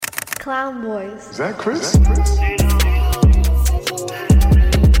Clown Boys. Is that Chris?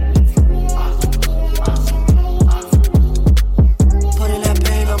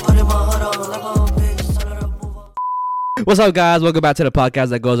 What's up, guys? Welcome back to the podcast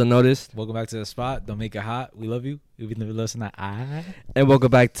that goes unnoticed. Welcome back to the spot. Don't make it hot. We love you. Even if you listen to And welcome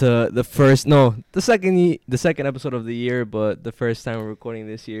back to the second episode of the year, but the first time we're recording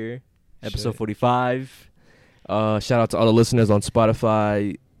this year, episode 45. Shout out to all the listeners on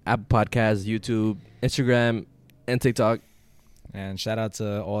Spotify, Apple Podcasts, YouTube, Instagram, and TikTok. And shout out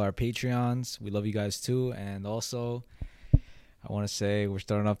to all our Patreons. We love you guys too. And also, I want to say we're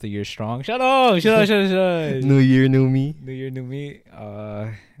starting off the year strong. Shut up. New year, new me. New year, new me.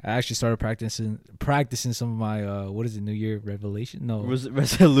 I actually started practicing some of my New Year revelation? No.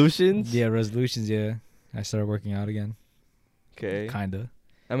 Resolutions? Yeah, resolutions, yeah. I started working out again. Okay. Kinda.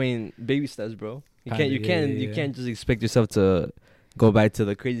 I mean, baby steps, bro. You Kinda, can't just expect yourself to go back to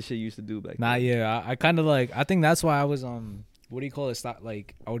the crazy shit you used to do back then. Yeah. I kind of I think that's why I was what do you call it? I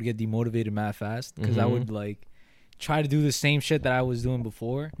would get demotivated mad fast because I would try to do the same shit that I was doing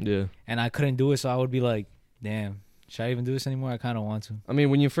before. Yeah. And I couldn't do it, so I would be like, damn, should I even do this anymore? I kind of want to. I mean,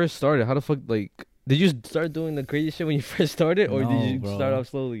 when you first started, how the fuck, did you start doing the crazy shit when you first started, or did you start off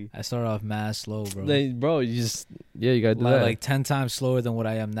slowly? I started off mad slow, bro. You gotta do that. 10 times slower than what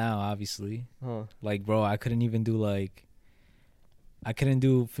I am now, obviously. Huh. Bro, I couldn't even do, I couldn't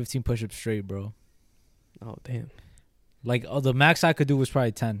do 15 push-ups straight, bro. Oh, damn. The max I could do was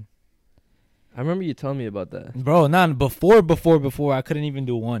probably 10. I remember you telling me about that. Bro, before, I couldn't even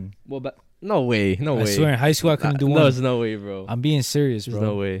do one. Well, no way. I swear, in high school, I couldn't do one. No, there's no way, bro. I'm being serious, bro. There's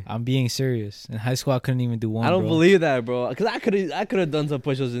no way. I'm being serious. In high school, I couldn't even do one, I don't believe that, bro. Because I could have done some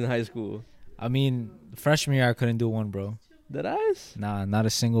push-ups in high school. I mean, freshman year, I couldn't do one, bro. Did I? Nah, not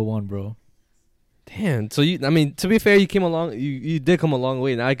a single one, bro. Damn. So, to be fair, you came along. You did come a long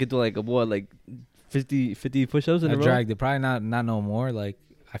way. Now I could do, 50 push-ups in a row? I dragged it. Probably not no more.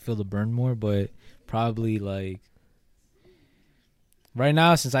 I feel the burn more, but probably, right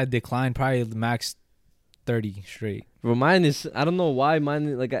now, since I declined, probably the max 30 straight. Bro, mine is, I don't know why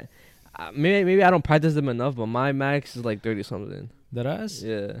mine, maybe I don't practice them enough, but my max is 30 something. That us?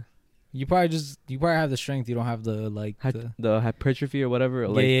 Yeah. You probably have the strength. You don't have the the hypertrophy or whatever,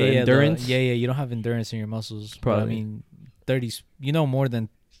 the endurance. You don't have endurance in your muscles. Probably. But, I mean, 30. More than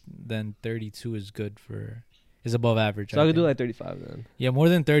 32 is good is above average. So I could do 35 then. Yeah, more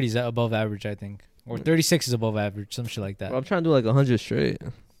than 30 is above average, I think. Or 36 is above average, some shit like that. Bro, I'm trying to do 100 straight.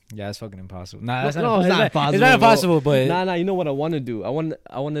 Yeah, that's fucking impossible. Nah, it's not impossible. It's not impossible, but Nah, you know what I want to do? I want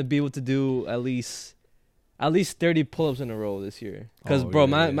to be able to do at least 30 pull-ups in a row this year. Cuz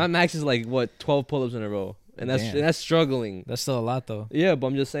my max is 12 pull-ups in a row. And that's struggling. That's still a lot though. Yeah, but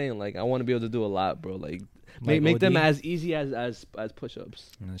I'm just saying I want to be able to do a lot, bro. Make them as easy as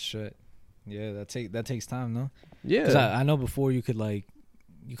push-ups. And shit. Yeah, that takes time, no? Yeah. Cuz I know before you could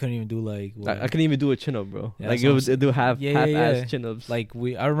you couldn't even do I couldn't even do a chin up, bro. Yeah, it do half-ass chin ups. I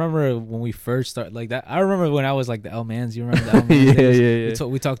remember when we first started that. I remember when I was the L Mans. You remember the L Mans? Yeah.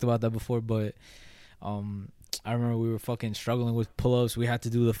 We talked about that before, but I remember we were fucking struggling with pull-ups. We had to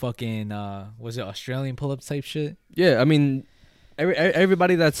do the fucking was it Australian pull-up type shit? Yeah, I mean,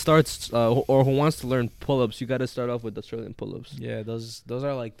 everybody that starts or who wants to learn pull-ups, you got to start off with Australian pull-ups. Yeah, those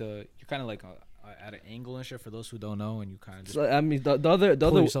are you're kind of at an angle and shit for those who don't know, and you kind of just. So, I mean, the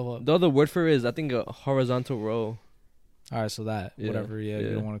other word for it is I think a horizontal row. All right, so whatever. Yeah,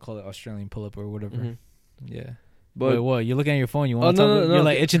 you don't want to call it Australian pull-up or whatever. Mm-hmm. Yeah. But wait, what? You're looking at your phone. You want to talk? No.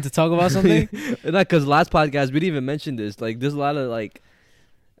 You're itching to talk about something. Because last podcast we didn't even mention this. There's a lot of I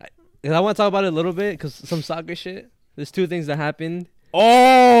want to talk about it a little bit because some soccer shit. There's two things that happened.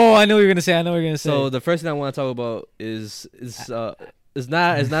 Oh, I know what you're gonna say. So the first thing I want to talk about is it's not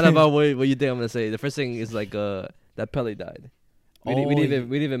about what you think I'm gonna say. The first thing is that Pele died. We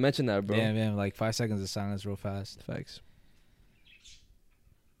didn't even mention that, bro. Damn, 5 seconds of silence, real fast. Facts.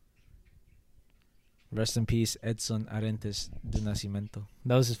 Rest in peace, Edson Arantes de Nascimento.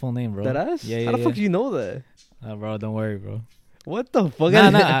 That was his full name, bro. That us? Yeah. How the fuck do you know that? Bro, don't worry, bro. What the fuck?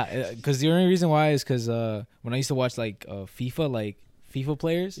 Because the only reason why is because when I used to watch FIFA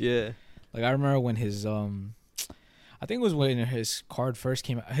players. Yeah. I remember when his I think it was when his card first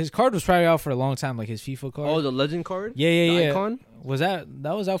came out. His card was probably out for a long time, his FIFA card. Oh, the legend card? Yeah. Icon? Was that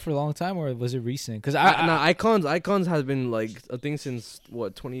was out for a long time, or was it recent? Because Icons has been a thing since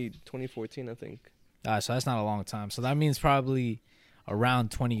 2014, I think. So that's not a long time. So that means probably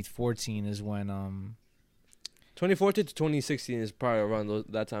around 2014 is when 2014 to 2016 is probably around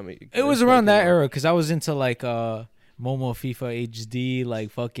that time. It was around that era because I was into Momo FIFA HD, like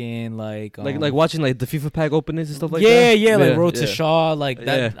fucking like watching like the FIFA pack openings and stuff like yeah, that. yeah, like Road to Shaw, like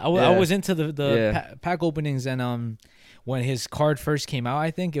that. Yeah, I was into the Yeah. pack openings, and when his card first came out, I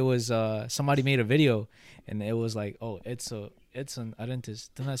think it was somebody made a video, and it was like, oh, it's an Arentis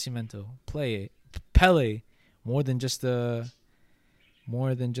de Nascimento Pele, more than just a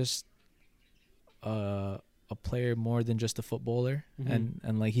player, more than just a footballer,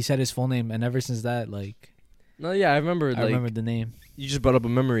 and like he said his full name, and ever since that, like No, yeah, I remember. I remember the name. You just brought up a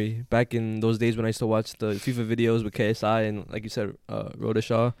memory back in those days when I used to watch the FIFA videos with KSI and, like you said,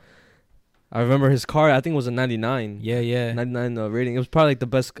 Rodashaw. I remember his card. I think it was a 99. Yeah. 99 rating. It was probably like the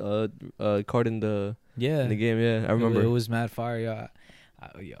best card in the game. Yeah, I remember. It was mad fire. Yeah.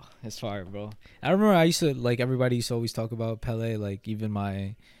 Yo, it's fire, bro. I remember I used to, like, everybody used to always talk about Pele, like, even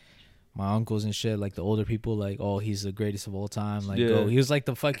my uncles and shit, like the older people, like, oh, he's the greatest of all time. Like, Yeah. he was like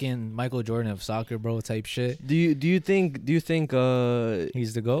the fucking Michael Jordan of soccer, bro, type shit. Do you think He's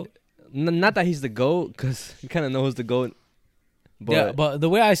the GOAT? not that he's the GOAT, because you kind of know who's the GOAT. But Yeah, but the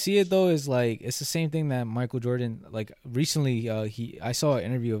way I see it though is like it's the same thing that Michael Jordan, like, recently I saw an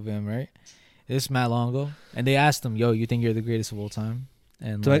interview of him, right? This mad long ago, and they asked him, "Yo, you think you're the greatest of all time?"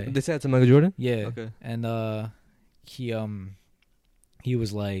 And like, they said it to Michael Jordan? yeah, Okay. and he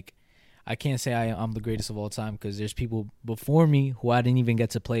was like, I can't say I'm the greatest of all time because there's people before me who I didn't even get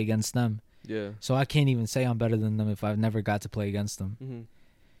to play against them. Yeah. So I can't even say I'm better than them if I've never got to play against them. Mm-hmm.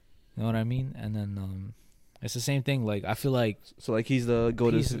 You know what I mean? And then it's the same thing. Like, I feel like So like he's the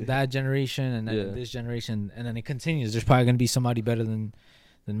GOAT. he's that generation and then Yeah. this generation, and then it continues. There's probably going to be somebody better than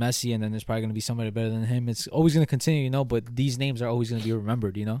Messi, and then there's probably going to be somebody better than him. It's always going to continue, you know, but these names are always going to be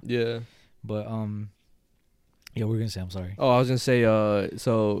remembered, you know? Yeah. But, yeah, we're going to say, I'm sorry. Oh, I was gonna say.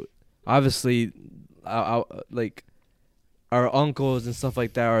 So obviously, I like our uncles and stuff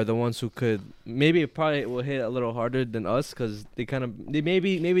like that are the ones who could maybe probably will hit a little harder than us because they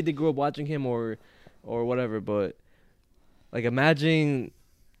maybe they grew up watching him or whatever. But like imagine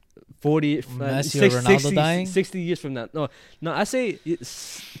 40, Messi or Ronaldo 60, dying? 60 years from now. No, I say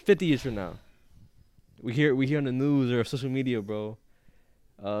 50 years from now. We hear on the news or social media, bro.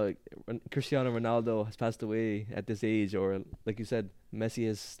 Cristiano Ronaldo has passed away at this age, or like you said, Messi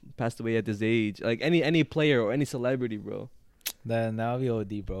has passed away at this age. Like any player or any celebrity, bro. Then that'll be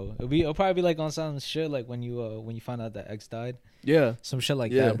OD, bro. It'll probably be like on some shit like when you find out that X died. Yeah, Some shit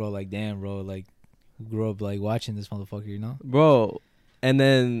like Yeah. that, bro. Like, damn, bro. Like, who grew up like watching this motherfucker, you know? bro. And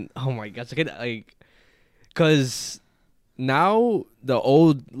then oh my gosh, cause now the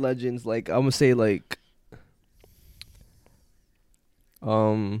old legends, like I'm gonna say like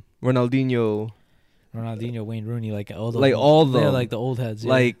Ronaldinho, Wayne Rooney, like all the like all of they're them, like the old heads. Yeah.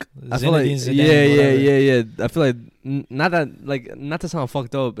 like I feel like Zinedine Zidane, whatever. yeah. I feel like not to sound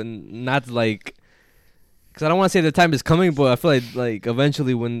fucked up and not like, cause I don't want to say the time is coming, but I feel like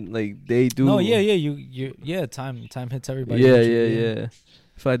eventually when like they do. No, yeah. Time hits everybody. Yeah.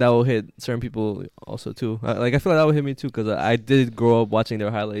 I feel like that will hit certain people also too. I feel like that will hit me too, cause I did grow up watching their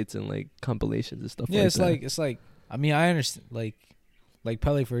highlights and like compilations and stuff. Yeah, like it's like I mean, I understand like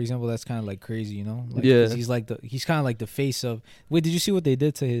Pele, for example. That's kind of like crazy, you know? Like, Yeah. 'cause he's kind of like the face of. Wait, did you see what they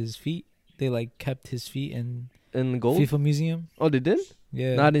did to his feet? They like kept his feet in in gold. FIFA museum. Oh, they did?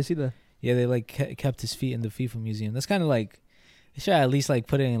 Yeah. No, I didn't see that. Yeah, they like kept his feet in the FIFA museum. That's kind of like they should at least like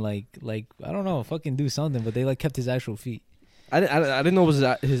put it in like I don't know, fucking do something. But they like kept his actual feet. I didn't know it was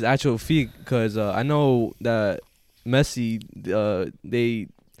his actual feet, because I know that Messi they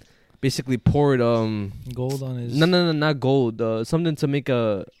basically poured Gold on his. no not gold, something to make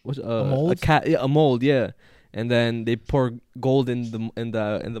a mold? a mold, yeah, and then they pour gold in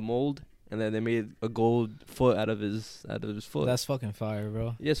the mold, and then they made a gold foot out of his foot. That's fucking fire,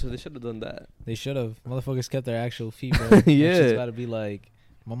 bro. Yeah, so they should have done that. They should have. Motherfuckers kept their actual feet, bro. Yeah. It's got to be like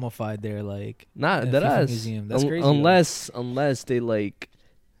mummified there, like. Not in that a FIFA ass. museum. That's crazy, Unless they like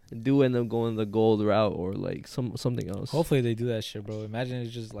do end up going the gold route or like something else. Hopefully they do that shit, bro. Imagine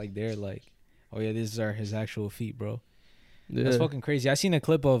it's just like they're like, oh yeah, these are his actual feet, bro. Yeah. That's fucking crazy. I seen a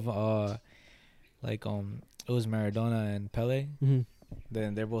clip of it was Maradona and Pele. Mhm.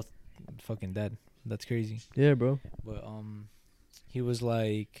 Then they're both fucking dead. That's crazy. Yeah, bro. But he was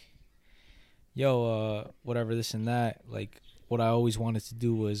like, yo, whatever, this and that. Like, what I always wanted to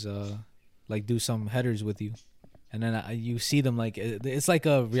do was like do some headers with you. And then you see them like it's like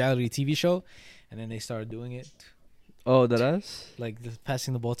a reality TV show, and then they start doing it, Oh, that ass. like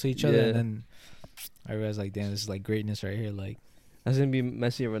passing the ball to each other, Yeah. and then I realized like, damn, this is like greatness right here. Like, That's gonna be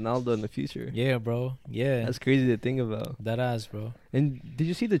Messi and Ronaldo in the future. yeah, bro, yeah, That's crazy to think about. that ass, bro. And did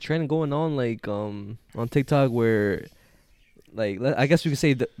you see the trend going on like on TikTok where, like, I guess we could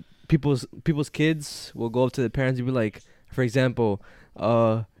say that people's kids will go up to the parents and be like, for example,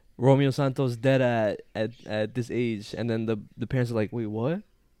 Romeo Santos dead at this age, and then the parents are like, wait, what?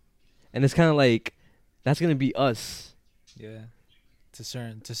 And it's kind of like, that's gonna be us. Yeah. To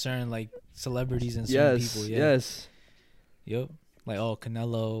certain like celebrities and certain people. Yeah. Yes. Yep. Like, oh,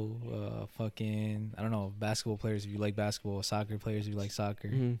 Canelo, fucking, I don't know, basketball players if you like basketball, soccer players if you like soccer,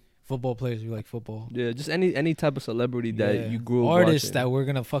 football players if you like football. Yeah, just any type of celebrity that you grew up artists watching. that we're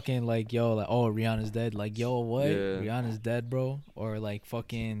gonna fucking like, yo, like, oh, Rihanna's dead. Like, yo, what? Yeah. Rihanna's dead, bro. Or like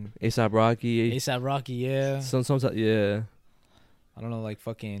fucking A$AP Rocky. Yeah. Sometimes, yeah. I don't know, like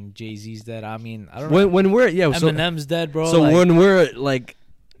fucking Jay-Z's dead. I mean, I don't know. When Eminem's dead, bro. So like, when we're like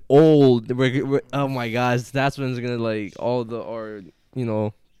old, we're oh my gosh, that's when it's gonna like all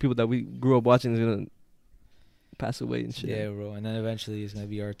people that we grew up watching is gonna pass away and shit. Yeah, bro. And then eventually it's gonna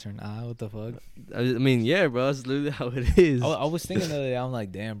be our turn. What the fuck? I mean, yeah, bro. That's literally how it is. I was thinking the other day, I'm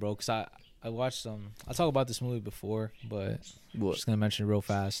like, damn, bro, because I watched I talked about this movie before, but I'm just gonna mention it real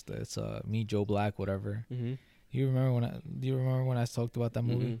fast. It's Me, Joe Black, whatever. Mm-hmm. Do you remember when I talked about that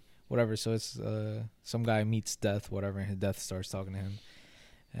movie? Mm-hmm. Whatever. So it's some guy meets death, whatever, and his death starts talking to him,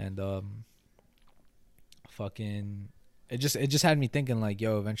 and fucking it just had me thinking like,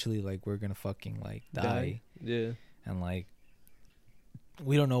 yo, eventually like we're gonna fucking like die. Yeah. And like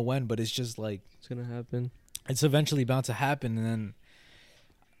we don't know when, but it's just like it's gonna happen. It's eventually bound to happen, and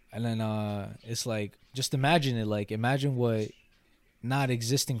then it's like, just imagine it. Like, imagine what not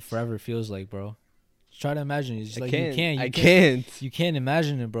existing forever feels like, bro. Try to imagine it. It's like you can't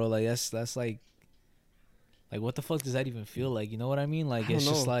imagine it, bro. Like that's like what the fuck does that even feel like? You know what I mean? Like it's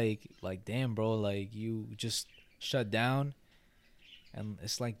just like damn, bro. Like you just shut down, and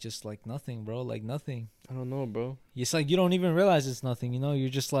it's like just like nothing, bro. Like nothing. I don't know, bro. It's like you don't even realize it's nothing. You know, you're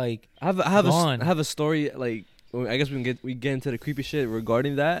just like I have a story. Like, I guess we get into the creepy shit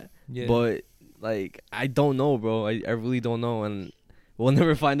regarding that. Yeah. But like I don't know, bro. I really don't know, and we'll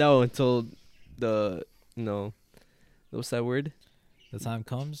never find out until the what's that word? The time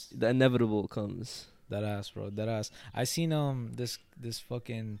comes. The inevitable comes. That ass, bro. That ass. I seen this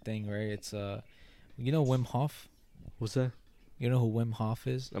fucking thing, right? It's Wim Hof. What's that? You know who Wim Hof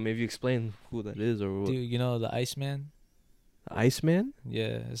is? I mean, if you explain who that is, or what? Dude, you know the Iceman? The Iceman?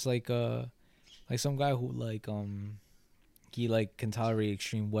 Yeah, it's like some guy who he like can tolerate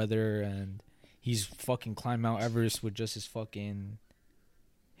extreme weather, and he's fucking climbed Mount Everest with just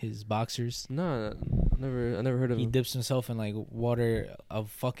his boxers. No, I never heard of him. He dips himself in like water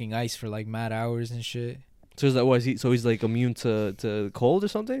of fucking ice for like mad hours and shit. So is that why he's like immune to cold or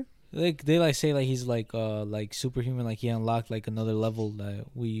something? Like they like say like he's like superhuman, like he unlocked like another level that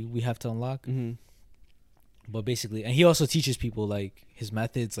we have to unlock. Mm-hmm. But basically, and he also teaches people like his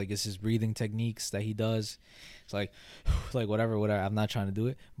methods, like it's his breathing techniques that he does. It's like whatever. I'm not trying to do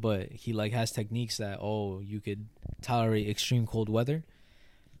it, but he like has techniques that you could tolerate extreme cold weather.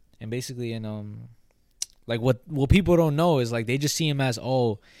 And basically, like what people don't know is like they just see him as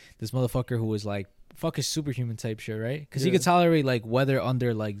this motherfucker who was like fucking superhuman type shit, right? Because he could tolerate like weather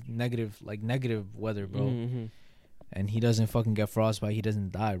under like negative weather, bro. Mm-hmm. And he doesn't fucking get frostbite. He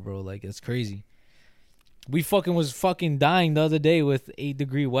doesn't die, bro. Like it's crazy. We was dying the other day with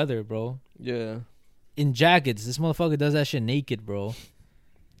 8-degree weather, bro. Yeah. In jackets, this motherfucker does that shit naked, bro.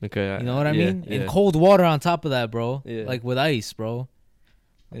 Okay. You know what I mean? Yeah. In cold water on top of that, bro. Yeah. Like with ice, bro.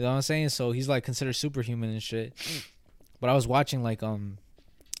 You know what I'm saying? So he's like considered superhuman and shit. But I was watching it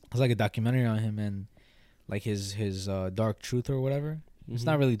was like a documentary on him and like his dark truth or whatever. Mm-hmm. It's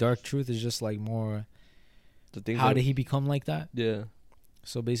not really dark truth. It's just like more how did he become like that? Yeah.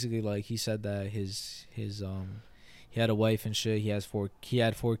 So basically, like he said that his he had a wife and shit. He had 4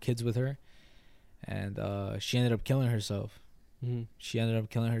 kids with her, and she ended up killing herself. Mm-hmm. She ended up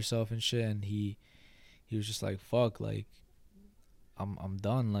killing herself and shit. And he was just like, fuck, like. I'm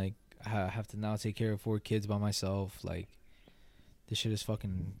done. Like I have to now take care of 4 kids by myself. Like this shit is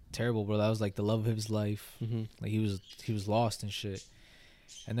fucking terrible, bro. That was like the love of his life. Mm-hmm. Like he was lost and shit.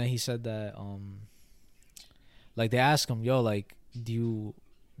 And then he said that like they asked him, yo, like do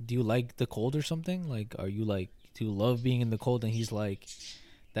you like the cold or something? Like are you like, do you love being in the cold? And he's like,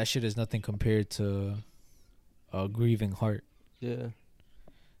 that shit is nothing compared to a grieving heart. Yeah.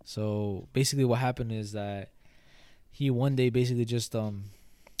 So basically what happened is that he one day basically just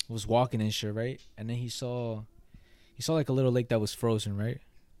was walking and shit, right? And then he saw like a little lake that was frozen, right?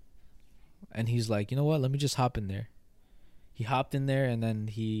 And he's like, you know what? Let me just hop in there. He hopped in there, and then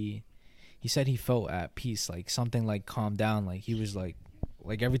he said he felt at peace, like something like calmed down, like he was like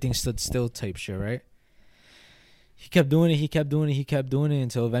everything stood still type shit, right? He kept doing it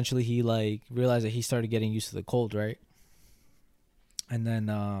until eventually he like realized that he started getting used to the cold, right? And then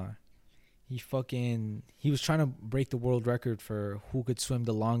he was trying to break the world record for who could swim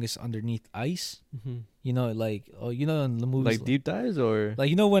the longest underneath ice. Mm-hmm. You know, like in the movies, Like deep dives or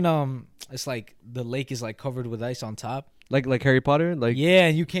like when it's like the lake is like covered with ice on top. like Harry Potter, like yeah,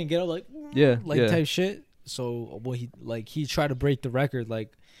 and you can't get up like yeah, type shit. So he tried to break the record.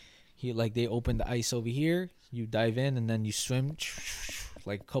 Like they opened the ice over here, you dive in and then you swim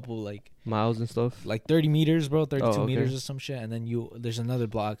like a couple like miles and stuff, like 30 meters, bro, 32 okay. meters or some shit, and then there's another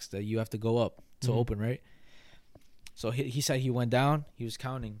blocks that you have to go up to open, right? So he said he went down, he was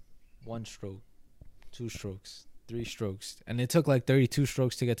counting 1 stroke, 2 strokes, 3 strokes, and it took like 32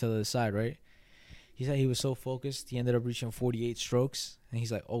 strokes to get to the other side, right? He said he was so focused, he ended up reaching 48 strokes, and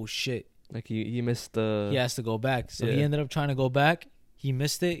he's like, oh shit, like he missed the he has to go back. So he ended up trying to go back, he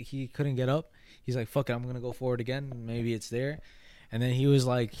missed it, he couldn't get up. He's like, fuck it, I'm gonna go forward again, maybe it's there. And then he was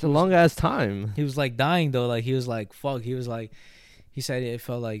like, it's a long ass time. He was like dying though, like he was like, fuck. He was like, he said it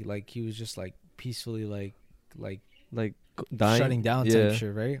felt like he was just like peacefully like dying, shutting down type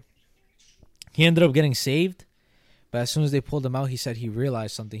shit, right? He ended up getting saved, but as soon as they pulled him out, he said he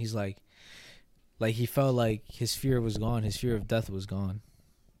realized something. He's like he felt like his fear was gone, his fear of death was gone,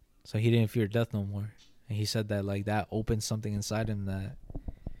 so he didn't fear death no more. And he said that like that opened something inside him that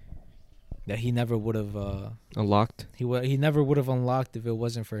he never would have unlocked. He never would have unlocked if it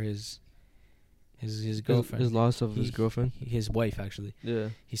wasn't for his girlfriend. His loss of his girlfriend. His wife, actually. Yeah.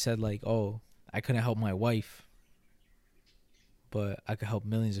 He said like, oh, I couldn't help my wife, but I could help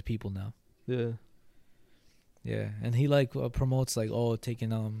millions of people now. Yeah. Yeah, and he like promotes like, oh,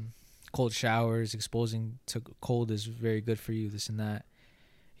 taking cold showers, exposing to cold is very good for you, this and that.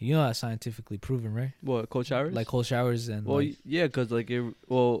 You know that's scientifically proven, right? What, cold showers? Like cold showers and yeah, because like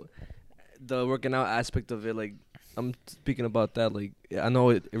the working out aspect of it, like I'm speaking about that, like I know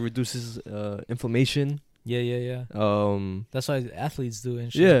it reduces inflammation. Yeah. That's why athletes do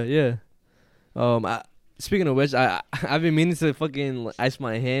and Yeah, shit. yeah. Speaking of which, I've been meaning to fucking ice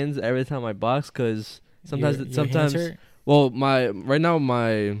my hands every time I box, cause sometimes your hands hurt? Well, my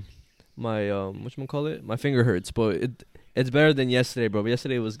whatchamacallit, my finger hurts, but it's better than yesterday, bro. But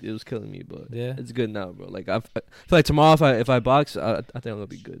yesterday it was killing me, but yeah, it's good now, bro. Like I feel like tomorrow if I box, I think I'm gonna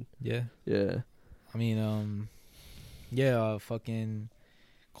be good. Yeah. I mean, fucking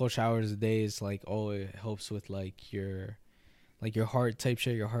cold showers a day is like, oh, it helps with like your heart type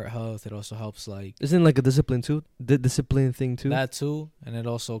shit, your heart health. It also helps like, isn't it like a discipline too? The discipline thing too. That too, and it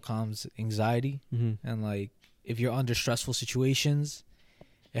also calms anxiety. And like if you're under stressful situations,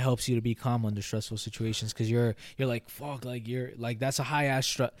 it helps you to be calm under stressful situations, because you're like, fuck, like you're like, that's a high ass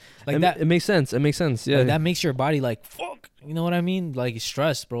stress, like that. It makes sense. Yeah, like, that makes your body like, fuck, you know what I mean? Like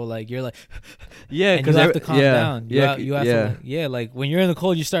stress, bro. Like you're like, yeah, because you have to calm down. You have to, like when you're in the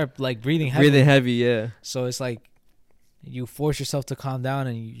cold, you start like breathing heavy. Yeah. So it's like you force yourself to calm down,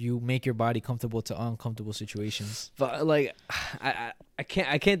 and you make your body comfortable to uncomfortable situations. But like, I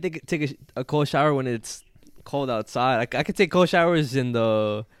can't take a cold shower when it's cold outside. I could take cold showers in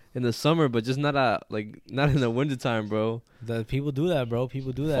the summer, but just not in the wintertime, bro. The people do that, bro.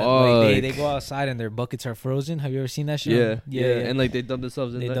 People do that. Fuck. Like they go outside and their buckets are frozen. Have you ever seen that shit? Yeah. And like they dump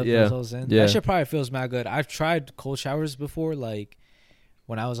themselves in. That shit probably feels mad good. I've tried cold showers before, like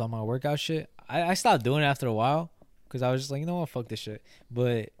when I was on my workout shit. I stopped doing it after a while, because I was just like, you know what, fuck this shit.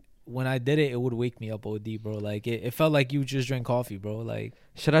 But when I did it, it would wake me up OD, bro. Like it felt like you just drank coffee, bro. Like,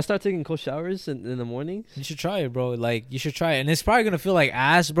 should I start taking cold showers in the morning? You should try it, bro. Like, you should try it, and it's probably gonna feel like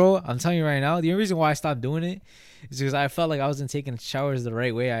ass, bro. I'm telling you right now. The only reason why I stopped doing it is because I felt like I wasn't taking showers the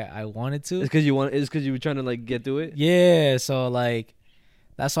right way I wanted to. It's because you were trying to like get through it. Yeah. So like,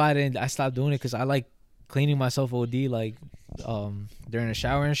 that's why I stopped doing it, because I like cleaning myself OD like during the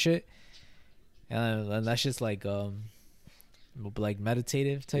shower and shit, and that's just like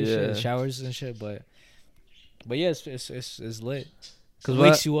meditative type shit, showers and shit, but yeah, it's lit, because it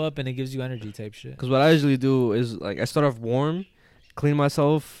wakes you up and it gives you energy type shit. Because what I usually do is like I start off warm, clean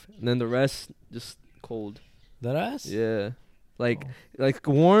myself, and then the rest just cold. That ass? Yeah, like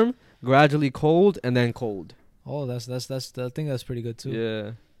warm, gradually cold, and then cold. Oh, that's I think that's pretty good too.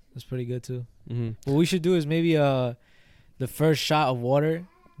 Yeah, that's pretty good too. What we should do is maybe the first shot of water,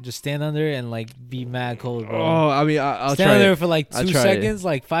 just stand under it and like be mad cold, bro. Oh, I mean, I'll stand try under it for like 2 seconds,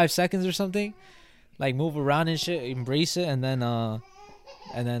 like 5 seconds or something. Like move around and shit, embrace it, and then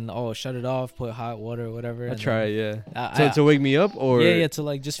shut it off, put hot water or whatever. I'll try it, yeah. To wake me up, or to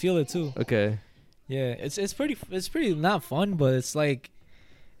like just feel it too. Okay. Yeah, it's pretty not fun, but it's like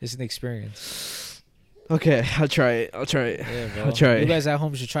it's an experience. Okay, I'll try it. Yeah, bro. I'll try it. You guys at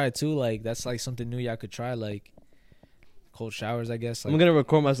home should try it too. Like that's like something new y'all could try. Like cold showers, I guess. Like, I'm gonna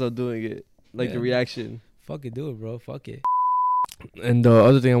record myself doing it, like the reaction. Fuck it, do it, bro. Fuck it. And the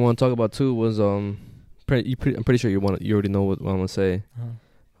other thing I want to talk about too was I'm pretty sure you already know what I'm gonna say.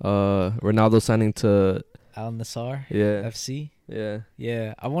 Ronaldo signing to Al Nassr FC.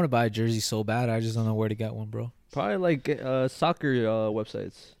 Yeah. I want to buy a jersey so bad. I just don't know where to get one, bro. Probably like soccer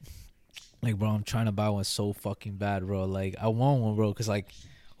websites. Like, bro, I'm trying to buy one so fucking bad, bro. Like, I want one, bro, cause like,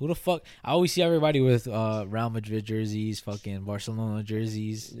 who the fuck? I always see everybody with Real Madrid jerseys, fucking Barcelona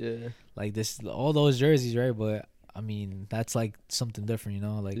jerseys. Yeah. Like all those jerseys, right? But I mean, that's like something different, you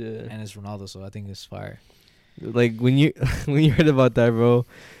know? Like, and it's Ronaldo, so I think it's fire. Like when you heard about that, bro,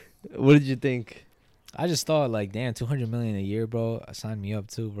 what did you think? I just thought like, damn, 200 million a year, bro. Sign me up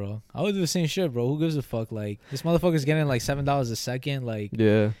too, bro. I would do the same shit, bro. Who gives a fuck? Like, this motherfucker's getting like $7 a second. Like,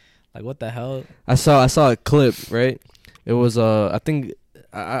 like what the hell? I saw a clip, right? It was I think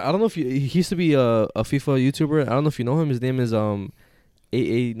I don't know if he used to be a FIFA YouTuber. I don't know if you know him. His name is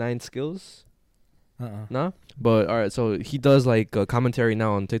 889 Skills. No, but all right. So he does like commentary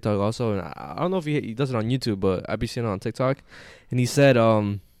now on TikTok also, and I don't know if he does it on YouTube, but I've been seeing it on TikTok. And he said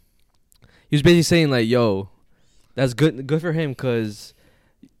he was basically saying like, "Yo, that's good for him," because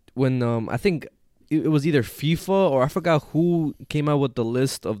when I think it was either FIFA or I forgot who came out with the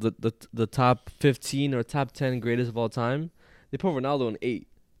list of the top 15 or top 10 greatest of all time. They put Ronaldo in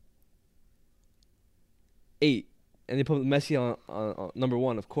 8, and they put Messi on number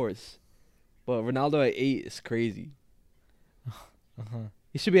 1, of course. But Ronaldo at 8 is crazy.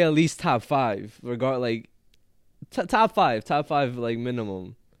 He should be at least top 5, top 5 like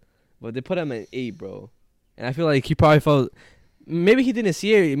minimum. But they put him at 8, bro. And I feel like he probably felt maybe he didn't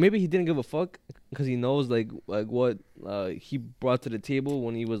see it. Maybe he didn't give a fuck because he knows like what he brought to the table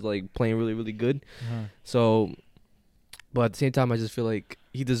when he was like playing really really good. So, but at the same time, I just feel like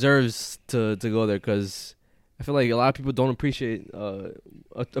he deserves to go there because I feel like a lot of people don't appreciate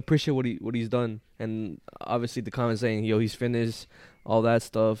what he's done. And obviously the comments saying, "Yo, he's finished," all that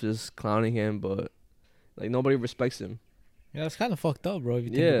stuff, just clowning him, but like nobody respects him. Yeah, it's kind of fucked up, bro. If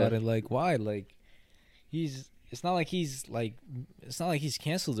you think about it, like why? Like it's not like he's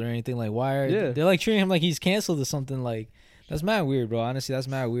canceled or anything. Like why are they're like treating him like he's canceled or something? Like that's mad weird, bro. Honestly, that's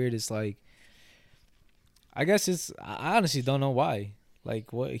mad weird. It's like I honestly don't know why.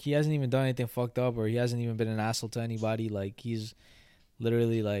 Like what, he hasn't even done anything fucked up, or he hasn't even been an asshole to anybody. Like he's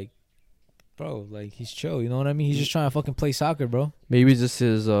literally like, bro, like he's chill. You know what I mean? He's just trying to fucking play soccer, bro. Maybe just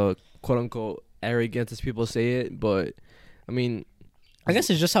his quote unquote arrogance, as people say it, but I mean, I guess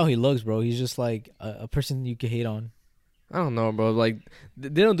it's just how he looks, bro. He's just like a person you could hate on. I don't know, bro. Like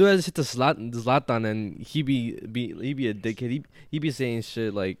they don't do that shit to Zlatan, and he be a dickhead. He be saying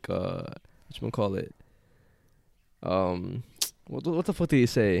shit like whatchamacallit. What the fuck did he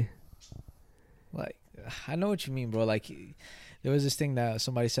say? Like I know what you mean, bro. Like there was this thing that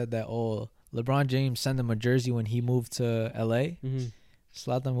somebody said that LeBron James sent him a jersey when he moved to LA.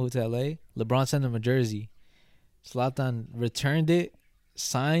 Zlatan moved to LA. LeBron sent him a jersey. Zlatan returned it,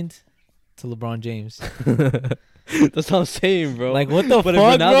 signed to LeBron James. That's what I'm saying, bro. Like, what the fuck,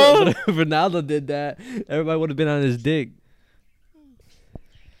 bro? But if Ronaldo did that, everybody would have been on his dick.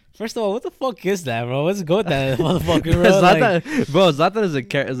 First of all, what the fuck is that, bro? What's good with that motherfucker, bro? Zlatan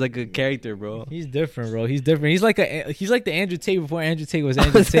is like a character, bro. He's different, bro. He's different. He's like the Andrew Tate before Andrew Tate was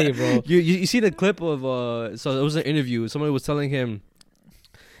Andrew Tate, bro. You see the clip of so it was an interview. Somebody was telling him,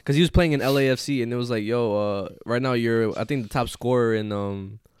 because he was playing in LAFC, and it was like, yo, right now you're, I think, the top scorer in I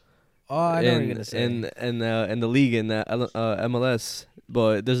know what you're gonna say. in the league in MLS.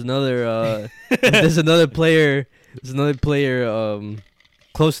 But there's another player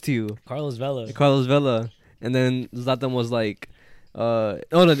close to you, Carlos Vela, and then Zlatan was like, no,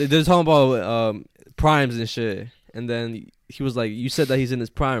 they're talking about primes and shit, and then he was like, you said that he's in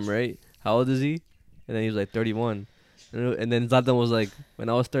his prime, right? How old is he? And then he was like 31. And then Zlatan was like, when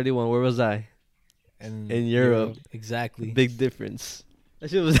I was 31, where was I? In Europe. Exactly. Big difference. That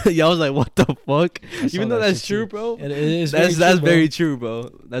shit was, I was like, what the fuck? Even though that's true, bro. It is. That's very true,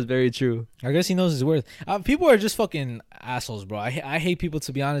 bro. That's very true. I guess he knows his worth. People are just fucking assholes, bro. I hate people,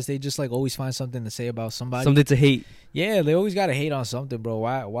 to be honest. They just like always find something to say about somebody. Something to hate. Yeah, they always gotta hate on something, bro.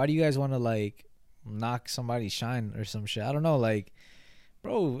 Why do you guys want to like knock somebody's shine or some shit? I don't know, like.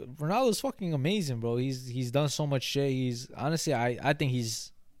 Bro, Ronaldo's fucking amazing, bro. He's done so much shit. He's honestly, I think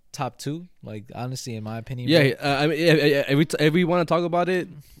he's top 2. Like honestly, in my opinion. Yeah, I mean, if we want to talk about it,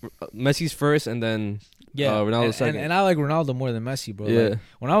 Messi's first, and then Ronaldo's second. And I like Ronaldo more than Messi, bro. Yeah. Like,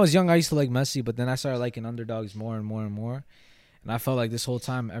 when I was young, I used to like Messi, but then I started liking underdogs more and more and more. And I felt like this whole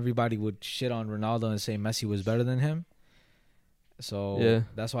time everybody would shit on Ronaldo and say Messi was better than him. So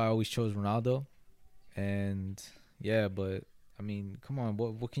that's why I always chose Ronaldo. And yeah, but. I mean, come on,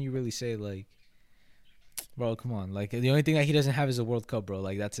 what can you really say? Like, Bro, come on. Like, the only thing that he doesn't have is a World Cup, bro.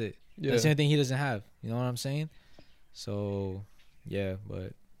 Like, that's it. Yeah. That's the only thing he doesn't have. You know what I'm saying? So, yeah,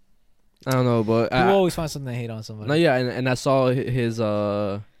 but I don't know, but people always find something to hate on somebody. no, yeah, and I saw his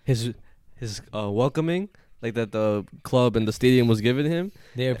welcoming, like that the club and the stadium was giving him.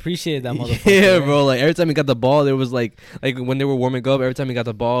 They appreciated that motherfucker. Yeah, right? bro. Like every time he got the ball, there was like when they were warming up. Every time he got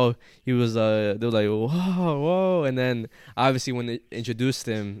the ball, he was they were like whoa, whoa, and then obviously when they introduced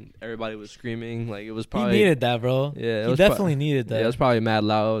him, everybody was screaming. Like it was probably he needed that, bro. Yeah, he definitely needed that. Yeah, it was probably mad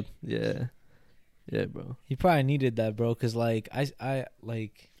loud. Yeah, yeah, bro. He probably needed that, bro. Cause like I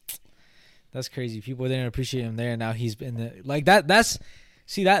like. That's crazy. People didn't appreciate him there. Now he's been there. Like that. That's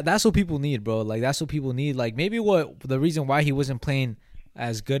what people need, bro. Like that's what people need. Like maybe the reason why he wasn't playing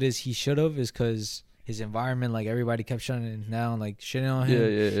as good as he should have is because his environment, like everybody kept shutting him down, like shitting on him.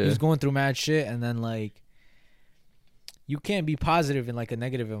 Yeah. He was going through mad shit, and then like you can't be positive in like a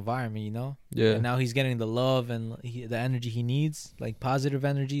negative environment, you know? Yeah. And now he's getting the love and the energy he needs, like positive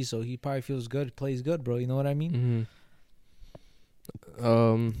energy. So he probably feels good, plays good, bro. You know what I mean? Mm-hmm.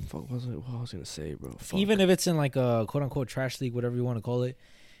 What was I gonna say, bro? Fuck. Even if it's in like a quote unquote trash league, whatever you want to call it,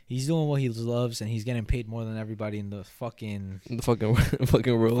 he's doing what he loves and he's getting paid more than everybody in the fucking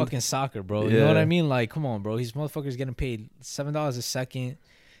world. Fucking soccer, bro. You know what I mean? Like, come on, bro. These motherfuckers getting paid $7 a second,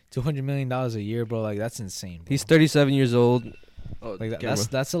 $200 million a year, bro. Like that's insane. Bro. He's 37 years old. Oh, like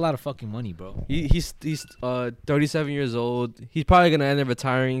that's a lot of fucking money, bro. He's 37 years old. He's probably gonna end up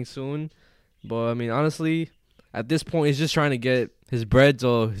retiring soon. But I mean, honestly, at this point, he's just trying to get his bread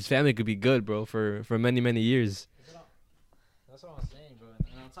so his family could be good, bro, for many years. That's what I'm saying, bro.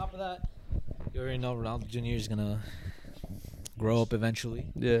 And on top of that, you already know Ronaldo Jr. is gonna grow up eventually.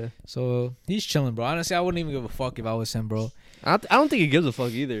 Yeah. So he's chilling, bro. Honestly, I wouldn't even give a fuck if I was him, bro. I don't think he gives a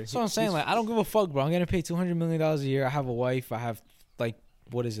fuck either. That's what I'm saying. Like, I don't give a fuck, bro. I'm getting paid $200 million a year. I have a wife. I have like,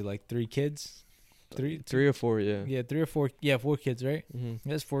 what is it, like 3 kids? Three or four, yeah. Yeah, 3 or 4. Yeah, 4 kids, right? Mm-hmm.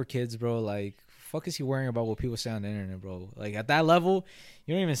 That's 4 kids, bro. Like, fuck is he worrying about what people say on the internet, bro? Like at that level,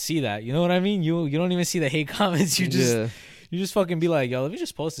 you don't even see that. You know what I mean? You don't even see the hate comments. You just fucking be like, yo, let me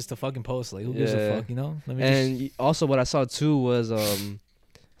just post this to fucking post. Like, who gives a fuck? You know? Also, what I saw too was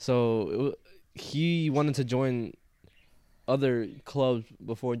he wanted to join other clubs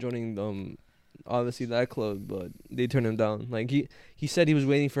before joining obviously that club, but they turned him down. Like he said he was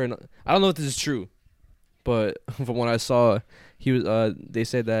waiting for I don't know if this is true, but from what I saw, he was they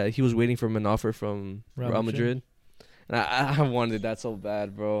said that he was waiting for an offer from Real Madrid. And I wanted that so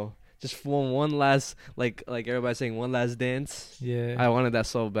bad, bro. Just for one last like everybody's saying, one last dance. Yeah. I wanted that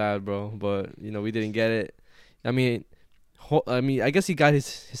so bad, bro, but we didn't get it. I mean I guess he got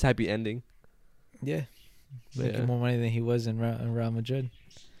his happy ending. Yeah. Making more money than he was in Real Madrid.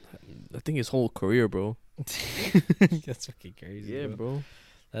 I think his whole career, bro. That's fucking crazy. Yeah, bro.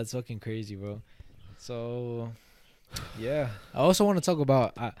 That's fucking crazy, bro. So, yeah. I also want to talk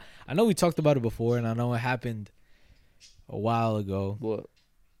about. I know we talked about it before, and I know it happened a while ago. What?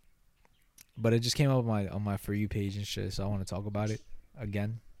 But it just came up on my For You page and shit, so I want to talk about it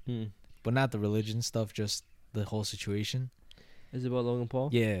again. But not the religion stuff, just the whole situation. Is it about Logan Paul?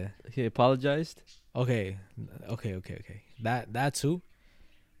 Yeah. He apologized? Okay. That too.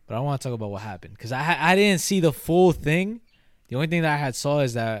 But I want to talk about what happened. Because I didn't see the full thing. The only thing that I had saw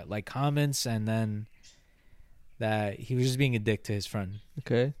is that, like, comments and then that he was just being a dick to his friend.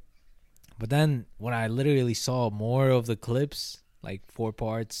 Okay. But then when I literally saw more of the clips, like 4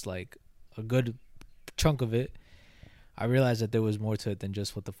 parts, like a good chunk of it, I realized that there was more to it than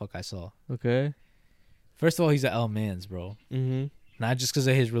just what the fuck I saw. Okay. First of all, he's a L man's, bro. Mm-hmm. Not just because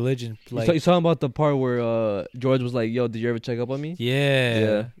of his religion. Like, you talking about the part where George was like, yo, did you ever check up on me?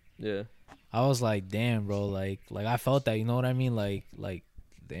 Yeah. Yeah. I was like, damn, bro. Like I felt that, you know what I mean? Like,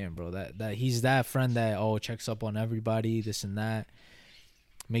 damn, bro. That he's that friend that checks up on everybody, this and that.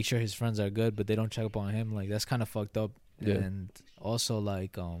 Make sure his friends are good, but they don't check up on him. Like, that's kind of fucked up. Yeah. And also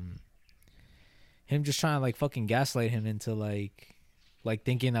like him just trying to like fucking gaslight him into like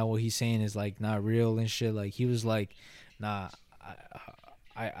thinking that what he's saying is like not real and shit. Like, he was like, nah,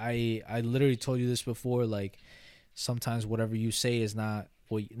 I literally told you this before. Like, sometimes whatever you say is not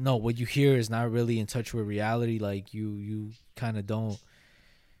what you hear is not really in touch with reality. Like, you kind of don't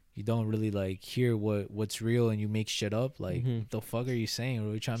really like hear what's real, and you make shit up. Like, what the fuck are you saying?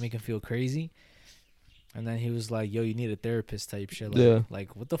 Are we trying to make him feel crazy? And then he was like, yo, you need a therapist type shit. Like,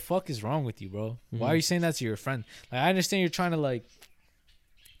 like, what the fuck is wrong with you, bro? Why are you saying that to your friend? Like, I understand you're trying to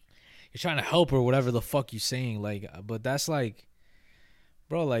help or whatever the fuck you saying. Like, but that's like,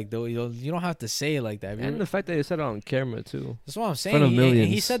 bro, like, though, you don't have to say it like that. And the fact that he said it on camera too. That's what I'm saying. In front of millions. And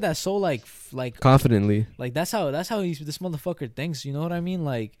he said that so like confidently. Like, that's how this motherfucker thinks. You know what I mean?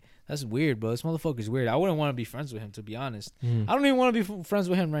 Like, That's weird, bro. This motherfucker's weird. I wouldn't want to be friends with him, to be honest. Mm-hmm. I don't even want to be friends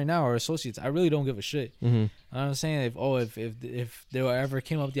with him right now or associates. I really don't give a shit. Mm-hmm. You know what I'm saying? If there ever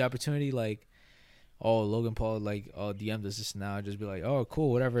came up the opportunity, like, oh, Logan Paul, like, oh, DM does this now, I'd just be like, oh,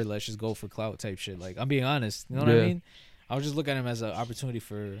 cool, whatever. Let's just go for clout type shit. Like, I'm being honest. You know what I mean? I would just look at him as an opportunity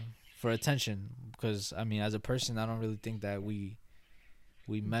for attention. Because, I mean, as a person, I don't really think that we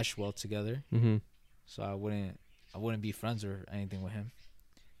mesh well together. Mm-hmm. So I wouldn't be friends or anything with him.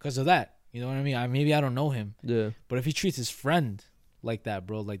 Because of that. You know what I mean? Maybe I don't know him. Yeah. But if he treats his friend like that,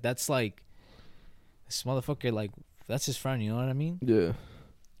 bro, like, that's like, this motherfucker, like, that's his friend. You know what I mean? Yeah.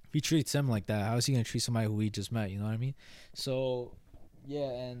 If he treats him like that, how is he gonna treat somebody who he just met? You know what I mean? So, yeah,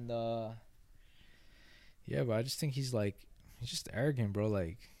 and yeah, but I just think he's just arrogant, bro.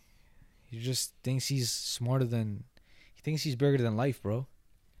 Like, he just thinks he thinks he's bigger than life, bro.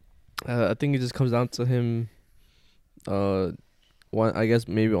 I think it just comes down to him, I guess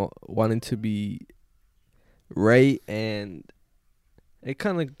maybe wanting to be right, and it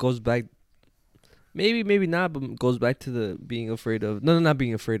kind of goes back. Maybe not, but goes back to the being afraid of not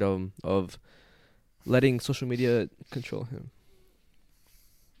being afraid of letting social media control him.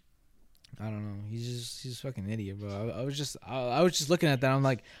 I don't know. He's a fucking idiot, bro. I was just looking at that. I'm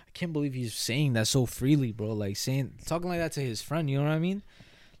like, I can't believe he's saying that so freely, bro. Like, talking like that to his friend. You know what I mean?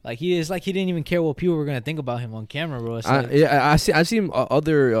 Like, he didn't even care what people were gonna think about him on camera, bro. I've seen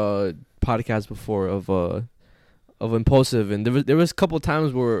other podcasts before of Impulsive, and there was a couple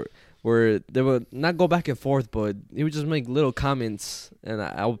times where they would not go back and forth, but he would just make little comments, and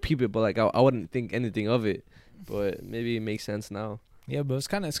I would peep it, but like I wouldn't think anything of it. But maybe it makes sense now. Yeah, but it's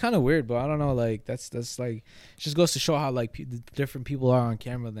kind of weird, but I don't know. Like, that's like, it just goes to show how like different people are on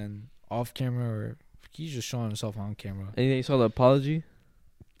camera than off camera, or he's just showing himself on camera. And you saw the apology?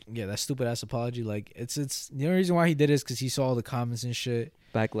 Yeah, that stupid ass apology. Like, it's the only reason why he did it is because he saw all the comments and shit.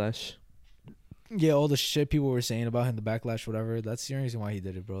 Backlash. Yeah, all the shit people were saying about him, the backlash, whatever. That's the only reason why he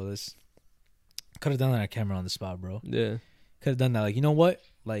did it, bro. This could have done that on camera on the spot, bro. Yeah. Could have done that. Like, you know what?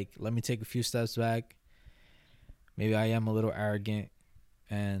 Like, let me take a few steps back. Maybe I am a little arrogant,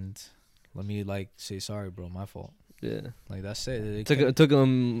 and let me like say sorry, bro. My fault. Yeah. Like, that's it. It took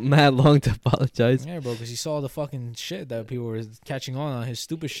him mad long to apologize. Yeah, bro, because he saw the fucking shit that people were catching on his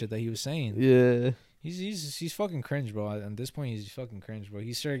stupid shit that he was saying. Yeah. He's fucking cringe, bro. At this point, he's fucking cringe, bro.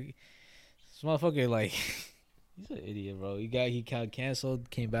 This motherfucker, like, he's an idiot, bro. He got canceled,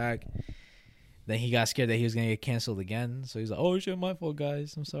 came back. Then he got scared that he was gonna get canceled again. So he's like, "Oh shit, my fault,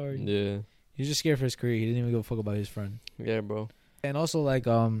 guys. I'm sorry." Yeah. He was just scared for his career. He didn't even give a fuck about his friend. Yeah, bro. And also, like,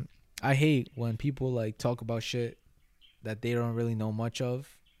 I hate when people like talk about shit that they don't really know much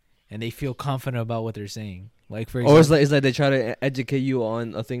of, and they feel confident about what they're saying. Like, for example, or it's like they try to educate you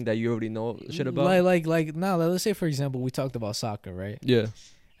on a thing that you already know shit about. Like now, let's say for example, we talked about soccer, right? Yeah.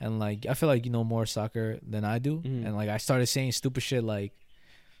 And like, I feel like you know more soccer than I do, and like I started saying stupid shit like,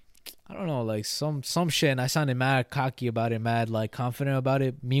 I don't know, like some shit, and I sounded mad cocky about it, mad like confident about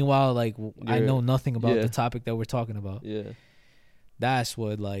it. Meanwhile, like I know nothing about the topic that we're talking about. Yeah. That's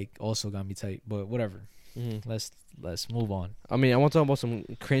what like also got me tight. But whatever. Mm-hmm. Let's move on. I mean, I want to talk about some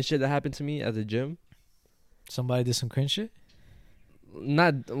cringe shit that happened to me at the gym. Somebody did some cringe shit?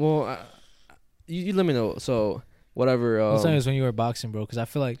 You let me know. So whatever. This time was when you were boxing, bro. Because I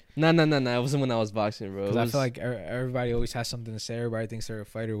feel like Nah. It wasn't when I was boxing, bro. Because I feel like everybody always has something to say. Everybody thinks they're a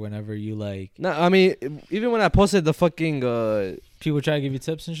fighter whenever you like. No, I mean, even when I posted the fucking people try to give you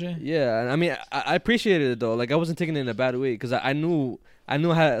tips and shit. Yeah, I mean, I appreciated it though. Like, I wasn't taking it in a bad way because I knew I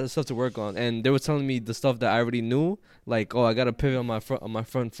had stuff to work on, and they were telling me the stuff that I already knew. Like, oh, I gotta pivot on my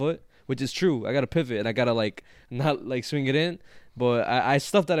front foot, which is true. I gotta pivot, and I gotta like not like swing it in. But I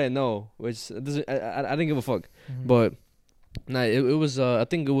stuff that I know, which doesn't. I didn't give a fuck. Mm-hmm. But nah, it was. I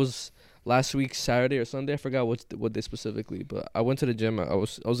think it was last week Saturday or Sunday. I forgot what day specifically. But I went to the gym. I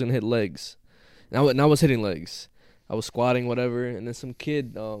was gonna hit legs, and I was hitting legs. I was squatting, whatever, and then some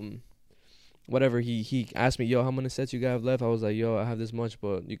kid, whatever, he asked me, yo, how many sets you got left? I was like, yo, I have this much,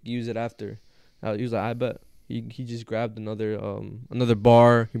 but you can use it after. He was like, I bet. He just grabbed another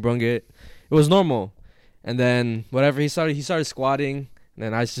bar. He brung it. It was normal. And then whatever, he started squatting, and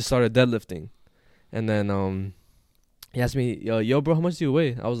then I just started deadlifting. And then he asked me, yo, bro, how much do you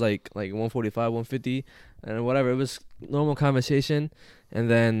weigh? I was like 145, 150, and whatever. It was normal conversation. And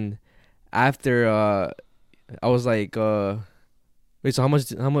then after I was like, wait, so how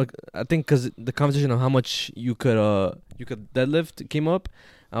much? I think because the conversation of how much you could deadlift came up.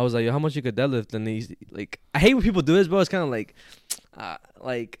 I was like, yo, how much you could deadlift? And he's like, I hate when people do this, bro. It's kind of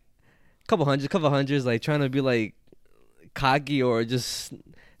like couple hundreds, like trying to be like cocky or just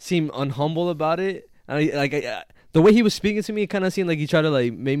seem unhumble about it. the way he was speaking to me, it kind of seemed like he tried to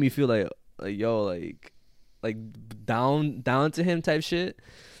like make me feel like yo, like down to him type shit.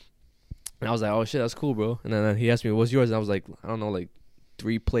 And I was like, oh shit, that's cool, bro. And then he asked me, what's yours? And I was like, I don't know, like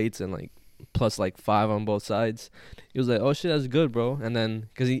 3 plates and like plus like 5 on both sides. He was like, oh shit, that's good, bro. And then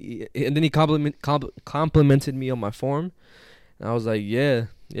he complimented me on my form. And I was like, yeah,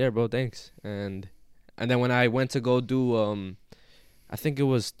 bro, thanks. And then when I went to go do I think it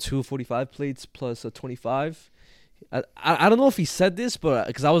was 2 45 plates plus a 25. I don't know if he said this, but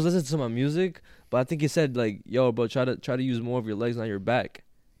because I was listening to my music, but I think he said like, yo, bro, try to use more of your legs, not your back.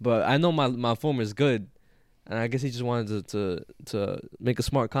 But I know my form is good, and I guess he just wanted to make a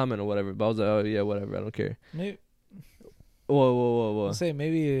smart comment or whatever. But I was like, oh yeah, whatever, I don't care. Maybe. Whoa. I'll say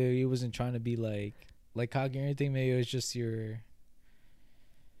maybe he wasn't trying to be like cocky or anything. Maybe it was just your.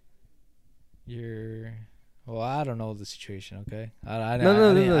 Well, I don't know the situation. Okay,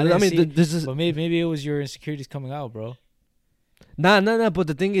 No. I mean, this is. But maybe it was your insecurities coming out, bro. Nah. But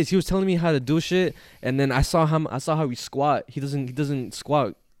the thing is, he was telling me how to do shit, and then I saw how he squat. He doesn't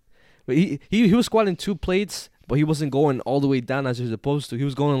squat. But he was squatting 2 plates, but he wasn't going all the way down as he was supposed to. He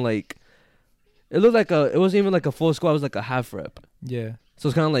was going like, it looked like it wasn't even like a full squat. It was like a half rep. Yeah. So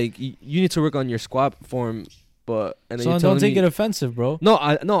it's kind of like you need to work on your squat form, but and then so don't take it offensive, bro. No,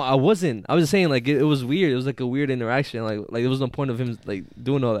 I wasn't. I was just saying like it was weird. It was like a weird interaction. Like there was no point of him like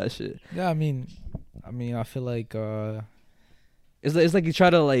doing all that shit. Yeah, I mean, I feel like it's like you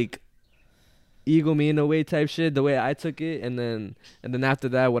try to like ego me in a way type shit, the way I took it, and then after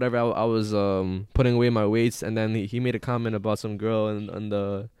that, whatever, I was putting away my weights, and then he made a comment about some girl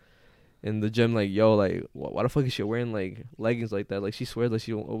in the gym, like, yo, like, why the fuck is she wearing like leggings like that? Like, she swears like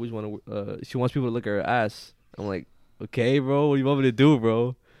she always she wants people to look at her ass. I'm like, okay, bro, what do you want me to do,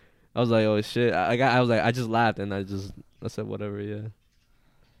 bro? I was like, oh shit, I just laughed and I said whatever, yeah.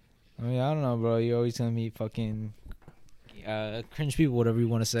 I mean, I don't know, bro. You're always gonna meet fucking cringe people, whatever you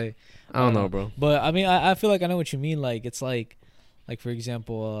want to say. I don't know, bro. But I mean, I feel like I know what you mean. Like, it's like for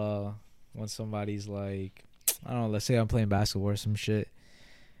example, when somebody's like, I don't know, let's say I'm playing basketball or some shit,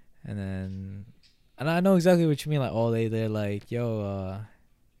 and I know exactly what you mean. Like, all day they're like, yo,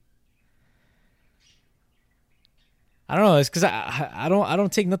 I don't know. It's because I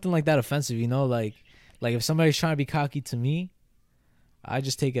don't take nothing like that offensive, you know. Like if somebody's trying to be cocky to me, I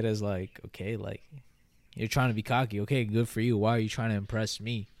just take it as like, okay, like, you're trying to be cocky. Okay, good for you. Why are you trying to impress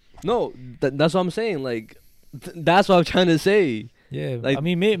me? No, that's what I'm saying. Like, that's what I'm trying to say. Yeah, like, I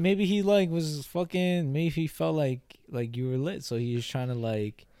mean, maybe he like was fucking. Maybe he felt like you were lit, so he was trying to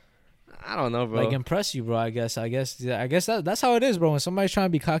like. I don't know, bro. Like, impress you, bro. I guess that's how it is, bro. When somebody's trying to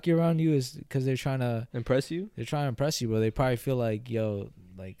be cocky around you, is because they're trying to impress you. They're trying to impress you, bro. They probably feel like, yo,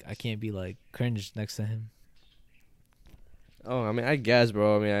 like, I can't be like cringe next to him. Oh, I mean, I guess,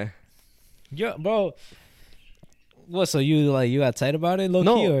 bro. I mean, yeah, bro. What? So you got tight about it, low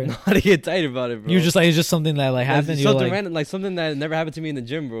key, or not to get tight about it, bro? You just like, it's just something that like happened. Something like, random, like something that never happened to me in the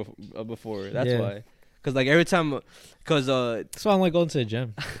gym, bro. Before. That's why. Cause like every time, that's why I'm like going to the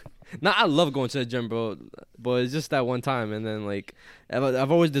gym. Nah, I love going to the gym, bro. But it's just that one time, and then like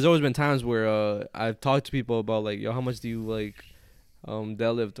there's always been times where I've talked to people about like, yo, how much do you like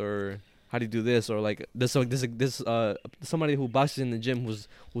deadlift, or how do you do this, or like this somebody who boxes in the gym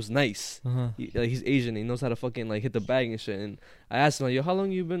who's nice. Uh-huh. He's Asian and he knows how to fucking like hit the bag and shit. And I asked him like, yo, how long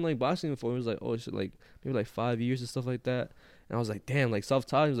you been like boxing for? He was like, oh shit, like maybe like 5 years and stuff like that. And I was like, damn, like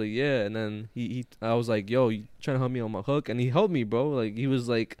self-taught. He was like, yeah. And then I was like, yo, you trying to help me on my hook? And he helped me, bro. Like, he was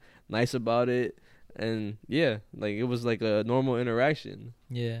like nice about it. And yeah, like it was like a normal interaction.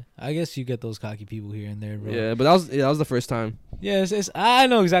 Yeah, I guess you get those cocky people here and there, bro. Yeah, but that was the first time. Yeah, it's I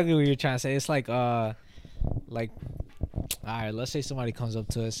know exactly what you're trying to say. It's like all right, let's say somebody comes up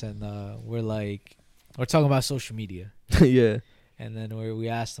to us and we're talking about social media. Yeah. And then we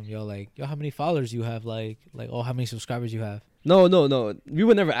asked them, yo, how many followers you have? Like, oh, how many subscribers you have? No. We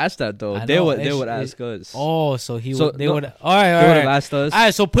would never ask that though. They would ask us. Oh, so they would. All right. They would have asked us. All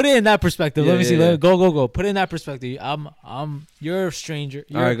right. So put it in that perspective. Yeah, Let me see. Yeah. Go. Put it in that perspective. You're a stranger.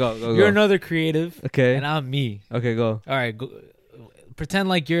 All right, go. You're another creative. Okay. And I'm me. Okay, go. All right. Go. Pretend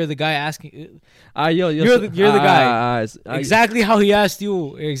like you're the guy asking. You're the guy. Exactly how he asked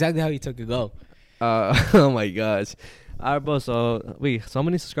you. Exactly how he took a go. Oh my gosh. All right, bro. So wait, so how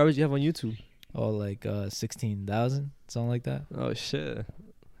many subscribers do you have on YouTube? Oh, like 16,000, something like that. Oh shit.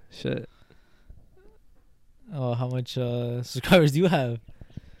 Oh, how much subscribers do you have?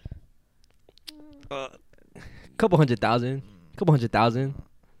 Couple hundred thousand.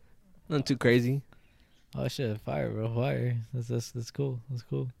 Nothing too crazy. Oh shit, fire, bro, fire. That's cool.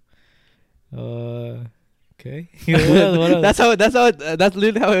 Okay. What else? That's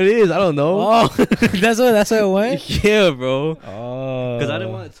literally how it is. I don't know. Oh, that's how it went. Yeah, bro. Oh, Because I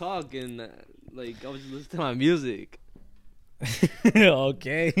didn't want to talk and like I was listening to my music.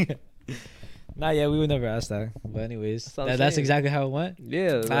 Okay. Nah, yeah, we would never ask that. But anyways, that's exactly how it went.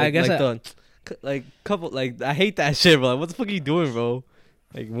 Yeah, I guess I hate that shit, bro. Like, what the fuck are you doing, bro?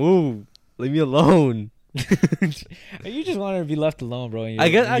 Like, move, leave me alone. You just wanted to be left alone, bro. In your, I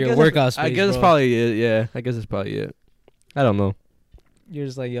guess workout space. I guess bro. it's probably it. Yeah, I guess it's probably it. I don't know. You're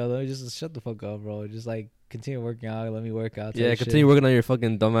just like, yo, just shut the fuck up, bro. Just like continue working out. Let me work out. Yeah, continue working on your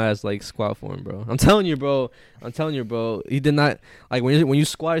fucking dumbass like squat form, bro. I'm telling you, bro. He did not like when you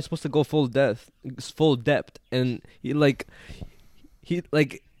squat, you're supposed to go full depth, and he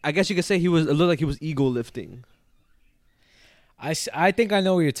I guess you could say it looked like he was ego lifting. I think I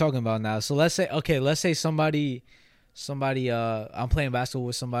know what you're talking about now. So let's say somebody I'm playing basketball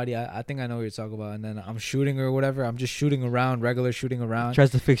with somebody. I think I know what you're talking about. And then I'm shooting or whatever. I'm just shooting around, regular shooting around. Tries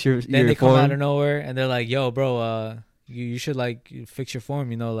to fix your Then they form. come out of nowhere and they're like, "Yo, bro, you should like fix your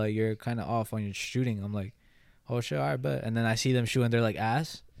form. You know, like you're kind of off on your shooting." I'm like, "Oh shit, alright, bet." And then I see them shoot and they're like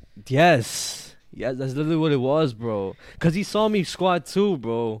ass. Yes, that's literally what it was, bro. Cause he saw me squat too,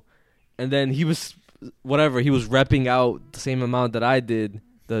 bro, and then he was repping out the same amount that I did,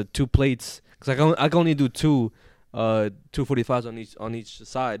 the 2 plates. Cause I can only do 245s on each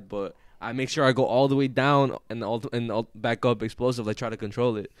side, but I make sure I go all the way down and back up explosive, like try to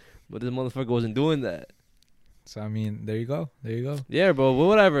control it. But this motherfucker wasn't doing that. So I mean, there you go. Yeah, bro. But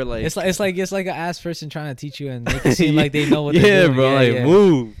whatever. Like it's like an ass person trying to teach you and make it seem like they know what yeah, they're doing. bro. Yeah,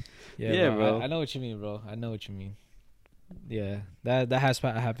 move. Yeah, bro. I know what you mean, bro. I know what you mean. Yeah, that has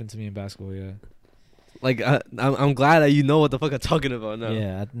happened to me in basketball. Yeah. Like I'm glad that you know what the fuck I'm talking about now.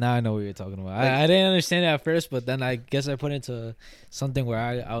 Yeah, now I know what you're talking about. I didn't understand it at first, but then I guess I put into something where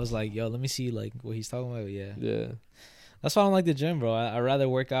I was like, yo, let me see like what he's talking about. Yeah. That's why I don't like the gym, bro. I rather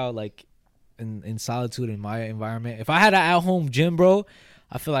work out like in solitude in my environment. If I had an at-home gym, bro,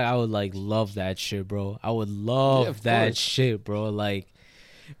 I feel like I would like love that shit, bro. I would love that shit, bro. Like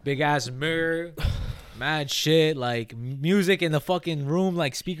big ass mirror, mad shit, like music in the fucking room,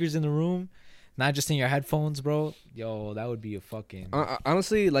 like speakers in the room. Not just in your headphones, bro. Yo, that would be a fucking.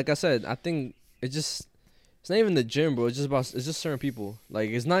 Honestly, like I said, I think it's not even the gym, bro. It's just certain people.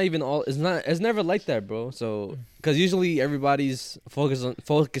 Like it's never like that, bro. So because usually everybody's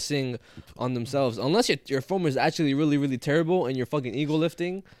focusing on themselves, unless your form is actually really really terrible and you're fucking ego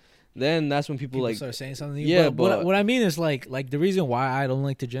lifting. Then that's when people like start saying something. Yeah, but what I mean is like the reason why I don't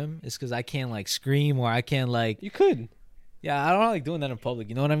like the gym is because I can't like scream or I can't like. You could. Yeah, I don't like doing that in public.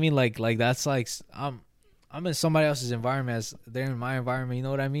 You know what I mean? Like that's like I'm in somebody else's environment as they're in my environment. You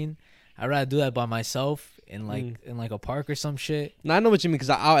know what I mean? I'd rather do that by myself in like a park or some shit. No, I know what you mean. Cause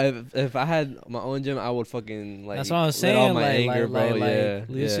if I had my own gym, I would fucking like. That's what I'm saying. All my anger, bro.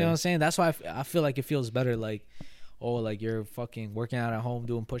 You see what I'm saying? That's why I feel like it feels better. Like, oh, like you're fucking working out at home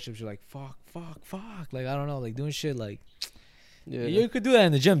doing push-ups. You're like fuck. Like I don't know, like doing shit. Like, yeah, you could do that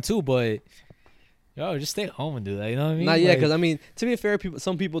in the gym too, but. Yo, just stay at home and do that. You know what I mean? Not yet, because I mean, to be fair,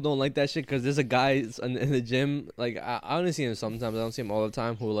 some people don't like that shit. Because there's a guy in the gym. Like I only see him sometimes. I don't see him all the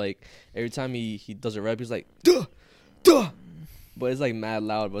time. Who like every time he does a rep, he's like duh. But it's like mad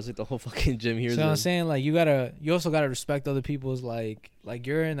loud. But it's like the whole fucking gym hears. So I'm saying like you also gotta respect other people's like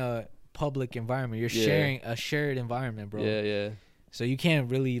you're in a public environment. You're sharing a shared environment, bro. Yeah. So you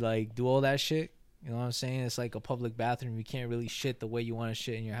can't really like do all that shit. You know what I'm saying? It's like a public bathroom. You can't really shit the way you want to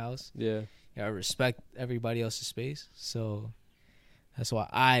shit in your house. Yeah. You gotta respect everybody else's space. So that's why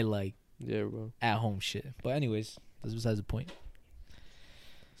I like bro, at home shit. But anyways, that's besides the point.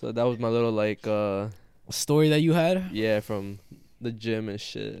 So that was my little like story that you had? Yeah, from the gym and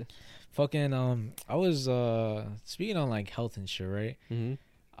shit. Fucking I was speaking on like health and shit, right? Mm-hmm.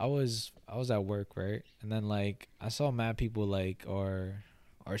 I was at work, right? And then like I saw mad people like are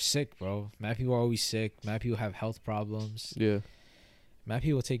sick, bro. Mad people are always sick. Mad people have health problems. Yeah. Mad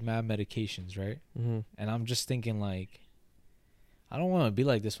people take mad medications, right? Mm-hmm. And I'm just thinking like, I don't want to be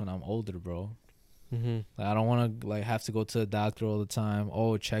like this when I'm older, bro. Mm-hmm. Like I don't want to like have to go to the doctor all the time.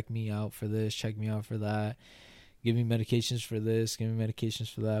 Oh, check me out for this, check me out for that. Give me medications for this, give me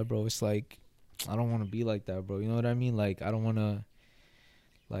medications for that, bro. It's like I don't want to be like that, bro. You know what I mean? Like I don't want to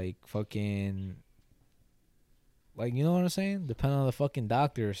like fucking like, you know what I'm saying? Depend on the fucking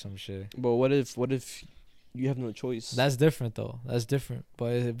doctor or some shit. But what if you have no choice? That's different though. That's different.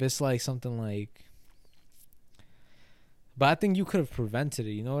 But if it's like something like, but I think you could have prevented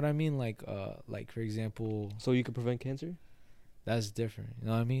it. You know what I mean? Like for example. So you could prevent cancer? That's different. You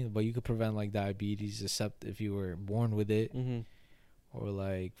know what I mean? But you could prevent like diabetes, except if you were born with it, mm-hmm. or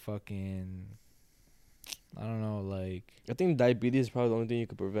like fucking. I don't know, like, I think diabetes is probably the only thing you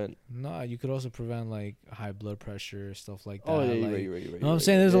could prevent. no, you could also prevent like high blood pressure, stuff like that. Oh yeah, Like, you're right. you know what I'm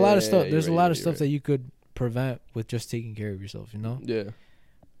saying? There's a lot of stuff. There's a lot of stuff that you could prevent with just taking care of yourself. You know. Yeah.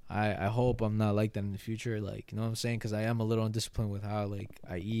 I hope I'm not like that in the future. Like, you know what I'm saying? Because I am a little undisciplined with how like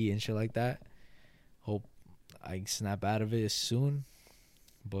I eat and shit like that. Hope I snap out of it soon.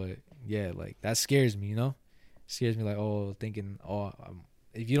 But yeah, like that scares me. You know, scares me. Like, oh, thinking,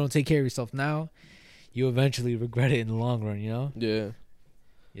 if you don't take care of yourself now, you eventually regret it in the long run. You know? Yeah.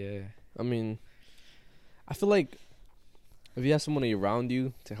 Yeah. I mean, I feel like if you have someone around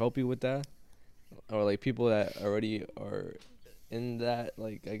you to help you with that, or like people that already are in that,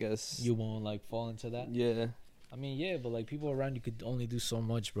 like, I guess You won't like fall into that. Yeah. I mean, yeah, but like people around you could only do so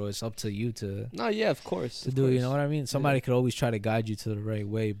much, bro. It's up to you to No, yeah, of course. do. You know what I mean? Somebody could always try to guide you to the right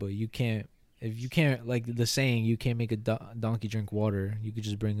way, but you can't. If you can't, like the saying, you can't make a donkey drink water. You could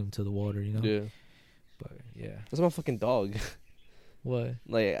just bring him to the water. You know? Yeah. But yeah. That's my fucking dog. What?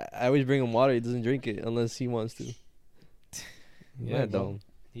 Like, I always bring him water. He doesn't drink it unless he wants to. Yeah, dog.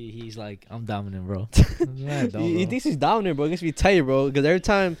 He's like, I'm dominant, bro. Mad dog, He bro. thinks he's dominant, bro. It gets me tight, bro. Because every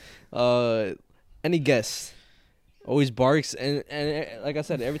time, any guest always barks, and like I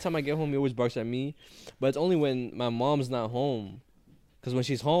said, every time I get home, he always barks at me. But it's only when my mom's not home. Because when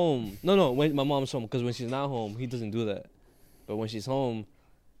she's home, when my mom's home. Because when she's not home, he doesn't do that. But when she's home,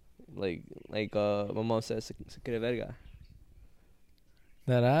 like my mom says, "Se quiere verga."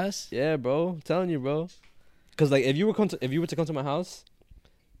 That ass? Yeah, bro. I'm telling you, bro. Because like if you were to come to my house,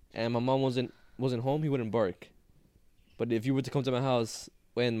 and my mom wasn't home, he wouldn't bark. But if you were to come to my house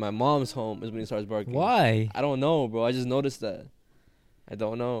when my mom's home, is when he starts barking. Why? I don't know, bro. I just noticed that. I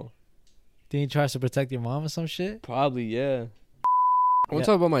don't know. Did he try to protect your mom or some shit? Probably, yeah. I want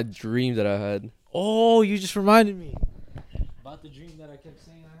to talk about my dream that I had. Oh, you just reminded me about the dream that I kept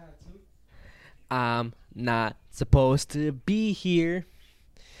saying I had too. I'm not supposed to be here.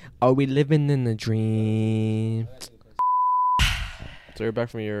 Are we living in a dream? So you're back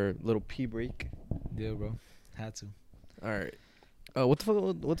from your little pee break. Yeah, bro. Had to. All right. What the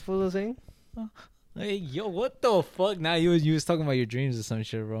fuck was I saying? Hey, yo, what the fuck? Now you was talking about your dreams or some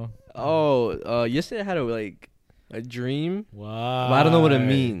shit, bro. Oh, yesterday I had a dream. Wow. But I don't know what it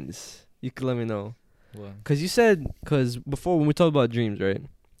means. You could let me know. What? Cause before when we talked about dreams, right?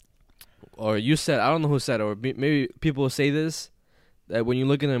 Or you said, I don't know who said it, or maybe people say this, that when you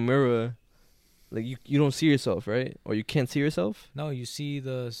look in a mirror, like you don't see yourself, right? Or you can't see yourself. No, you see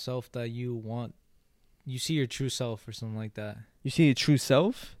the self that you want. You see your true self or something like that. You see your true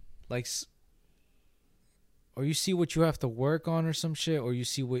self? Like, or you see what you have to work on or some shit, or you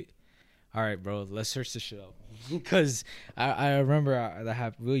see what... All right, bro, let's search this shit up. Because I remember that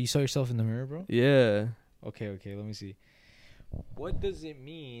happened. You saw yourself in the mirror, bro? Yeah. Okay, let me see. What does it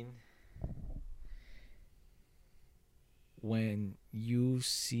mean when you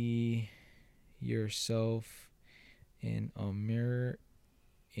see yourself in a mirror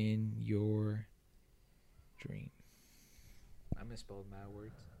in your dream? I misspelled mad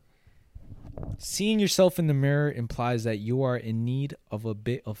words. Seeing yourself in the mirror implies that you are in need of a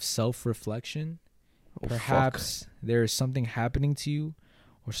bit of self-reflection. Perhaps there is something happening to you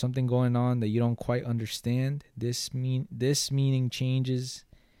or something going on that you don't quite understand. This meaning changes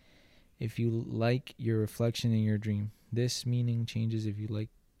if you like your reflection in your dream. This meaning changes if you like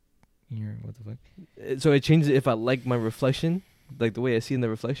your... What the fuck? So it changes if I like my reflection, like the way I see in the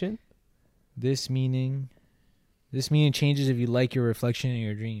reflection? This meaning changes if you like your reflection in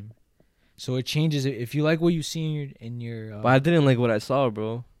your dream. So it changes if you like what you see in your. But I didn't like what I saw,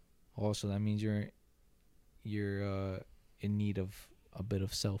 bro. Also, that means you're in need of a bit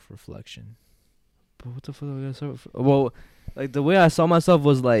of self-reflection. But what the fuck? Well, like the way I saw myself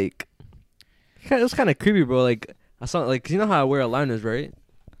was like, it was kind of creepy, bro. Like I saw, like, 'cause you know how I wear aligners, right?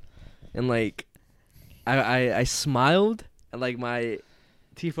 And like, I smiled and like my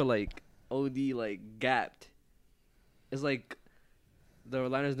teeth were like OD like gapped. It's like the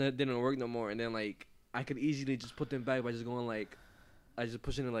aligners didn't work no more, and then like I could easily just put them back by just going like, I just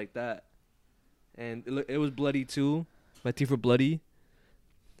pushing it like that, and it was bloody too. My teeth were bloody,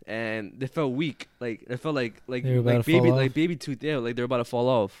 and they felt weak. Like it felt like baby tooth. Yeah, like they're about to fall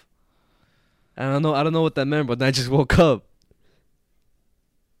off. And I don't know what that meant, but then I just woke up.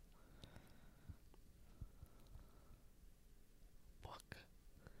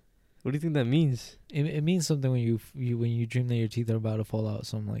 What do you think that means? It means something when you dream that your teeth are about to fall out,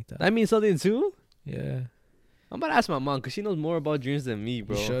 something like that. That means something too? Yeah. I'm about to ask my mom because she knows more about dreams than me,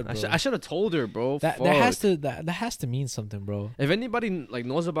 bro. You should, bro. I should have told her, bro. That has to mean something, bro. If anybody like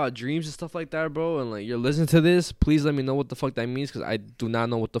knows about dreams and stuff like that, bro, and like you're listening to this, please let me know what the fuck that means because I do not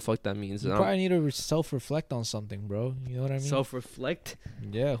know what the fuck that means. You probably need to self-reflect on something, bro. You know what I mean? Self-reflect?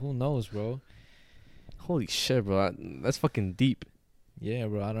 Yeah, who knows, bro? Holy shit, bro. That's fucking deep. Yeah,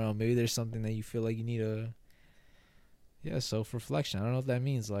 bro. I don't know. Maybe there's something that you feel like you need to. Yeah, self-reflection. I don't know if that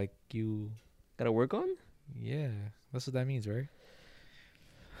means like you gotta work on. Yeah, that's what that means, right?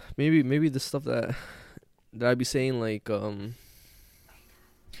 Maybe the stuff that I be saying like Hey,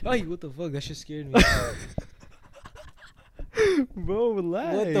 what the fuck? That shit scared me. Bro,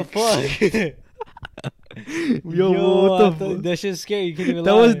 relax. What the fuck? Yo, what the fuck? That shit scared you. Can't even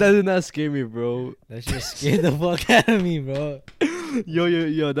lie. That did not scare me, bro. That shit scared the fuck out of me, bro.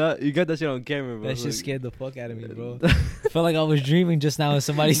 Yo, that you got that shit on camera, bro. That shit scared the fuck out of me, bro. I felt like I was dreaming just now and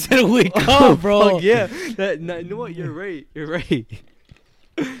somebody said wake up, bro. Fuck yeah. You know what? You're right.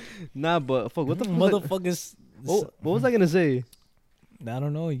 Nah, but fuck, what the fuck? Motherfuckers. What was I gonna say? I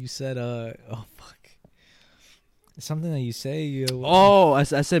don't know. You said, oh fuck. Something that you say. I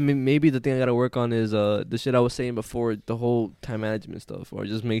said maybe the thing I gotta work on is the shit I was saying before, the whole time management stuff, or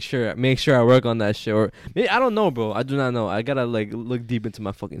just make sure I work on that shit. Or maybe, I don't know, bro. I do not know. I gotta like look deep into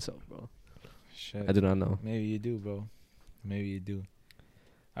my fucking self, bro. Shit. I do not know. Maybe you do, bro. Maybe you do.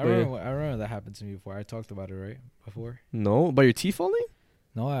 I remember that happened to me before. I talked about it right before. No, about your teeth falling?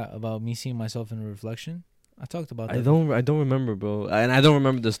 No, about me seeing myself in a reflection. I talked about that. I don't remember, bro. And I don't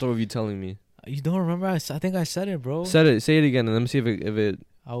remember the story of you telling me. You don't remember? I think I said it, bro. Say it again, and let me see if it.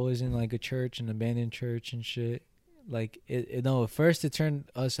 I was in like a church, an abandoned church and shit. Like at first it turned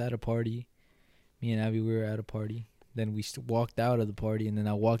us at a party. Me and Abby, we were at a party. Then we walked out of the party, and then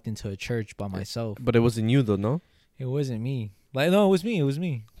I walked into a church by myself. But it wasn't you though, no? It wasn't me. Like no, it was me. It was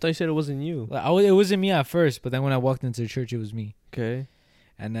me. I thought you said it wasn't you. Like it wasn't me at first, but then when I walked into the church, it was me. Okay.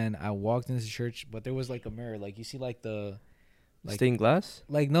 And then I walked into the church, but there was like a mirror. Like you see, like the stained glass.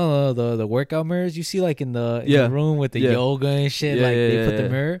 Like no, the workout mirrors you see, like in the room with the yoga and shit. They put the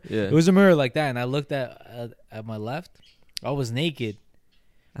mirror. Yeah. It was a mirror like that, and I looked at my left. I was naked,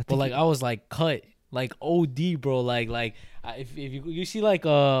 but like I was like cut, like OD, bro. Like if you see like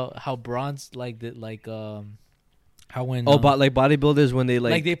how bronze how when like bodybuilders when they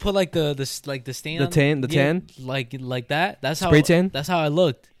like they put like the stain the tan like that. That's spray how tan. That's how I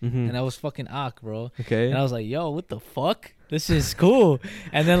looked, mm-hmm. And I was fucking bro. Okay. And I was like, yo, what the fuck? This is cool.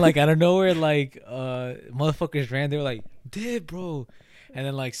 And then like out of nowhere, like motherfuckers ran. They were like, "Did bro?" And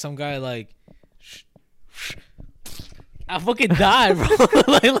then like some guy like, I fucking died, bro.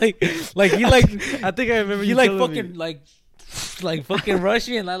 like he like I think I remember he you like fucking me. like fucking rushed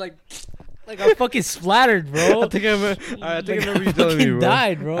me and I like I fucking splattered, bro. I think I remember you telling me, bro.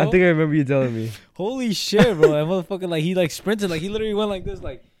 Died, bro. I think I remember you telling me. Holy shit, bro! That motherfucker like he like sprinted, like he literally went like this,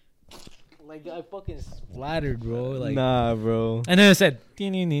 like I fucking splattered, bro. Like nah, bro. And then it said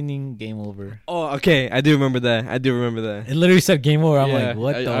ding ding ding ding, game over. Oh, okay. I do remember that. It literally said game over. I'm like,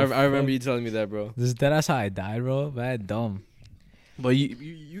 what I remember you telling me that, bro. That's how I died, bro. Bad dumb. But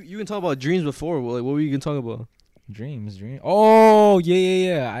you can talk about dreams before. Like, what were you gonna talk about? Dreams. Oh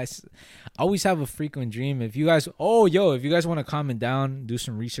yeah. I always have a frequent dream. If you guys want to comment down, do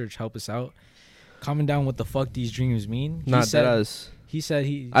some research, help us out. Comment down what the fuck these dreams mean. Not that us. He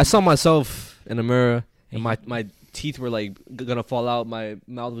said I saw myself in a mirror, and my teeth were like gonna fall out. My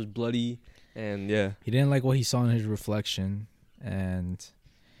mouth was bloody, and yeah. He didn't like what he saw in his reflection, and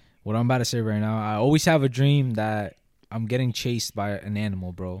what I'm about to say right now. I always have a dream that I'm getting chased by an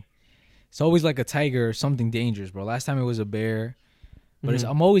animal, bro. It's always like a tiger or something dangerous, bro. Last time it was a bear, but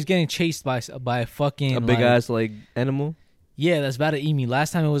I'm always getting chased by a fucking a big ass like animal. Yeah, that's about to eat me.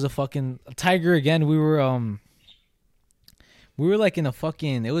 Last time it was a tiger again. We were like in a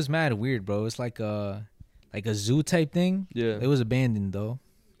fucking. It was mad weird, bro. It was like a zoo type thing. Yeah. It was abandoned though,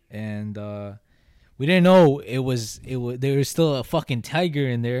 and we didn't know it was. There was still a fucking tiger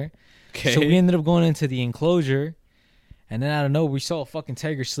in there. Okay. So we ended up going into the enclosure, and then I don't know. We saw a fucking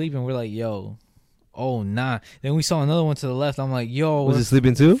tiger sleeping. We're like, yo, oh nah. Then we saw another one to the left. I'm like, yo, was it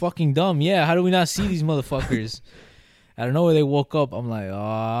sleeping too? Fucking dumb. Yeah. How do we not see these motherfuckers? I don't know where they woke up. I'm like,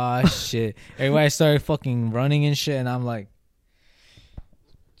 oh shit. Everybody started fucking running and shit, and I'm like.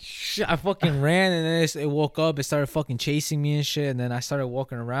 I fucking ran, and then it woke up. It started fucking chasing me and shit, and then I started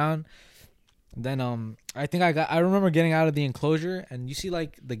walking around. Then I remember getting out of the enclosure, and you see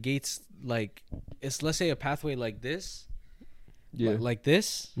like the gates, like it's, let's say, a pathway like this, like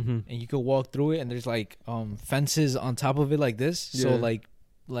this, and you could walk through it, and there's like fences on top of it like this, so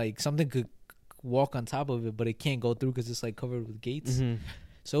like something could walk on top of it, but it can't go through because it's like covered with gates.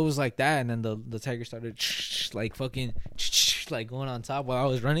 So it was like that, and then the tiger started like fucking like going on top while I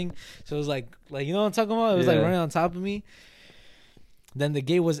was running. So it was like you know what I'm talking about? It was like running on top of me. Then the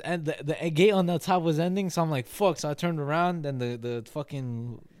gate was the gate on the top was ending, so I'm like fuck. So I turned around, then the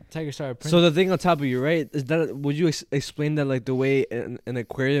fucking tiger started printing. So the thing on top of you, right? Is that would you explain that like the way an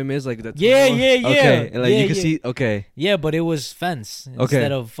aquarium is like that? Yeah. Okay, and like you can see. Okay. Yeah, but it was fence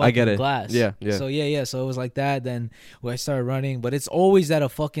instead of fucking I get it. glass. Yeah. So yeah. So it was like that. Then I started running, but it's always that a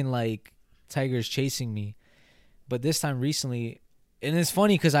fucking like tiger's chasing me. But this time recently, and it's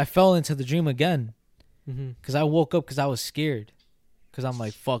funny because I fell into the dream again. Because I woke up because I was scared. Because I'm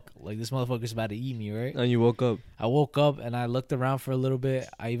like, fuck, like this motherfucker's about to eat me, right? And you woke up. I woke up and I looked around for a little bit.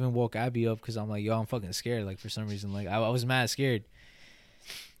 I even woke Abby up because I'm like, yo, I'm fucking scared. Like for some reason, like I was mad scared.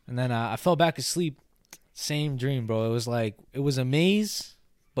 And then I fell back asleep. Same dream, bro. It was like, it was a maze,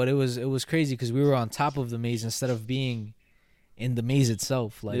 but it was crazy because we were on top of the maze instead of being in the maze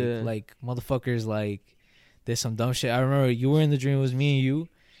itself. Like motherfuckers, like there's some dumb shit. I remember you were in the dream. It was me and you.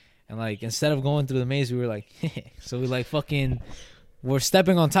 And like, instead of going through the maze, we were like, so we like fucking... We're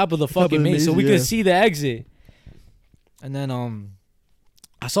stepping on top of the fucking maze so we could see the exit. And then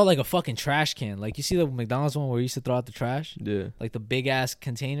I saw like a fucking trash can. Like you see the McDonald's one where you used to throw out the trash? Yeah. Like the big ass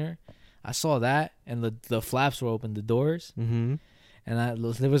container. I saw that and the flaps were open, the doors. Mm-hmm.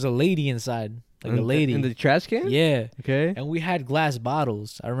 And there was a lady inside. Like a lady. In the trash can? Yeah. Okay. And we had glass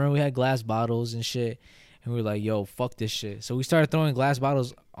bottles. I remember we had glass bottles and shit. And we were like, yo, fuck this shit. So we started throwing glass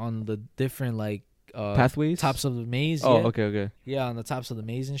bottles on the different like pathways, tops of the maze. Oh, okay. Yeah, on the tops of the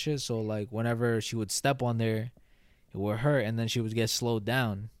maze and shit. So like whenever she would step on there, it would hurt, and then she would get slowed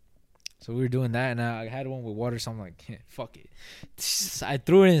down. So we were doing that, and I had one with water, so I'm like, fuck it. I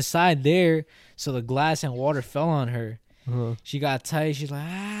threw it inside there, so the glass and water fell on her. She got tight. She's like,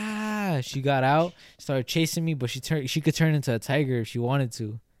 ah. She got out, started chasing me, but she could turn into a tiger if she wanted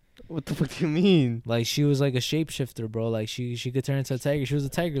to. What the fuck do you mean? Like she was like a shapeshifter, bro. Like she could turn into a tiger. She was a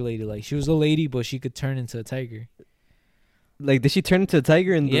tiger lady. Like she was a lady, but she could turn into a tiger. Like did she turn into a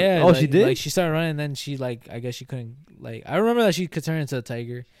tiger? Yeah. She did. Like she started running, and then she like I guess she couldn't. Like I remember that she could turn into a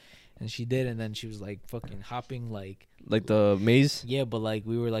tiger, and she did. And then she was like fucking hopping like the maze. Yeah, but like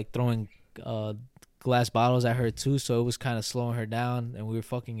we were like throwing glass bottles at her too, so it was kind of slowing her down, and we were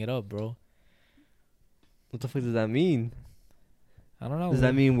fucking it up, bro. What the fuck does that mean? I don't know. Does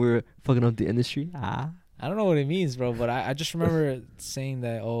that mean we're fucking up the industry? I don't know what it means, bro, but I just remember saying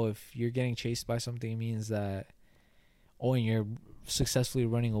that, oh, if you're getting chased by something, it means that, oh, and you're successfully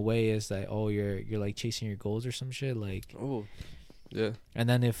running away is that, oh, you're like chasing your goals or some shit, like. Oh, yeah. And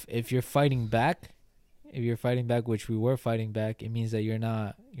then if you're fighting back, which we were fighting back, it means that you're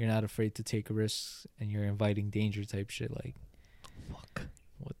not afraid to take risks and you're inviting danger type shit, like. Fuck.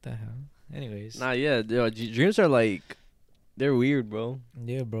 What the hell? Anyways. Nah, yeah, dreams are like. They're weird, bro.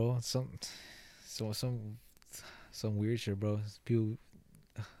 Yeah, bro. Some weird shit, bro. People,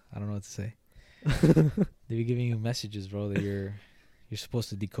 I don't know what to say. They be giving you messages, bro, that you're supposed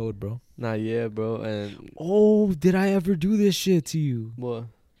to decode, bro. Nah, yeah, bro. And oh, did I ever do this shit to you? What?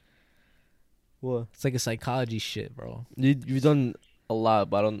 It's like a psychology shit, bro. You've done a lot,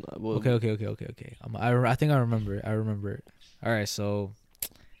 but I don't. Okay. I think I remember it. All right, so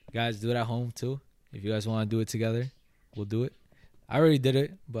guys, do it at home too. If you guys want to do it together, we'll do it. I already did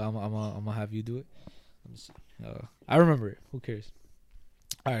it, but I'm gonna have you do it. Let me see. I remember it. Who cares?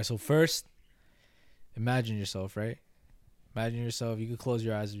 All right. So first, imagine yourself, right? Imagine yourself. You can close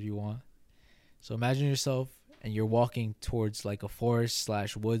your eyes if you want. So imagine yourself, and you're walking towards like a forest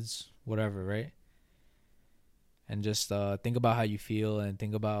 / woods, whatever, right? And just think about how you feel, and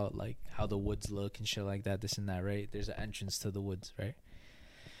think about like how the woods look and shit like that, this and that, right? There's an entrance to the woods, right?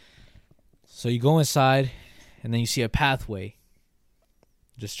 So you go inside. And then you see a pathway.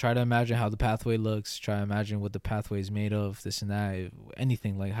 Just try to imagine how the pathway looks. Try to imagine what the pathway is made of, this and that.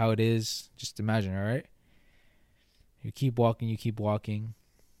 Anything, like how it is. Just imagine, all right? You keep walking.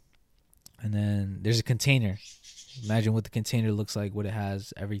 And then there's a container. Imagine what the container looks like, what it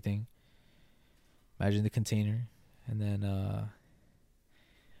has, everything. Imagine the container. And then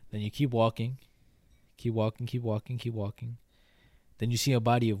you keep walking. Keep walking. Then you see a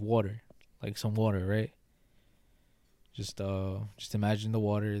body of water. Like some water, right? Just imagine the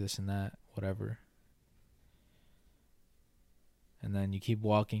water, this and that, whatever. And then you keep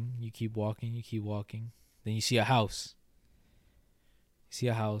walking. Then you see a house.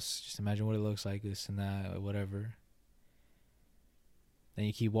 Just imagine what it looks like, this and that, whatever. Then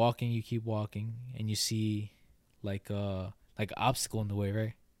you keep walking, and you see like an obstacle in the way, right?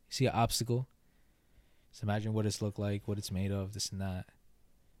 You see an obstacle. Just imagine what it's look like, what it's made of, this and that.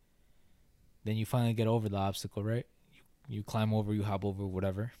 Then you finally get over the obstacle, right? You climb over, you hop over,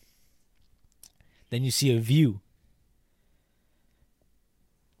 whatever. Then you see a view.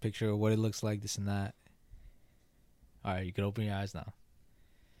 Picture of what it looks like, this and that. All right, you can open your eyes now.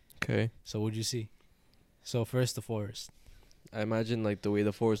 Okay. So what'd you see? So first, the forest. I imagine like the way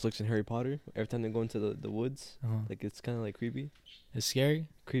the forest looks in Harry Potter. Every time they go into the woods, like it's kind of like creepy. It's scary?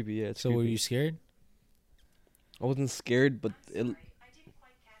 Creepy, yeah. It's so creepy. were you scared? I wasn't scared, but I didn't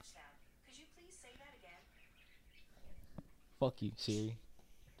quite catch that. Could you please say that again? Fuck you, Siri.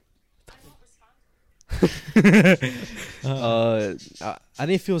 I won't respond. I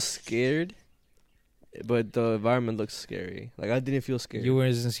didn't feel scared, but the environment looks scary. Like I didn't feel scared. You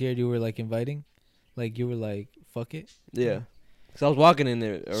weren't scared. You were like inviting, like you were like, "Fuck it." Yeah, because I was walking in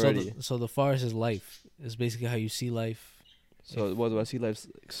there already. So the forest is life. It's basically how you see life. So what do I see? Life's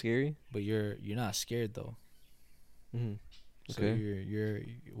scary, But you're not scared though. Mm-hmm. So Okay. you're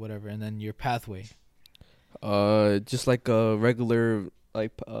whatever, and then your pathway. Just like a regular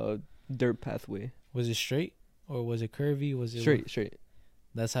like dirt pathway. Was it straight or was it curvy? Was it Straight.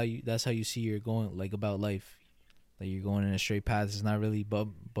 That's how you see you're going like about life. Like you're going in a straight path. It's not really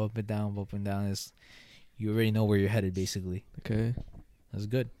bumping down. It's you already know where you're headed basically. Okay. That's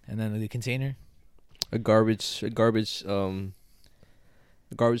good. And then the container. A garbage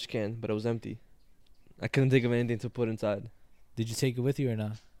can, but it was empty. I couldn't think of anything to put inside. Did you take it with you or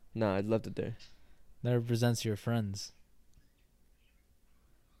not? Nah, I left it there. That represents your friends.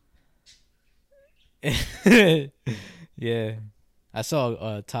 Yeah. I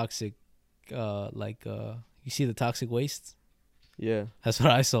saw toxic you see the toxic waste? Yeah. That's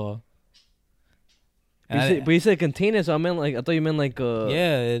what I saw. But you said container, so I thought you meant like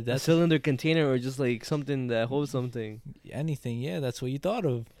yeah, a that's cylinder container or just like something that holds something. anything. Yeah, that's what you thought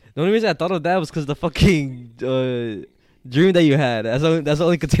of. The only reason I thought of that was because the fucking dream that you had. That's the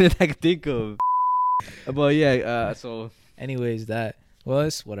only container that I could think of. But yeah, so Anyways, that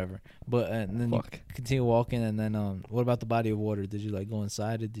it's whatever. But and then fuck. you continue walking, and then what about the body of water? Did you like go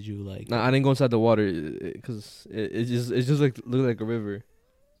inside it? Did you like? Nah, I didn't go inside the water because it just like looked like a river.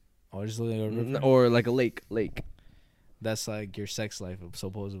 Or just looking at a river? Or like a lake. That's like your sex life,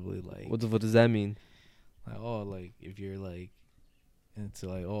 supposedly. Like What does that mean? like if you're like into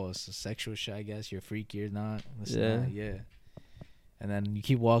like it's a sexual shit, I guess you're freaky or not. Yeah. Yeah. And then you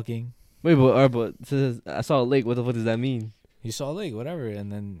keep walking. Wait, but since I saw a lake. What the fuck does that mean? You saw a lake, whatever,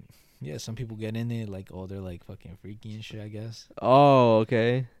 and then some people get in it like they're like fucking freaky and shit, I guess. Oh,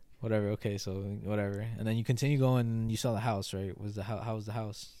 okay. Whatever. Okay, so whatever, and then you continue going. And you saw the house, right? How was the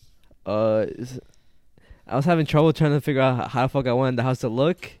house? I was having trouble trying to figure out how the fuck I wanted the house to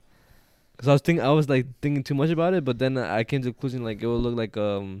look, cause I was like thinking too much about it. But then I came to the conclusion like it would look like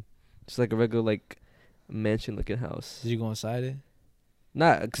just like a regular like mansion looking house. Did you go inside it?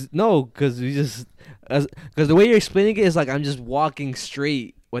 Cause we just cause the way you're explaining it is like I'm just walking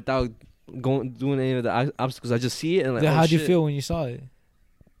straight without doing any of the obstacles. I just see it and like. Then oh, how'd you shit. feel when you saw it?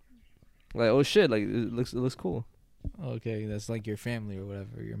 Like oh shit! Like it looks cool. Okay, that's like your family or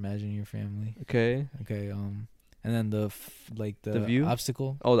whatever. You're imagining your family. Okay. Okay. And then the view?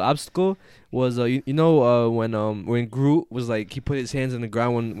 obstacle. Oh, the obstacle was when Groot was like he put his hands in the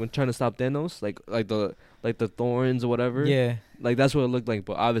ground when trying to stop Thanos, like the thorns or whatever. Yeah. Like that's what it looked like,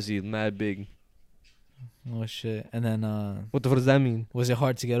 but obviously mad big. Oh shit! And then What the fuck does that mean? was it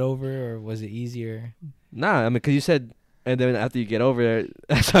hard to get over or was it easier? Nah, I mean, cause you said, and then after you get over it,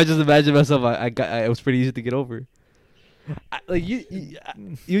 so I just imagined myself. It was pretty easy to get over. You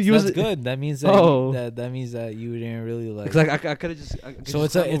That's was good. That means that Oh. that means that you didn't really like. Cause I could have just. So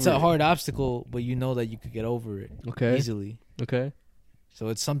it's a hard obstacle, but you know that you could get over it Okay. easily. Okay. So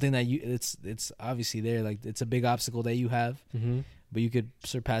it's something that it's obviously there. Like it's a big obstacle that you have, but you could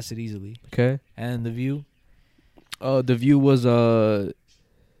surpass it easily. Okay. And the view. The view was do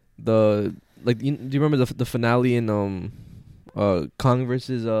you remember the finale in Kong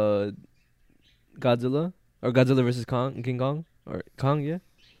versus Godzilla or Godzilla versus King Kong or Kong? Yeah.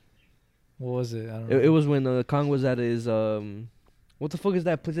 What was it? I don't know. It was when Kong was at his what the fuck is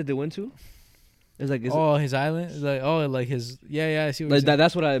that place that they went to? It's like his island. It's like his I see what like you're saying.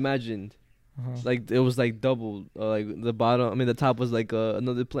 that's what I imagined. Uh-huh. Like it was like double. Like the bottom. I mean the top was like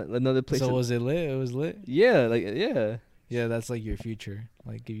another place. So was it lit? It was lit. Yeah. Like yeah. Yeah, that's like your future.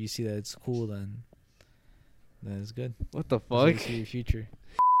 Like if you see that it's cool, then it's good. What the That's how you fuck? see your future.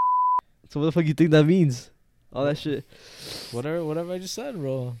 So what the fuck you think that means? All that shit. Whatever I just said,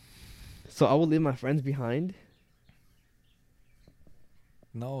 bro. So I will leave my friends behind.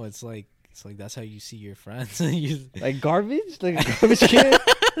 No, it's like that's how you see your friends. Like garbage? Like a garbage can? I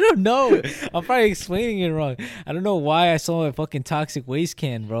don't know. I'm probably explaining it wrong. I don't know why I saw a fucking toxic waste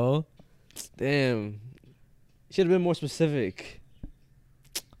can, bro. Damn. should have been more specific.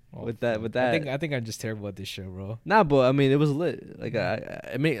 Oh, With that- fuck. with that- I think I'm just terrible at this shit, bro. Nah, but I mean, it was lit. Like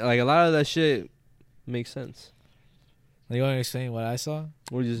I mean, like a lot of that shit makes sense. Like, you want to explain what I saw?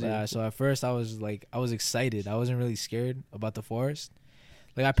 What did you see? Yeah, so at first I was excited. I wasn't really scared about the forest.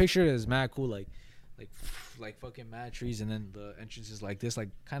 Like I pictured it as mad cool, like fucking mad trees, and then the entrance is like this, like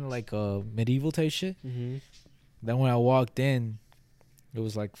kind of like a medieval type shit. Mm-hmm. Then when I walked in, it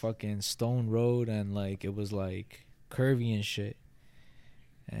was like fucking stone road, and like it was like curvy and shit.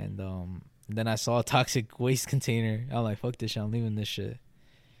 And then I saw a toxic waste container. I'm like, fuck this shit, I'm leaving this shit.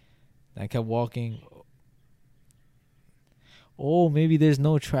 And I kept walking. Oh, maybe there's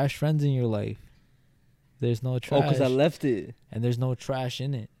no trash friends in your life. There's no trash. Oh, because I left it. And there's no trash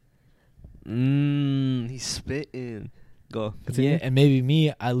in it. He's spitting. Go. Continue. Yeah, and maybe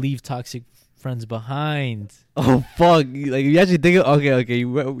me, I leave toxic friends behind. Oh fuck! Like you actually thinking? Okay.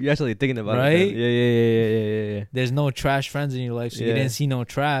 You actually thinking about Right? it? Yeah. There's no trash friends in your life, so you Yeah. didn't see no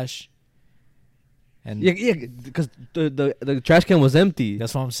trash. And Yeah. Because the trash can was empty.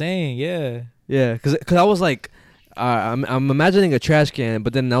 that's what I'm saying. Yeah. Yeah. Because I was like, I'm imagining a trash can,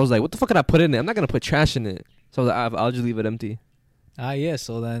 but then I was like, what the fuck could I put in it? I'm not gonna put trash in it. So I was like, I'll just leave it empty. Yeah.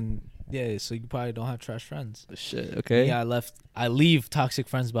 So then, yeah. So you probably don't have trash friends. Shit. Okay. Yeah. I leave toxic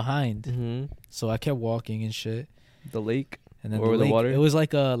friends behind. Mm-hmm. So I kept walking and shit. The lake. And then Or the lake, water? it was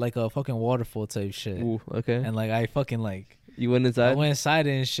like a fucking waterfall type shit. Ooh. Okay. And like I fucking like. You went I inside. went inside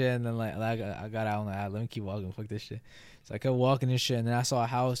it and shit, and then like I got out and like, let me keep walking, fuck this shit. So I kept walking and shit, and then I saw a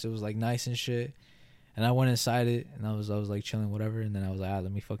house. It was like nice and shit, and I went inside it, and I was like chilling, whatever. And then I was like,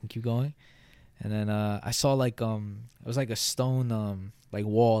 let me fucking keep going. And then I saw like it was like a stone like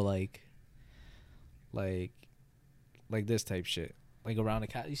wall like this type shit, like around the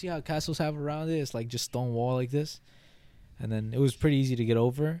castle. You see how castles have around it? It's like just stone wall like this, and then it was pretty easy to get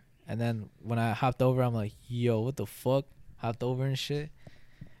over. And then when I hopped over, I'm like, yo, what the fuck? Hopped over and shit.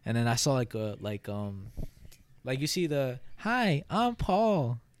 And then I saw like you see the, hi, I'm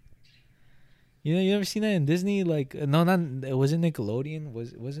Paul. You know, you ever seen that in Disney? Like, no, not, it wasn't Nickelodeon.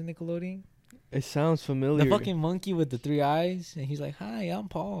 Was it Nickelodeon? It sounds familiar. The fucking monkey with the 3 eyes. And he's like, hi, I'm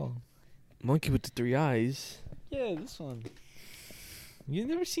Paul. monkey with the 3 eyes. Yeah, this one. You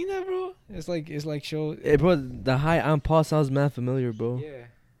never seen that, bro? It's like show. Hey, bro, the hi, I'm Paul sounds mad familiar, bro. Yeah.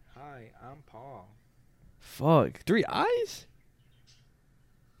 Hi, I'm Paul. Fuck. 3 eyes?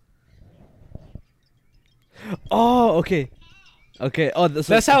 Oh, okay. Okay. Oh,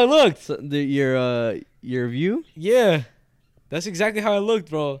 That's how it looked. So your view? Yeah. That's exactly how it looked,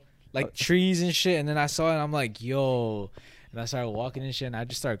 bro. Like trees and shit. And then I saw it and I'm like, yo. And I started walking and shit, and I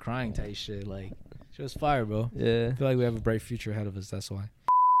just started crying type shit. Like, shit was fire, bro. Yeah. I feel like we have a bright future ahead of us. That's why.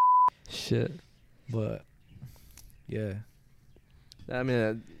 Shit. But, yeah. I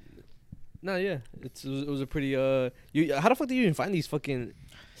mean, no, yeah. It was a pretty You how the fuck do you even find these fucking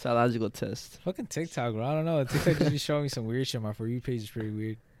psychological tests? Fucking TikTok, bro. I don't know. TikTok just be showing me some weird shit. My For You page is pretty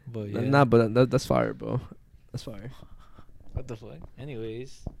weird. But, yeah. Nah, but that's fire, bro. That's fire. What the fuck?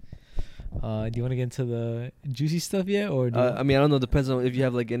 Anyways. Do you want to get into the juicy stuff yet? Or I mean, I don't know. Depends on if you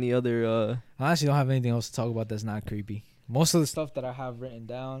have like any other. I honestly don't have anything else to talk about that's not creepy. Most of the stuff that I have written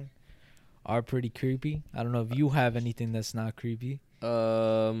down are pretty creepy. I don't know if you have anything that's not creepy.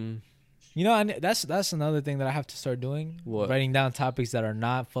 You know, that's another thing that I have to start doing. What? Writing down topics that are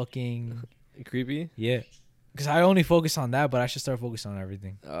not fucking creepy. yeah. Because I only focus on that, but I should start focusing on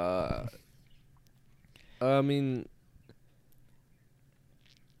everything. I mean,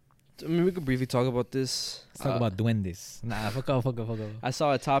 we could briefly talk about this. Let's talk about duendes. Nah, fuck off. I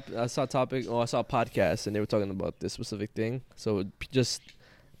saw a topic. I saw a podcast, and they were talking about this specific thing. So just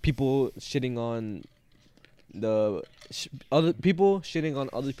people shitting on other people shitting on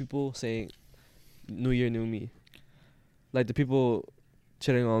other people, saying "New Year, New Me," like the people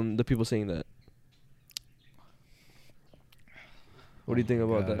shitting on the people saying that. What do you think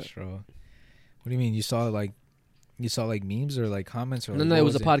about that? Bro. What do you mean? You saw like memes or like comments or like, No, it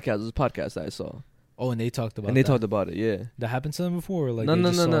was a podcast. It was a podcast that I saw. Oh, and they talked about. And they that. talked about it. Yeah. That happened to them before. Or like No.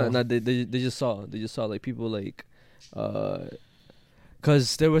 They They just saw like people like,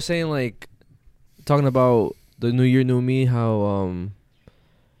 cause they were saying like, talking about the New Year, New Me. How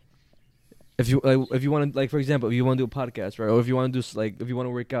if you want to, like, for example, if you want to do a podcast, right, or if you want to do if you want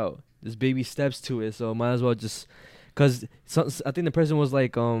to work out, there's baby steps to it. So might as well just, cause I think the person was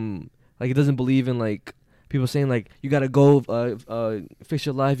like he doesn't believe in like people saying like you gotta go fix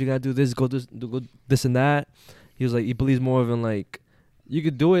your life, you gotta do this, go this and that. He was like, he believes more of in like you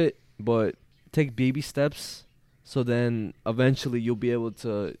could do it, but take baby steps, so then eventually you'll be able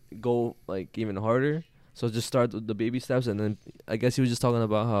to go like even harder. So just start with the baby steps, and then I guess he was just talking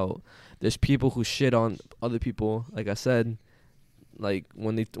about how there's people who shit on other people. Like I said, like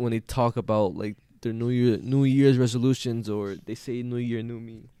when they talk about like their New Year's resolutions, or they say New Year, new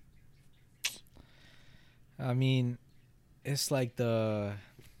me. I mean, it's like the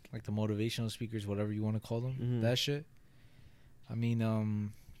motivational speakers, whatever you want to call them. Mhm. That shit. I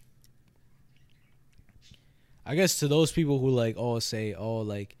mean, I guess to those people who like say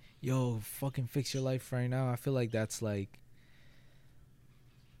like, yo, fucking fix your life right now. I feel like that's like,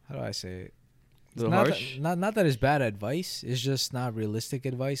 how do I say it? A little not harsh. Not that it's bad advice. It's just not realistic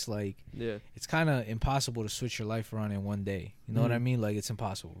advice. Like, Yeah. it's kind of impossible to switch your life around in one day. You know what I Mhm. mean? Like, it's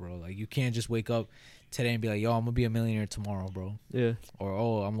impossible, bro. Like, you can't just wake up today and be like, yo, I'm gonna be a millionaire tomorrow, bro. Yeah. Or,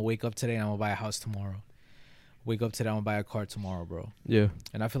 oh, I'm gonna wake up today and I'm gonna buy a house tomorrow. Wake up today, I'm gonna buy a car tomorrow, bro. Yeah.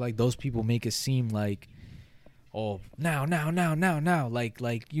 And I feel like those people make it seem like, oh, now.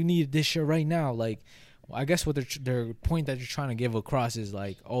 Like you need this shit right now. Like, I guess what their point that you're trying to give across is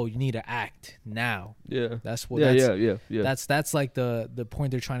like, oh, you need to act now. Yeah. That's what. Yeah. That's like the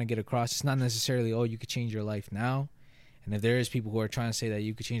point they're trying to get across. It's not necessarily, oh, you could change your life now. And if there is people who are trying to say that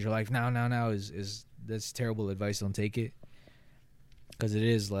you could change your life now is that's terrible advice. Don't take it, because it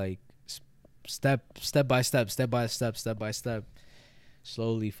is like step by step,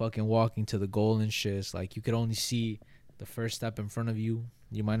 slowly fucking walking to the goal and shit. It's like you could only see the first step in front of you.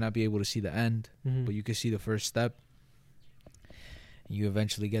 You might not be able to see the end, Mhm. but you can see the first step. You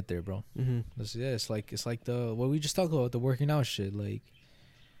eventually get there, bro. Mhm. It's like the what we just talked about, the working out shit. Like,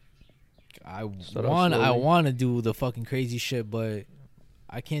 I Start off slowly. want to do the fucking crazy shit, but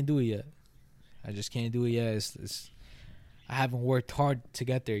I can't do it yet. I just can't do it yet. It's I haven't worked hard to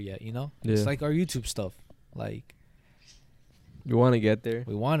get there yet. You know, Yeah. it's like our YouTube stuff. Like, You want to get there.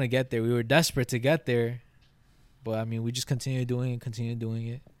 we want to get there. We were desperate to get there, but I mean, we just continue doing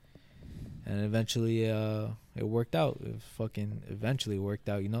it, and eventually, it worked out. It fucking eventually worked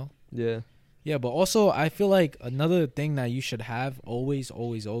out. You know. Yeah. Yeah, but also I feel like another thing that you should have always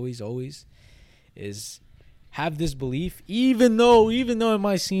is have this belief, even though it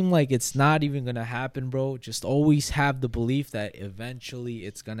might seem like it's not even gonna happen, bro. Just always have the belief that eventually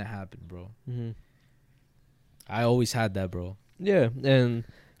it's gonna happen, bro. Mhm. I always had that, bro. Yeah, and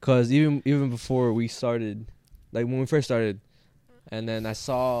cause even before we started, like when we first started, and then I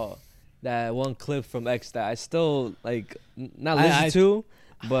saw that one clip from X that I still like not listen to,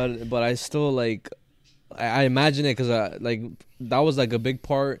 but I still like I imagine it, cause like that was like a big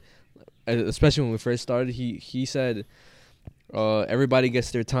part, especially when we first started. He said, everybody gets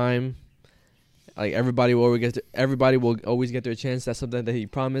their time. Like everybody will always get their chance. That's something that he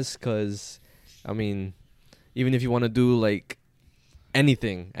promised. Cause, I mean, even if you want to do like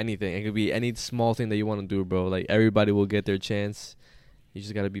anything, it could be any small thing that you want to do, bro. Like everybody will get their chance. You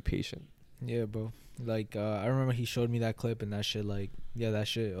just gotta be patient. Yeah, bro. Like I remember he showed me that clip, and that shit, like, yeah, that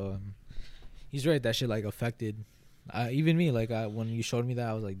shit. He's right. That shit like affected. Even me, like when you showed me that,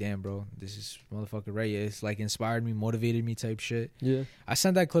 I was like, damn, bro, this is motherfucker right. It's like inspired me, motivated me, type shit. Yeah. I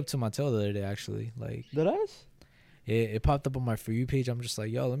sent that clip to Mattel the other day, actually. Like, Did I? it popped up on my For You page. I'm just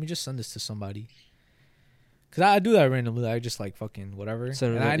like, yo, let me just send this to somebody. Cause I do that randomly. I just like fucking whatever.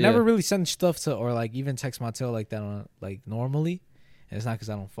 And I never really send stuff to, or like even text Mattel like that on like normally. And it's not because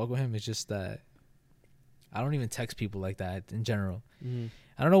I don't fuck with him. It's just that I don't even text people like that in general. Mm-hmm.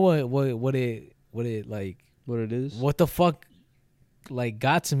 I don't know what it like. What it is? What the fuck like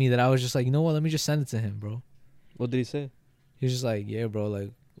got to me that I was just like, you know what? Let me just send it to him, bro. What did he say? He was just like, yeah, bro.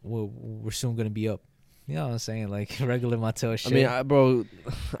 Like we're soon gonna be up. You know what I'm saying? Like regular Mattel shit. I mean, bro,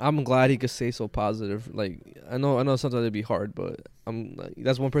 I'm glad he could say so positive. Like I know sometimes it'd be hard, but I'm like,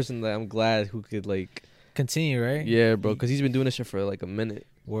 that's one person that I'm glad who could like continue, right? Yeah, bro, because he's been doing this shit for like a minute.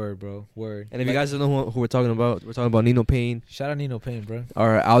 Word, bro. Word. And if you guys don't know who we're talking about Nino Payne. Shout out Nino Payne, bro.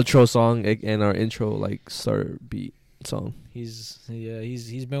 Our outro song and our intro like starter beat song. He's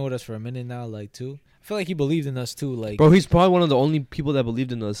been with us for a minute now, like too. I feel like he believed in us too, like. Bro, he's probably one of the only people that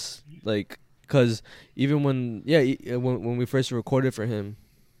believed in us, like, cause even when we first recorded for him,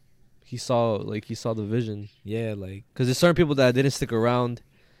 he saw the vision. Yeah, like. Cause there's certain people that didn't stick around,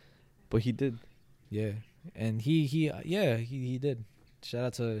 but he did. Yeah, and he did. Shout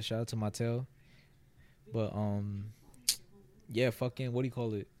out to Mattel. But yeah, fucking what do you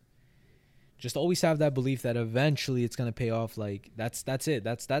call it? Just always have that belief that eventually it's gonna pay off. Like that's it.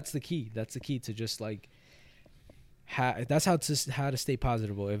 That's the key. That's the key to just like. That's how to stay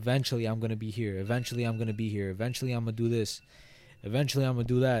positive. Bro. Eventually I'm gonna be here. Eventually I'm gonna be here. Eventually I'm gonna do this. Eventually I'm gonna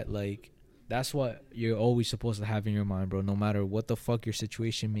do that. Like that's what you're always supposed to have in your mind, bro. No matter what the fuck your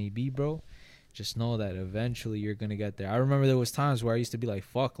situation may be, bro. Just know that eventually you're gonna get there. I remember there was times where I used to be like,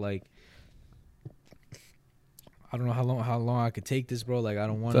 fuck, like I don't know how long I could take this, bro. Like I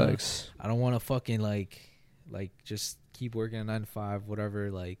don't want to fucking like just keep working a 9 to 5,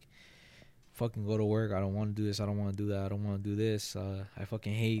 whatever. Like fucking go to work. I don't want to do this. I don't want to do that. I don't want to do this. I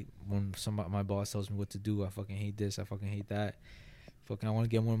fucking hate when my boss tells me what to do. I fucking hate this. I fucking hate that. Fucking I want to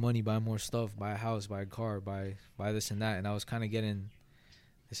get more money, buy more stuff, buy a house, buy a car, buy this and that. And I was kind of getting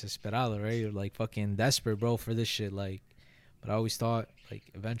desesperado, right? Or like fucking desperate, bro, for this shit. Like, but I always thought like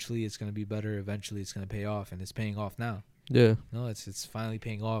eventually it's gonna be better. Eventually it's gonna pay off, and it's paying off now. Yeah. No, it's finally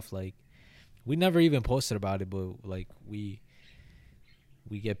paying off. Like we never even posted about it, but like we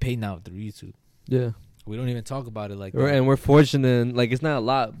get paid now through YouTube. Yeah. We don't even talk about it like that. And we're fortunate. Like it's not a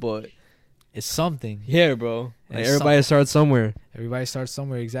lot, but it's something. Yeah, bro. Like everybody starts somewhere. Everybody starts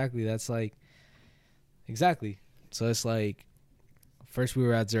somewhere. Exactly. That's like exactly. So it's like first we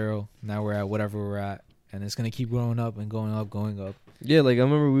were at 0, now we're at whatever we're at, and it's gonna keep growing up and going up, going up. Yeah, like I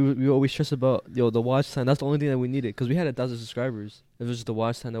remember we always stress about the watch time. That's the only thing that we needed because we had 1,000 subscribers. It was just the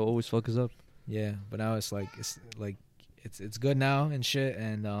watch time that would always fuck us up. Yeah, but now it's good now and shit,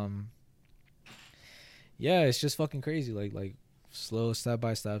 and yeah, it's just fucking crazy. Like slow, step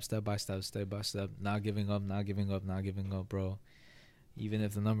by step, not giving up, bro. Even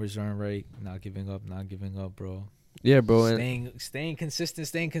if the numbers aren't right, not giving up, bro. Yeah, bro. Staying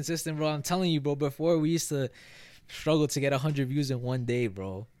consistent, bro. I'm telling you, bro. Before we used to struggle to get 100 views in one day,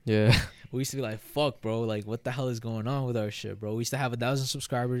 bro. Yeah. We used to be like, fuck, bro. Like, what the hell is going on with our shit, bro? We used to have 1,000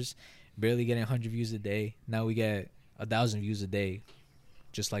 subscribers, barely getting 100 views a day. Now we get 1,000 views a day,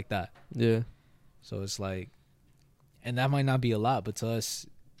 just like that. Yeah. So it's like, and that might not be a lot, but to us,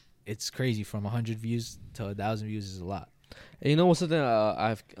 it's crazy. From 100 views to 1,000 views is a lot. And you know what's something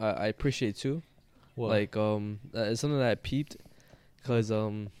I appreciate too? What? Like it's something that I peeped, cause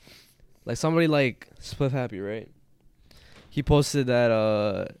like somebody like Spliff Happy, right? He posted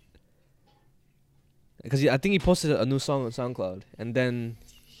that because I think he posted a new song on SoundCloud, and then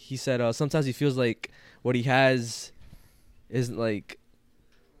he said sometimes he feels like what he has is like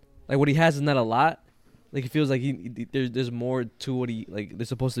what he has is not a lot. Like he feels like there's more to what he like they're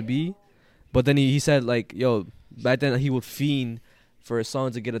supposed to be, but then he said like, yo, back then he would fiend for a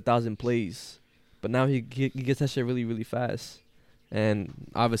song to get 1,000 plays. But now he gets that shit really, really fast. And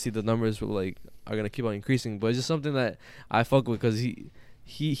obviously the numbers are going to keep on increasing. But it's just something that I fuck with because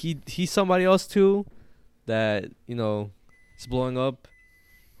he's somebody else too that, you know, is blowing up,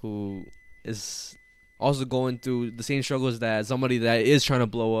 who is also going through the same struggles that somebody that is trying to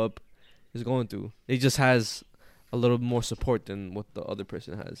blow up is going through. He just has a little more support than what the other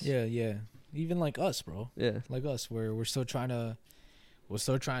person has. Yeah, yeah. Even like us, bro. Yeah. Like us, where we're still trying to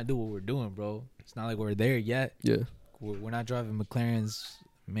do what we're doing, bro. It's not like we're there yet. Yeah. We're not driving McLaren's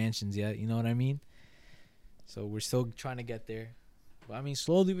mansions yet. You know what I mean? So we're still trying to get there. But I mean,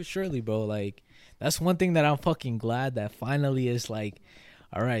 slowly but surely, bro. Like, that's one thing that I'm fucking glad that finally is like,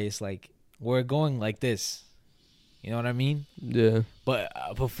 all right, it's like we're going like this. You know what I mean? Yeah. But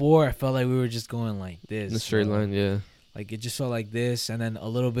before, I felt like we were just going like this. In a straight line, yeah. Like, it just felt like this, and then a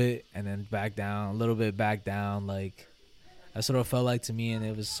little bit, and then back down, a little bit back down. Like, that's what it felt like to me, and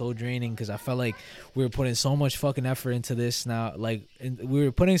it was so draining because I felt like we were putting so much fucking effort into this now. Like, we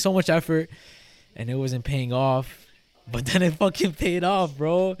were putting so much effort, and it wasn't paying off. But then it fucking paid off,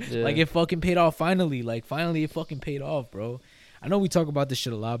 bro. Yeah. Like, it fucking paid off finally. Like, finally, it fucking paid off, bro. I know we talk about this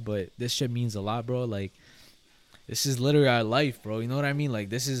shit a lot, but this shit means a lot, bro. Like, this is literally our life, bro. You know what I mean? Like,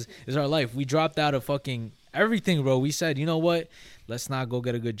 this is our life. We dropped out of fucking everything, bro. We said, you know what? Let's not go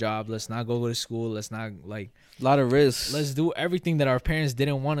get a good job. Let's not go to school. Let's not, like... A lot of risks. Let's do everything that our parents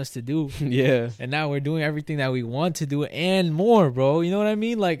didn't want us to do. Yeah. And now we're doing everything that we want to do and more, bro. You know what I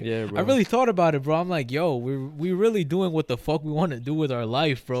mean? Like, yeah, bro. I really thought about it, bro. I'm like, yo, we really doing what the fuck we want to do with our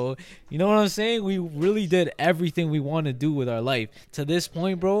life, bro. You know what I'm saying? We really did everything we want to do with our life. To this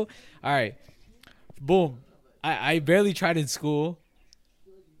point, bro. All right. Boom. I barely tried in school.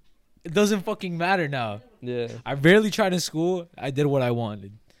 It doesn't fucking matter now. Yeah. I barely tried in school. I did what I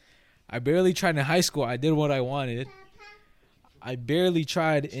wanted. I barely tried in high school. I did what I wanted. I barely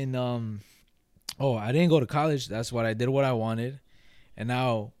tried in I didn't go to college. That's what I did what I wanted. And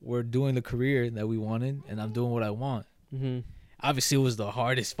now we're doing the career that we wanted, and I'm doing what I want. Mm-hmm. Obviously, it was the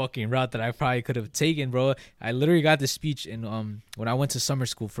hardest fucking route that I probably could have taken, bro. I literally got this speech in when I went to summer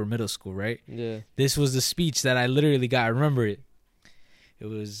school for middle school, right? Yeah. This was the speech that I literally got. I remember it. It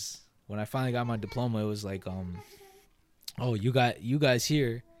was when I finally got my diploma. It was like, oh, you guys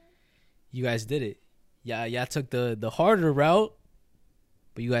here. You guys did it. Yeah, y'all took the harder route,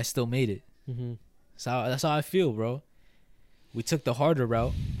 but you guys still made it. Mm-hmm. So that's how I feel, bro. We took the harder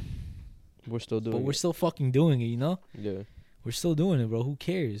route. We're still doing it. But we're still fucking doing it, you know? Yeah. We're still doing it, bro. Who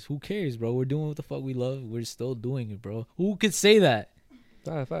cares? Who cares, bro? We're doing what the fuck we love. We're still doing it, bro. Who could say that?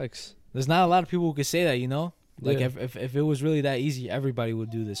 Facts. There's not a lot of people who could say that, you know? Like, Yeah. if it was really that easy, everybody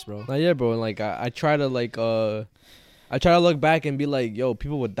would do this, bro. Yeah, bro. Like I try to I try to look back and be like, yo,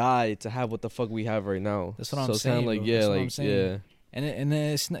 people would die to have what the fuck we have right now. That's what I'm so it's kinda saying, like, bro. yeah, That's what like I'm saying. yeah.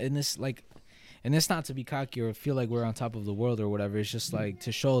 And it's not to be cocky or feel like we're on top of the world or whatever. It's just like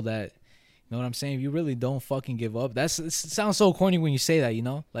to show that, you know what I'm saying? If you really don't fucking give up. It sounds so corny when you say that, you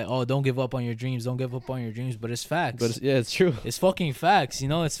know? Like, oh, don't give up on your dreams. Don't give up on your dreams. But it's facts. But it's true. It's fucking facts, you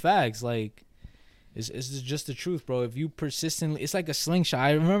know? It's facts. Like, it's just the truth, bro. If you persistently, it's like a slingshot.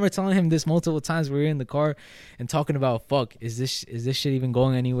 I remember telling him this multiple times. We were in the car and talking about, fuck, is this shit even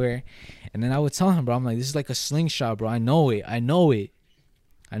going anywhere? And then I would tell him, bro, I'm like, this is like a slingshot, bro. I know it.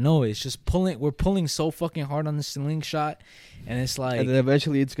 It's just pulling. We're pulling so fucking hard on the slingshot, and it's like, And then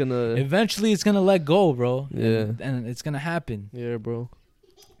eventually it's gonna let go, bro. Yeah. And it's gonna happen. Yeah, bro.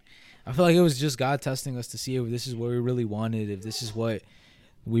 I feel like it was just God testing us to see if this is what we really wanted, if this is what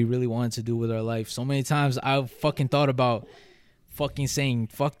we really wanted to do with our life. So many times I fucking thought about fucking saying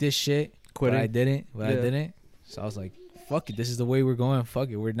fuck this shit, Quitting. but I didn't. So I was like, fuck it, this is the way we're going. Fuck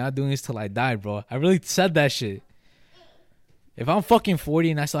it, we're not doing this till I die, bro. I really said that shit. If I'm fucking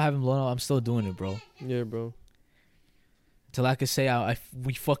 40 and I still haven't blown up, I'm still doing it, bro. Yeah, bro. Till I could say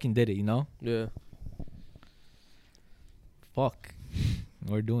we fucking did it, you know? Yeah. Fuck.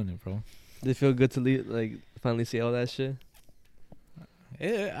 We're doing it, bro. Did it feel good to finally see all that shit?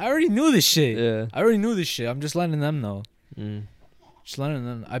 I already knew this shit. Yeah. I already knew this shit. I'm just letting them know. Mm. Just letting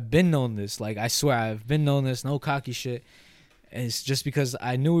them. I've been knowing this. Like, I swear, I've been knowing this. No cocky shit. And it's just because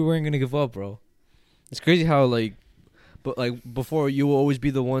I knew we weren't gonna give up, bro. It's crazy how before you will always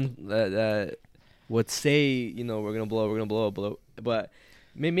be the one that would say, you know, we're gonna blow up. But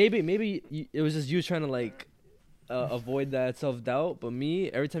maybe it was just you trying to avoid that self-doubt. But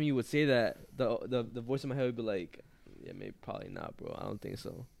me, every time you would say that, the voice in my head would be like, yeah, maybe probably not, bro. I don't think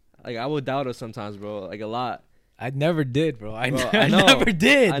so. Like, I would doubt it sometimes, bro. Like, a lot. I never did, bro. I know. never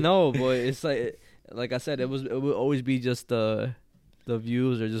did. I know, but it's like I said, it would always be just the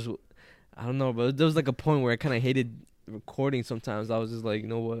views or just, I don't know, but there was like a point where I kind of hated recording sometimes. I was just like, you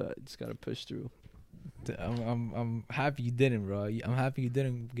know what, I just gotta push through. I'm happy you didn't, bro. I'm happy you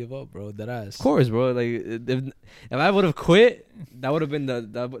didn't give up, bro. That ass. Of course, bro. Like, if I would have quit, that would have been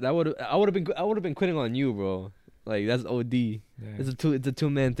I would have been quitting on you, bro. Like, that's OD. Yeah. It's a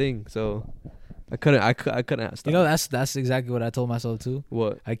two-man thing. So I couldn't stop. You know, that's exactly what I told myself too.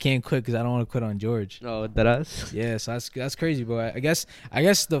 What? I can't quit because I don't want to quit on George. Oh, that ass. Yeah, so that's crazy, bro. I guess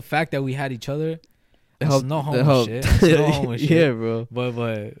the fact that we had each other. It helped. No homo shit. It's no homo shit. Yeah, bro.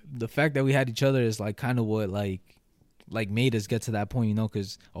 But the fact that we had each other is like kind of what like made us get to that point, you know?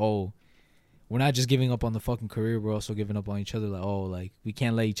 Because we're not just giving up on the fucking career. We're also giving up on each other. Like, we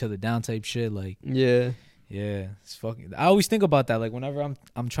can't let each other down type shit. Like, yeah. Yeah, it's fucking. I always think about that. Like, whenever I'm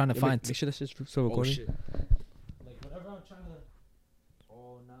trying to find. Make sure that's just still recording. Oh, shit. Like, whenever I'm trying to.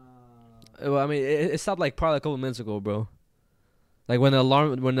 Oh nah. Well, I mean, it stopped like probably a couple minutes ago, bro. Like when the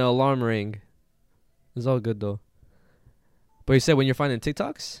alarm rang. It's all good though. But you said when you're finding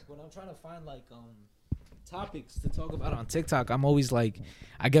TikToks. When I'm trying to find topics to talk about on TikTok, I'm always like,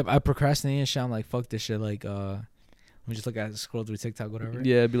 I procrastinate and shit. I'm like, fuck this shit. Like, let me just scroll through TikTok, whatever.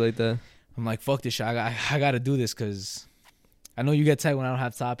 Yeah, it'd be like that. I'm like, fuck this shit. I got to do this because I know you get tight when I don't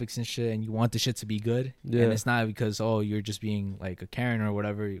have topics and shit, and you want the shit to be good. Yeah. And it's not because you're just being like a Karen or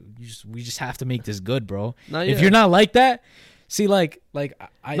whatever. We just have to make this good, bro. If you're not like that, see,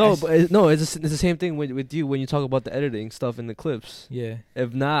 it's the same thing with you when you talk about the editing stuff in the clips. Yeah.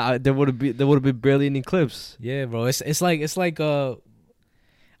 If not, there would have been barely any clips. Yeah, bro. It's like I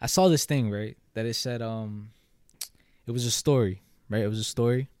saw this thing, right, that it said it was a story, right? It was a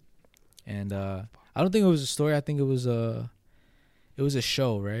story. And I don't think it was a story. I think it was a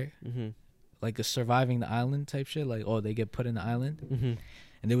show, right? Mm-hmm. Like a surviving the island type shit. Like, they get put in the island, mm-hmm.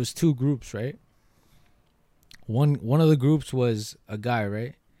 And there was two groups, right? One of the groups was a guy,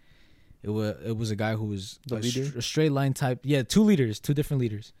 right? It was a guy who was a straight line type. Yeah, two different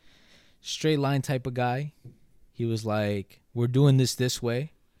leaders. Straight line type of guy. He was like, we're doing this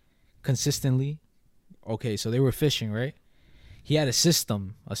way, consistently. Okay, so they were fishing, right? He had a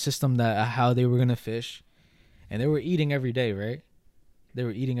system that how they were gonna fish, and they were eating every day, right? They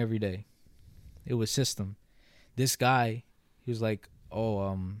were eating every day. It was system. This guy, he was like,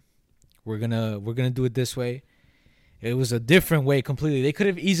 we're gonna do it this way. It was a different way completely. They could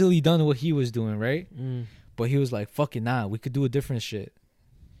have easily done what he was doing, right? Mm. But he was like, fuck it, nah, we could do a different shit.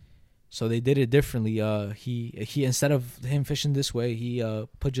 So they did it differently. He instead of him fishing this way, he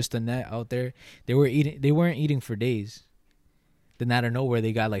put just a net out there. They weren't eating for days. Then out of nowhere,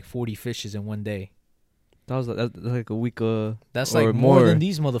 they got like 40 fishes in one day. That's like a week. That's or like more than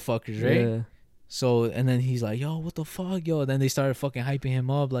these motherfuckers, right? Yeah. So, and then he's like, yo, what the fuck, yo? Then they started fucking hyping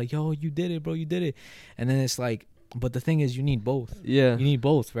him up, like, yo, you did it, bro, you did it. And then it's like, but the thing is, you need both. Yeah. You need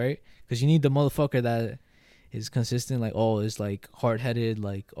both, right? Because you need the motherfucker that is consistent, like, oh, is like hard-headed,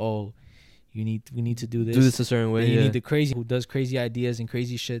 like, oh, we need to do this. Do this a certain way. And you Yeah. need the crazy who does crazy ideas and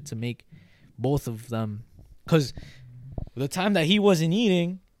crazy shit to make both of them. Because the time that he wasn't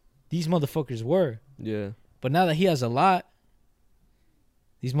eating, these motherfuckers were. Yeah. But now that he has a lot,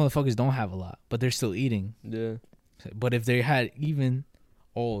 these motherfuckers don't have a lot, but they're still eating. Yeah. But if they had even,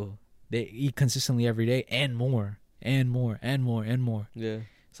 they eat consistently every day and more, and more, and more, and more. Yeah.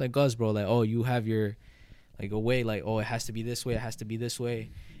 It's like us, bro. Like, oh, you have your, like, a way, like, oh, it has to be this way, it has to be this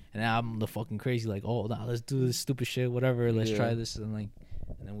way. And now I'm the fucking crazy, like, oh, nah, let's do this stupid shit, whatever. Let's try this. And, like,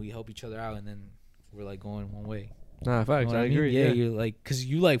 and then we help each other out, and then we're, like, going one way. Nah, facts. You know I what agree. Yeah, Yeah. you're like, because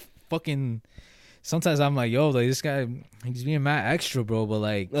you, like, fucking, sometimes I'm like, yo, like, this guy, he's being mad extra, bro. But,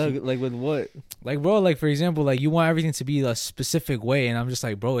 like with what? like, bro, like, for example, like, you want everything to be a specific way. And I'm just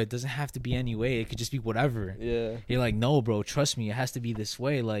like, bro, it doesn't have to be any way. It could just be whatever. Yeah. You're like, no, bro, trust me. It has to be this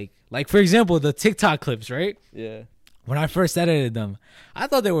way. Like for example, the TikTok clips, right? Yeah. When I first edited them, I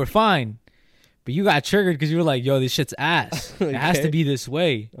thought they were fine. But you got triggered because you were like, yo, this shit's ass. It has to be this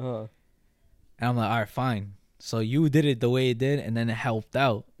way. Uh-huh. And I'm like, all right, fine. So you did it the way it did, and then it helped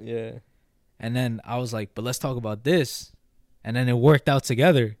out. Yeah. And then I was like, but let's talk about this. And then it worked out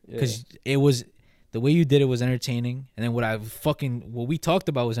together because it was the way you did it was entertaining. And then what we talked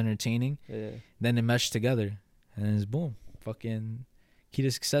about was entertaining. Yeah. Then it meshed together. And then it's boom. Fucking key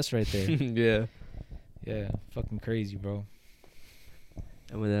to success right there. Yeah. Yeah. Fucking crazy, bro.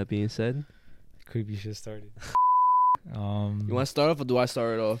 And with that being said, Creepy shit started. you want to start off or do I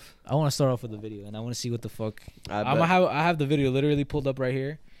start it off? I want to start off with the video, and I want to see what the fuck. I have the video literally pulled up right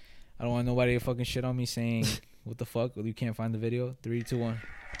here. I don't want nobody to fucking shit on me saying what the fuck. You can't find the video. 3, 2, 1.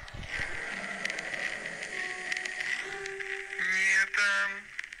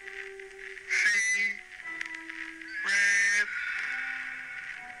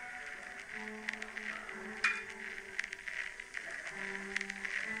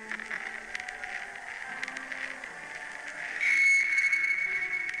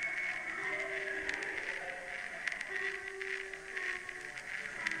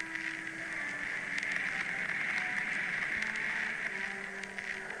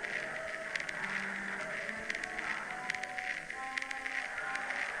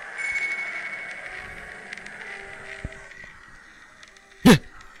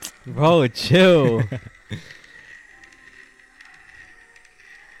 Bro, chill.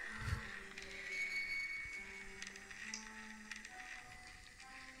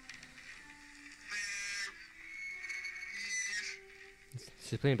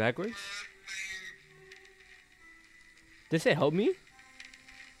 She's playing backwards? Did it say help me?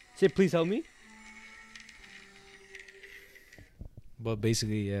 Say please help me? But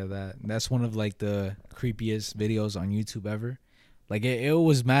basically, yeah, that's one of like the creepiest videos on YouTube ever. Like it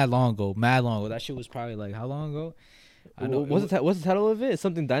was mad long ago. That shit was probably like how long ago? I know. What's the title of it?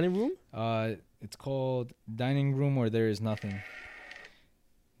 Something dining room? It's called Dining Room or There Is Nothing.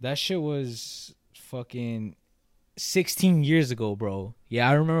 That shit was fucking 16 years ago, bro. Yeah,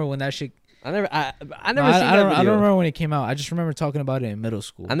 I remember when that shit. I never seen that video. I don't remember when it came out. I just remember talking about it in middle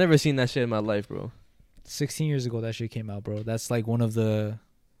school. I never seen that shit in my life, bro. 16 years ago, that shit came out, bro. That's like one of the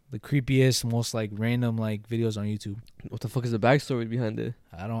creepiest, most like random like videos on YouTube. What the fuck is the backstory behind it?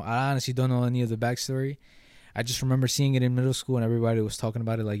 I honestly don't know any of the backstory. I just remember seeing it in middle school and everybody was talking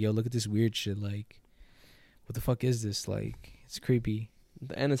about it like, yo, look at this weird shit. Like, what the fuck is this? Like, it's creepy.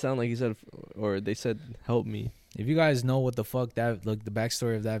 The end it sounded like he said, or they said, help me. If you guys know what the fuck that, like, the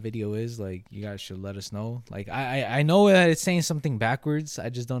backstory of that video is, like, you guys should let us know. Like, I know that it's saying something backwards. I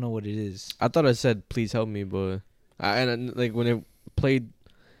just don't know what it is. I thought it said, please help me, but like when it played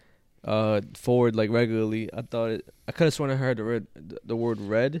forward like regularly, I could have sworn I heard the word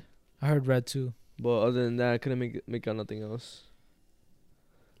red. I heard red too. But other than that, I couldn't make out nothing else.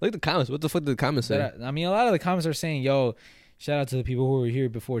 Look at the comments. What the fuck did the comments say? I mean, a lot of the comments are saying, yo, shout out to the people who were here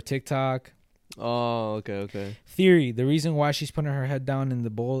before TikTok. Oh, okay. Theory. The reason why she's putting her head down in the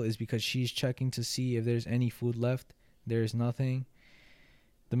bowl is because she's checking to see if there's any food left. There's nothing.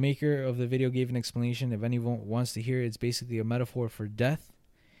 The maker of the video gave an explanation. If anyone wants to hear it, it's basically a metaphor for death.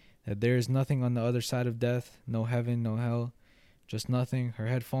 That there is nothing on the other side of death. No heaven, no hell. Just nothing. Her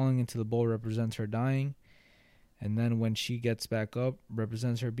head falling into the bowl represents her dying. And then when she gets back up,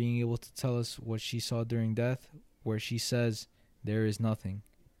 represents her being able to tell us what she saw during death, where she says, there is nothing.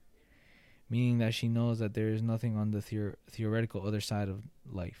 meaning that she knows that there is nothing on the theoretical other side of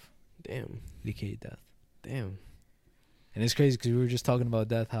life. Damn. Decay, death. Damn. And it's crazy because we were just talking about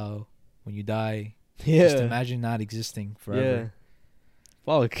death, how when you die, Yeah. just imagine not existing forever.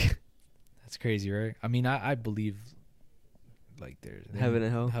 Yeah. Fuck. That's crazy, right? I mean, I believe like there's Heaven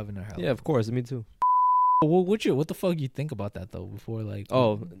and hell. Heaven or hell. Yeah, of course. Me too. What the fuck you think about that though? Before like,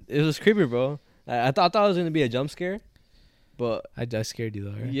 Oh, it was creepy, bro. I thought it was gonna be a jump scare, but I scared you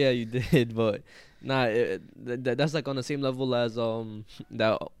though, right? yeah, you did. But nah, that's like on the same level as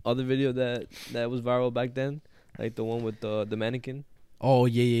that other video that was viral back then, like the one with the mannequin. Oh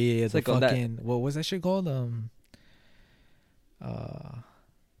yeah. It's The like on that- fucking what was that shit called?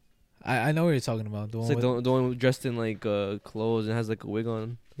 I know what you're talking about. The It's one like with, the one dressed in like clothes and has like a wig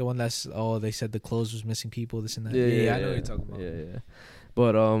on. the one that's they said the clothes was missing people, this and that. Yeah, I know what you're talking about. Yeah.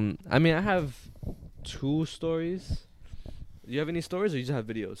 But I mean, I have 2 stories. Do you have any stories, or you just have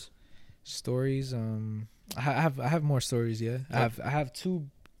videos? Stories. I have more stories. Yeah, I have two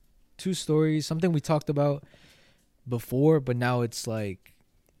stories. Something we talked about before, but now it's like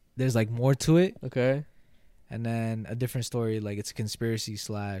there's like more to it. Okay. And then a different story, like it's a conspiracy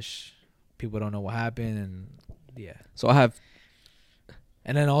 / people don't know what happened, and yeah. So I have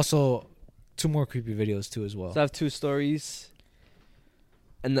And then also 2 more creepy videos too as well. So I have 2 stories,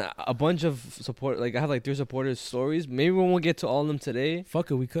 and a bunch of support. Like I have like 3 supporters' stories. Maybe we won't get to all of them today,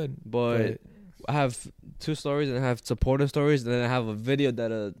 Fuck it, we could. but I have 2 stories, and I have supporter stories, and then I have a video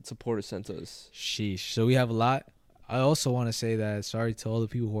that a supporter sent us. Sheesh. So we have a lot. I also want to say that sorry to all the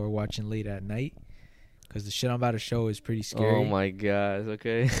people who are watching late at night, because the shit I'm about to show is pretty scary. Oh my god!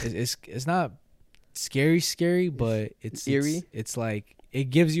 Okay. It's not scary, but it's eerie. It's like it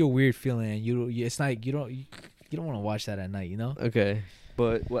gives you a weird feeling, and it's not you don't want to watch that at night, you know? Okay.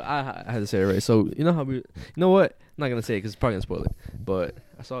 But what I had to say it right. So you know how you know what? I'm not gonna say it because it's probably gonna spoil it. But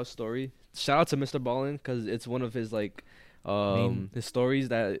I saw a story. Shout out to Mr. Ballin because it's one of his like his stories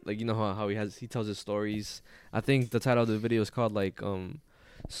that like you know how he tells his stories. I think the title of the video is called like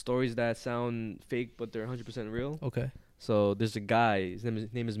stories that sound fake but they're 100% real. Okay. So there's a guy. His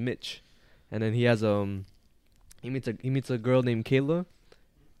name is Mitch, and then he has he meets a girl named Kayla,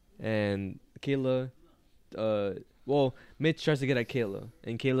 and Kayla well, Mitch tries to get at Kayla,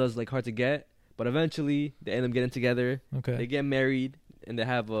 and Kayla's like hard to get, but eventually they end up getting together. Okay. They get married, and they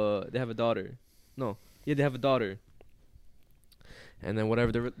have a daughter. No, yeah, they have a daughter. And then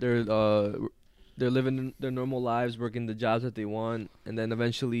whatever, they're living their normal lives, working the jobs that they want, and then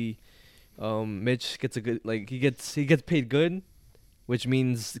eventually, Mitch gets a good he gets paid good, which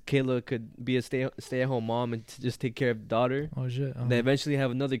means Kayla could be a stay at home mom and just take care of the daughter. Oh shit. They eventually have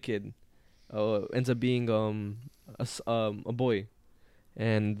another kid. Ends up being a boy,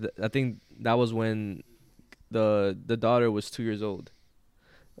 and I think that was when the daughter was 2 years old.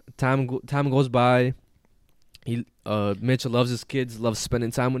 Time goes by. Mitch loves his kids, loves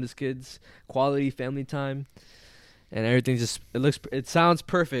spending time with his kids, quality family time, and everything it sounds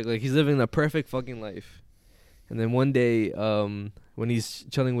perfect. Like he's living a perfect fucking life. And then one day, when he's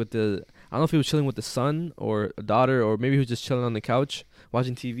chilling with I don't know if he was chilling with the son or a daughter, or maybe he was just chilling on the couch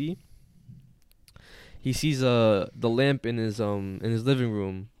watching TV. He sees the lamp in his living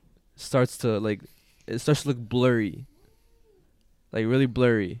room starts to look blurry, like really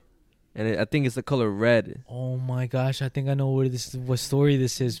blurry, and I think it's the color red. Oh my gosh, I think I know what story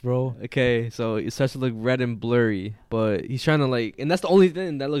this is, bro. Okay, so it starts to look red and blurry, but he's trying to and that's the only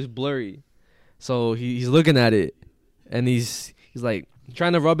thing that looks blurry. So he's looking at it, and he's like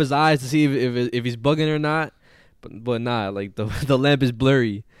trying to rub his eyes to see if he's bugging or not, but not like the lamp is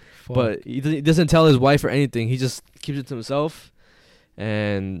blurry. Fuck. But he doesn't tell his wife or anything. He just keeps it to himself.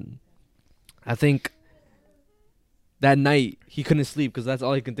 And I think that night he couldn't sleep because that's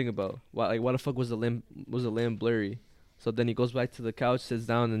all he can think about. Why the fuck was the lamp blurry? So then he goes back to the couch, sits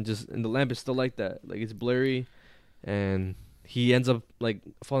down, and the lamp is still like that. Like it's blurry, and he ends up like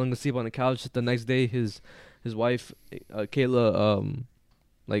falling asleep on the couch. The next day, his wife, Kayla,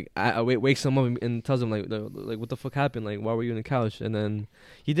 wakes him up and tells him like what the fuck happened? Like why were you on the couch? And then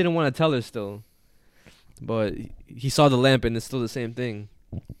he didn't want to tell her still, but he saw the lamp and it's still the same thing.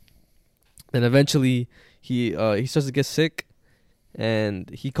 And eventually he starts to get sick, and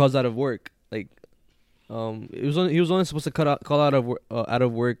he calls out of work. Like he was only supposed to call out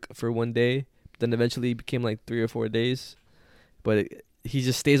of work for 1 day, but then eventually it became like 3 or 4 days. But he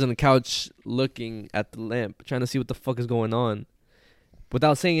just stays on the couch looking at the lamp, trying to see what the fuck is going on,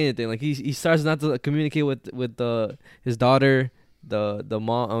 without saying anything. Like he starts not to communicate with his daughter, the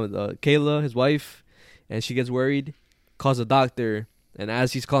mom, Kayla, his wife, and she gets worried, calls the doctor, and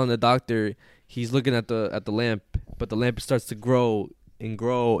as he's calling the doctor, he's looking at the lamp, but the lamp starts to grow and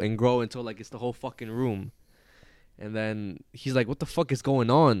grow and grow until like it's the whole fucking room. And then he's like, "What the fuck is going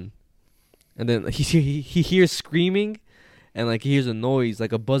on?" And then he hears screaming, and like he hears a noise,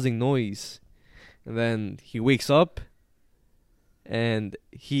 like a buzzing noise. And then he wakes up, and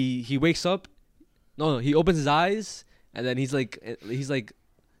he wakes up. No, he opens his eyes, and then he's like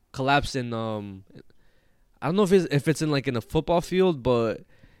collapsed in I don't know if it's in like in a football field, but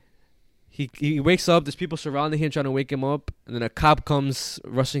he wakes up. There's people surrounding him trying to wake him up, and then a cop comes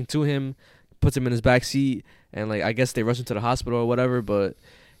rushing to him, puts him in his back seat, and like I guess they rush him to the hospital or whatever. But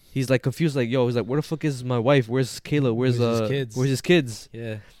he's like confused, like, yo, he's like, where the fuck is my wife? Where's Kayla? Where's his kids?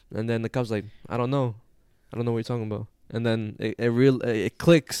 Yeah. And then the cop's like, I don't know what you're talking about. And then it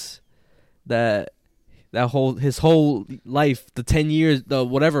clicks that his whole life, the 10 years, the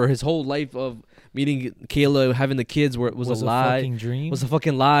whatever, his whole life of meeting Kayla, having the kids, where it was a lie, fucking dream. was a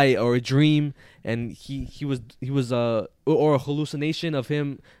fucking lie or a dream, and he was or a hallucination of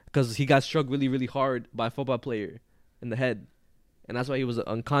him because he got struck really really hard by a football player in the head, and that's why he was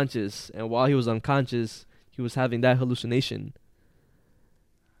unconscious. And while he was unconscious, he was having that hallucination.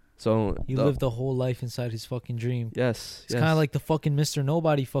 So he lived the whole life inside his fucking dream. Yes, it's kind of like the fucking Mr.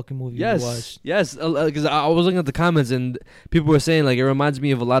 Nobody fucking movie you watched. Yes, because I was looking at the comments and people were saying like it reminds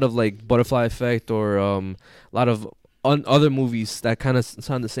me of a lot of like Butterfly Effect or a lot of other movies that kind of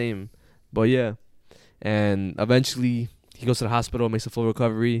sound the same. But yeah, and eventually he goes to the hospital, makes a full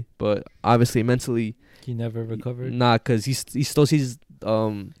recovery, but obviously mentally he never recovered. Nah, because he still sees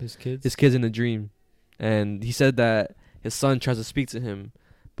his kids in a dream, and he said that his son tries to speak to him,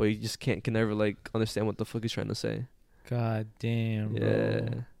 but he just can never like understand what the fuck he's trying to say. God damn, bro. Yeah.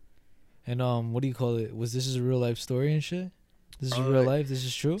 And what do you call it? Was this a real life story and shit? This is real life? This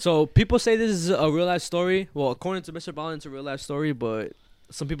is true? So people say this is a real life story. Well, according to Mr. Ballin, it's a real life story, but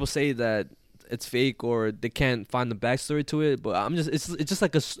some people say that it's fake or they can't find the backstory to it. But it's just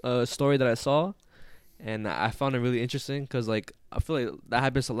like a story that I saw, and I found it really interesting because like I feel like that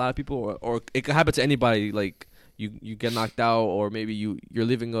happens to a lot of people, or it could happen to anybody. Like you get knocked out, or maybe you're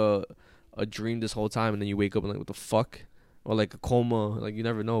living a dream this whole time, and then you wake up and like, what the fuck, or like a coma. Like you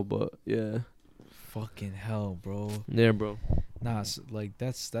never know, but yeah. Fucking hell, bro. Yeah, bro. Nah, like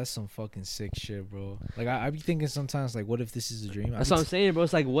that's some fucking sick shit, bro. Like I be thinking sometimes, like, what if this is a dream? That's what I'm saying, bro.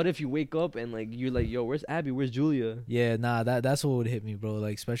 It's like, what if you wake up and like you're like, yo, where's Abby? Where's Julia? Yeah, nah, that's what would hit me, bro.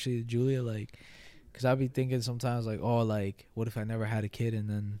 Like especially Julia, like, cause I be thinking sometimes, like, oh, like, what if I never had a kid, and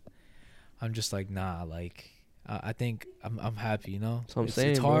then I'm just like, nah, like, I think I'm happy, you know. That's what I'm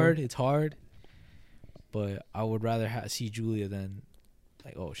saying, it's bro. hard, it's hard, but I would rather see Julia than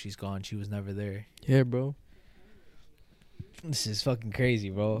like, oh, she's gone, she was never there. Yeah, bro. This is fucking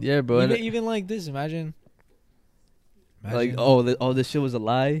crazy, bro. Yeah, bro. Even like this, imagine like, oh, this shit was a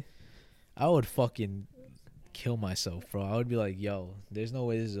lie. I would fucking kill myself, bro. I would be like, yo, there's no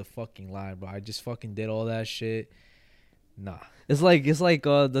way this is a fucking lie, bro. I just fucking did all that shit. Nah. It's like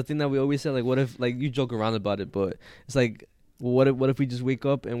the thing that we always say, like, what if, like, you joke around about it, but it's like, what if we just wake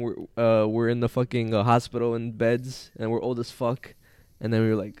up and we're in the fucking hospital in beds and we're old as fuck, and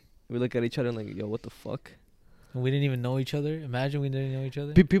then we look at each other and like, yo, what the fuck? And we didn't even know each other. Imagine we didn't know each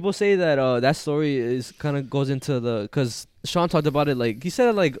other. People say that that story is kind of goes into because Sean talked about it, like he said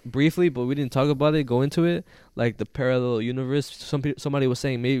it like briefly, but we didn't talk about it, go into it, like the parallel universe. Somebody was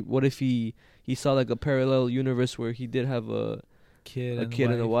saying, maybe what if he saw like a parallel universe where he did have a kid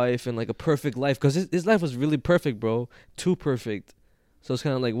and a wife and like a perfect life, because his life was really perfect, bro, too perfect. So it's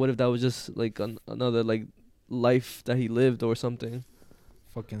kind of like, what if that was just like another like life that he lived or something.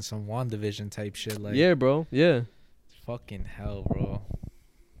 Fucking some WandaVision type shit, like, yeah, bro. Yeah. Fucking hell, bro.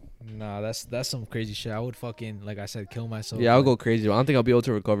 Nah, that's some crazy shit. I would fucking, like I said, kill myself. Yeah, I'll go crazy. I don't think I'll be able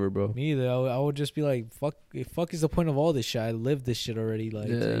to recover, bro. Me either. I would just be like, fuck is the point of all this shit? I lived this shit already. Like,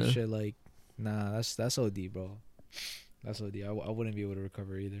 yeah. Shit, like, nah, that's OD, bro. That's OD. I wouldn't be able to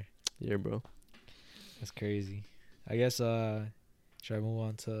recover either. Yeah, bro. That's crazy. I guess, should I move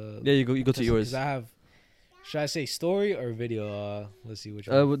on to... Yeah, you go to yours. Because I have... Should I say story or video? Let's see which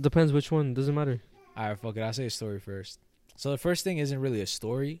one. Depends which one. Doesn't matter. Alright, fuck it. I'll say a story first. So the first thing isn't really a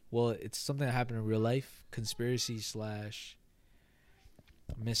story. Well, it's something that happened in real life. Conspiracy /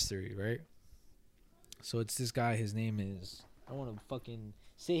 mystery, right? So it's this guy. His name is... I don't want to fucking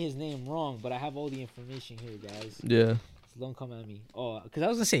say his name wrong, but I have all the information here, guys. Yeah. So don't come at me. Oh, because I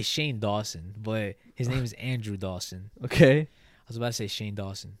was going to say Shane Dawson, but his name is Andrew Dawson. Okay. I was about to say Shane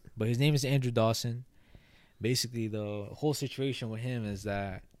Dawson, but his name is Andrew Dawson. Basically, the whole situation with him is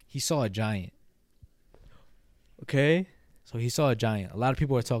that he saw a giant. Okay. So he saw a giant. A lot of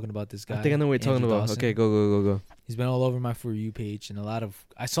people are talking about this guy. I think I know what you're talking about. Dawson. Okay, go. He's been all over my For You page, and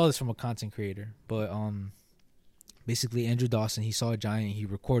I saw this from a content creator. But Basically, Andrew Dawson, he saw a giant. He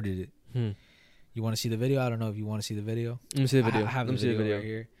recorded it. You want to see the video? I don't know if you want to see the video. Let me see the video. I have Let me the see the video video. right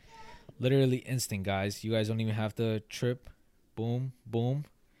here. Literally instant, guys. You guys don't even have to trip. Boom, boom.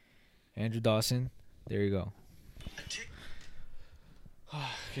 Andrew Dawson. There you go.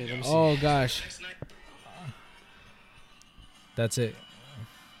 Okay, let me see. Oh gosh. That's it.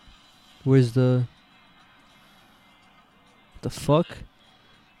 Where's the fuck?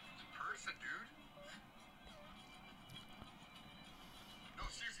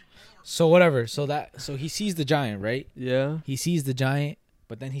 So whatever. So he sees the giant, right? Yeah. He sees the giant,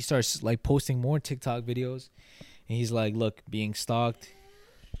 but then he starts like posting more TikTok videos, and he's like, "Look, being stalked."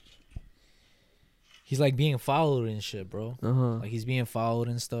 He's like being followed and shit, bro. Like he's being followed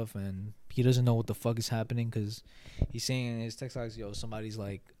and stuff, and he doesn't know what the fuck is happening because he's saying in his TikToks, "Yo, somebody's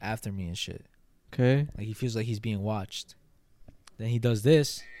like after me and shit." Okay. Like he feels like he's being watched. Then he does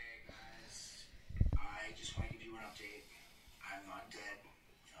this. Hey guys, I just want to give you an update. I'm not dead.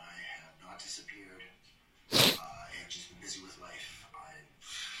 I have not disappeared. I've just been busy with life. I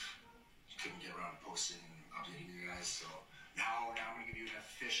couldn't get around to posting and updating you guys. So now I'm going to give you an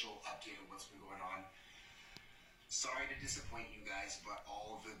official update of what's been going on. Sorry to disappoint you guys, but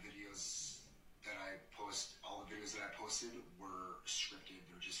all of the videos that I posted were scripted.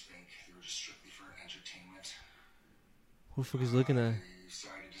 They were just fake. They were just strictly for entertainment. Who the fuck is looking at?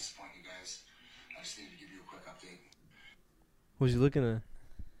 Sorry to disappoint you guys. I just needed to give you a quick update. Who's he looking at?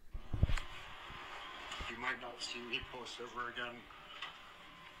 You might not see me post ever again.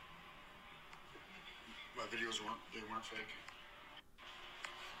 My videos weren't fake.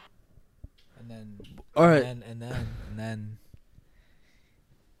 And then, All right. and then.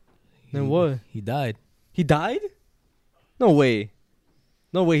 Then what? He died. He died? No way.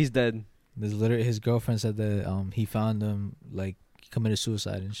 No way he's dead. There's literally his girlfriend said that he found him like he committed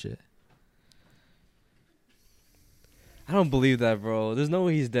suicide and shit. I don't believe that, bro. There's no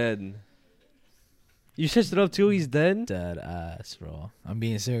way he's dead. You searched it up too? He's dead? Dead ass, bro. I'm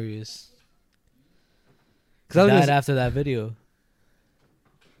being serious. Cause I was Died gonna after that video.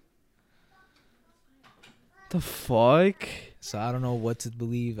 the fuck? So I don't know what to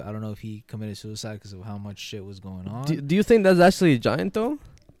believe. I don't know if he committed suicide because of how much shit was going on. Do you think that's actually a giant though?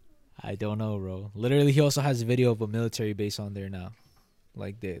 I don't know, bro. Literally, he also has a video of a military base on there now.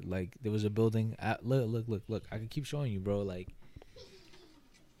 Like there was a building. Look. I can keep showing you, bro. Like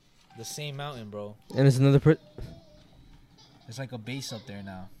the same mountain, bro. And it's another It's like a base up there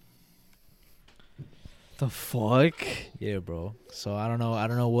now. The fuck? Yeah, bro. So I don't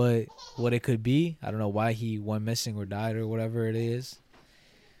know what it could be. I don't know why he went missing or died or whatever it is.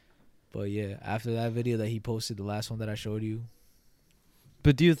 But yeah, after that video that he posted, the last one that I showed you.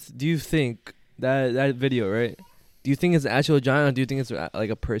 But do you think that video, right? Do you think it's an actual giant or do you think it's like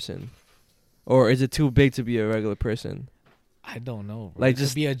a person? Or is it too big to be a regular person? I don't know, bro. Like, It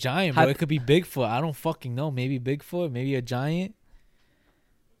just could be a giant, bro. It could be Bigfoot. I don't fucking know. Maybe Bigfoot, maybe a giant.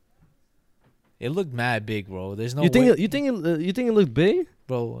 It looked mad big, bro. There's no You think way. you think it looked big?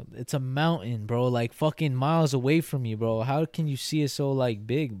 Bro, it's a mountain, bro. Like fucking miles away from you, bro. How can you see it so like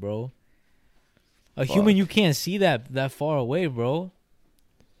big, bro? A human, you can't see that far away, bro.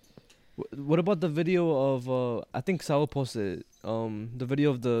 What about the video of I think Sal posted the video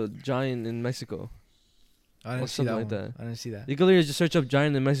of the giant in Mexico? I Or didn't see something that like one. that. I didn't see that. You could literally just search up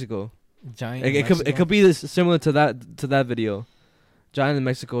giant in Mexico. Giant. Like, in it could be similar to that video, giant in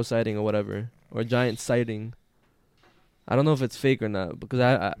Mexico sighting or whatever, or giant sighting. I don't know if it's fake or not because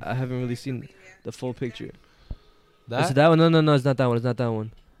I haven't really seen the full picture. that. Is it that one? No, it's not that one. It's not that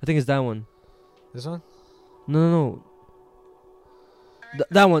one. I think it's that one. This one? No.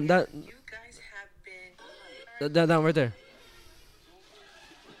 That one. That You guys have been. that one right there.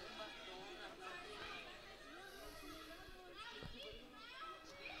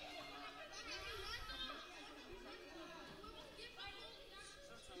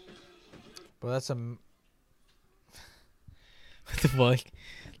 Bro, that's a. What the fuck?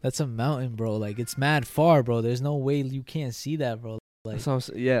 That's a mountain, bro. Like it's mad far, bro. There's no way you can't see that, bro. Like That's what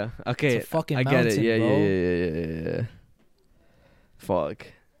I'm yeah. Okay. it's a fucking I get it. mountain, Yeah, bro. yeah. Fuck.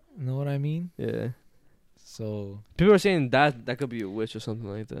 You know what I mean? Yeah. So People are saying that could be a witch or something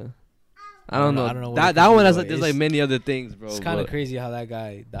like that. I don't know. I don't know what it That could that be, one has but like there's like it's- many other things, bro. it's kind of but- crazy how that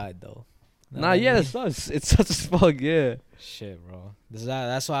guy died, though. Know Nah, what I yeah, mean? it sucks. It sucks as fuck. Yeah. Shit, bro.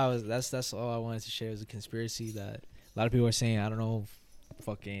 That's why I was. That's all I wanted to share was a conspiracy that a lot of people are saying. I don't know,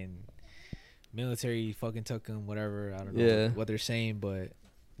 fucking military fucking took him, whatever. I don't know Yeah. what they're saying, but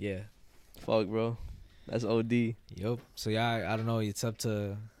yeah. Fuck, bro. That's OD. Yup. So yeah, I don't know. It's up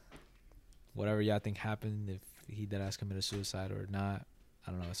to whatever y'all think happened. If he dead ass committed suicide or not,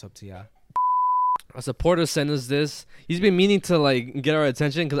 I don't know. It's up to y'all. A supporter sent us this. He's been meaning to like get our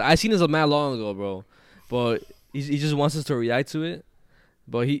attention because I seen this a mad long ago, bro. But he just wants us to react to it.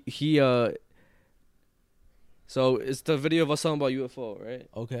 But so it's the video of us talking about UFO, right?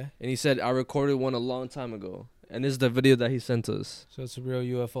 Okay. And he said I recorded one a long time ago, and this is the video that he sent us. So it's a real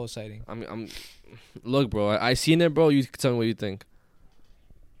UFO sighting. Look, bro. I seen it, bro. You can tell me what you think.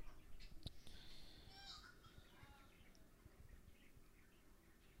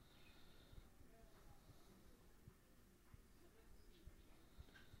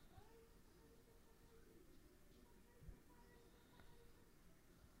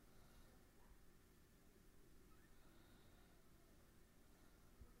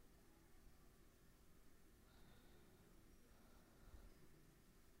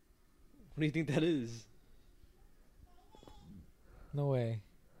 What do you think that is? No way.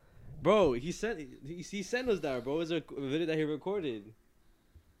 Bro, he sent us that, bro. It's a video that he recorded.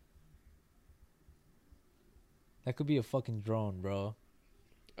 That could be a fucking drone, bro.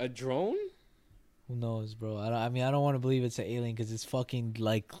 A drone? Who knows, bro? I don't want to believe it's an alien because it's fucking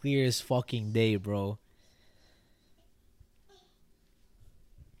like clear as fucking day, bro.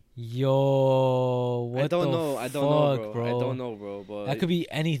 Yo, what I don't the know. fuck, I don't know, bro? I don't know, bro. But That could be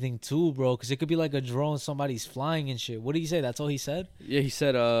anything too, bro. Because it could be like a drone somebody's flying and shit. What did he say? That's all he said? Yeah, he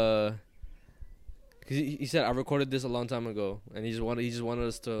said he said I recorded this a long time ago, and he just wanted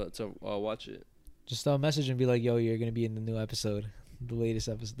us to watch it. Just message and be like, yo, you're gonna be in the new episode, the latest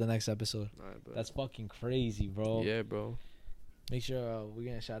episode, the next episode. All right, bro. That's fucking crazy, bro. Yeah, bro. Make sure we're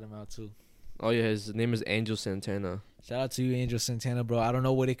gonna shout him out too. Oh yeah, his name is Angel Santana. Shout out to you, Angel Santana, bro. I don't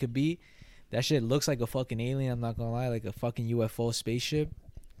know what it could be. That shit looks like a fucking alien. I'm not gonna lie, like a fucking UFO spaceship.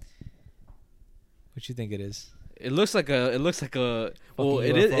 What you think it is? It looks like a. Well,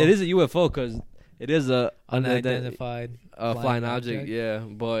 Fucking it UFO? is a UFO because it is a Unidentified flying object. Yeah,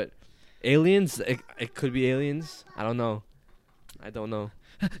 but aliens. It could be aliens. I don't know.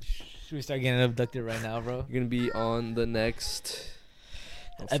 Should we start getting abducted right now, bro? You're gonna be on the next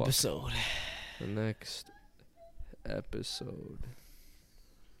Episode. The next episode.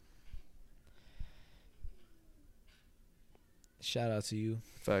 Shout out to you.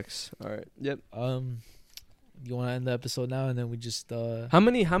 Facts. All right. Yep. You want to end the episode now, and then we just How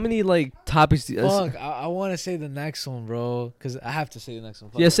many like topics? Fuck, I want to say the next one, bro, because I have to say the next one.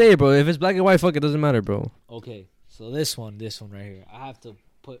 Fuck Yeah, it. say it, bro. If it's black and white, fuck it. Doesn't matter, bro. Okay, so this one right here. I have to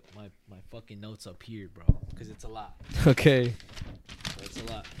put my fucking notes up here, bro, because it's a lot. Okay. It's a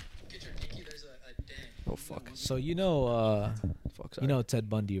lot. Oh fuck. So you know, Fuck. you know Ted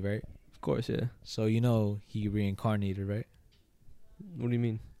Bundy, right? Of course, yeah. So you know he reincarnated, right? What do you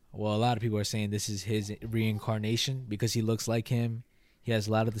mean? Well, a lot of people are saying this is his reincarnation because he looks like him. He has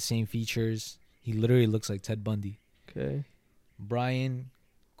a lot of the same features. He literally looks like Ted Bundy. Okay. Brian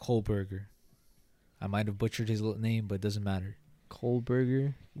Kohlberger. I might have butchered his name, but it doesn't matter.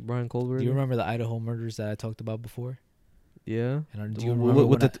 Brian Kohlberger. Do you remember the Idaho murders that I talked about before? Yeah. And do you remember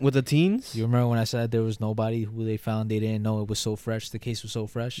with the teens? Do you remember when I said there was nobody who they found? They didn't know it was so fresh. The case was so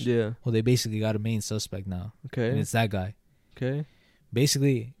fresh. Yeah. Well, they basically got a main suspect now. Okay. And it's that guy. Okay.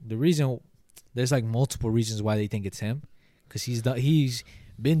 Basically, the reason there's like multiple reasons why they think it's him, because he's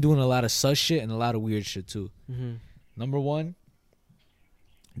been doing a lot of sus shit and a lot of weird shit too. Mm-hmm. Number one,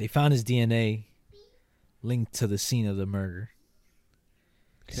 they found his DNA linked to the scene of the murder.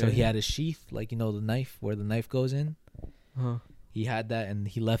 Okay. So he had a sheath, like, you know, the knife where the knife goes in. Huh. He had that, and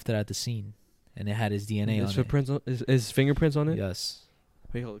he left it at the scene, and it had his DNA on it. His fingerprints on it. Yes.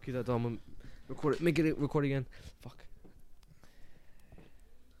 Wait, hold on. Keep that down. I'm gonna record it. Make it record again. Fuck.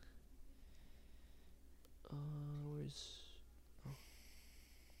 Where's? Oh.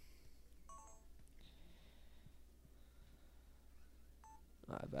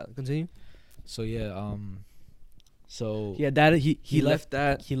 Alright, continue. So yeah, so Yeah, that he left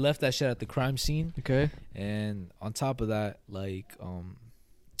that. he left that shit at the crime scene, Okay. and on top of that, like,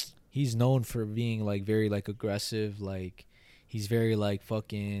 he's known for being like very like aggressive, like he's very like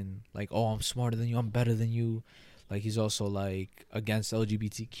fucking like, oh, I'm smarter than you, I'm better than you. Like he's also like against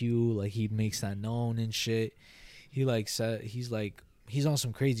LGBTQ, like he makes that known and shit. He like said he's on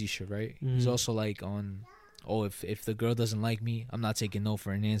some crazy shit, right? He's also like on, oh, if the girl doesn't like me, I'm not taking no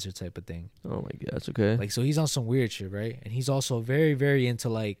for an answer type of thing. Oh my god, that's okay. Like, so he's on some weird shit, right? And he's also very, very into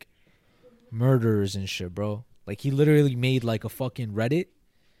like murderers and shit, bro. Like he literally made like a fucking Reddit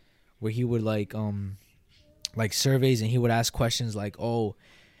where he would like surveys, and he would ask questions like, oh,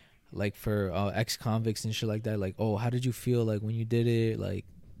 like for ex-convicts and shit like that, like, oh, how did you feel like when you did it? Like,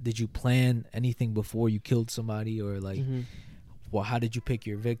 did you plan anything before you killed somebody? Or like, well, how did you pick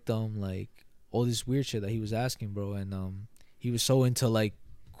your victim? Like all this weird shit that he was asking, bro. And he was so into like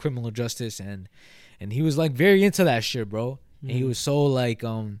criminal justice, and he was like very into that shit, bro. And he was so like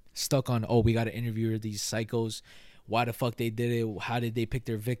stuck on, oh, we got to interview these psychos. Why the fuck they did it? How did they pick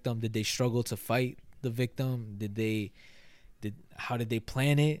their victim? Did they struggle to fight the victim? How did they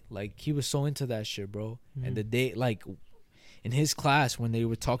plan it? Like, he was so into that shit, bro. And the day, like, in his class when they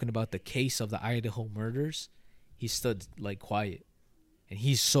were talking about the case of the Idaho murders, he stood like quiet. And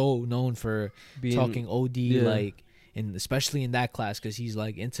he's so known for talking OD, like, and especially in that class, because he's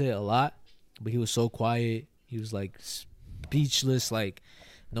like into it a lot. But he was so quiet. He was like speechless, like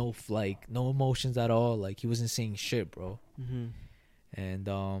no emotions at all. Like, he wasn't saying shit, bro. And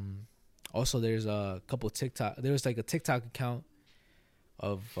also there's a couple TikTok. There was like a TikTok account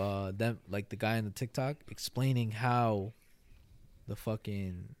of them, like the guy in the TikTok explaining how the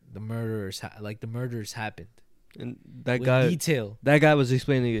murders happened. And that guy was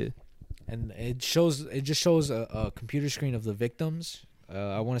explaining it, and it just shows a computer screen of the victims.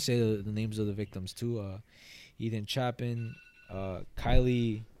 I want to say the names of the victims too. Ethan Chapin,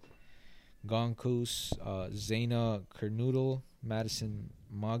 Kylie Gonkus, Zaina Kernoodle, Madison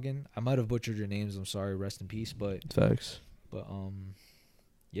Morgan. I might have butchered your names. I'm sorry. Rest in peace. But facts. But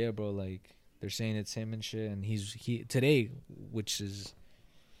yeah, bro. Like, they're saying it's him and shit. And he today, which is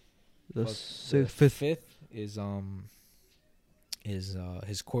the fifth, is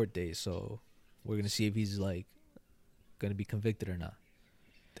his court day. So we're gonna see if he's like gonna be convicted or not.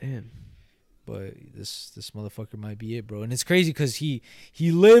 Damn. But this motherfucker might be it, bro. And it's crazy because he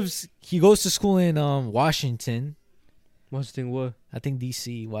goes to school in Washington. Washington what? I think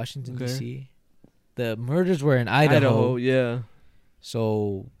D.C. Washington, okay. D.C. The murders were in Idaho. Yeah.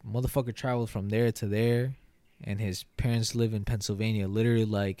 So motherfucker traveled from there to there, and his parents live in Pennsylvania, literally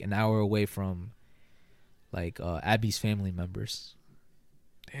like an hour away from like Abby's family members.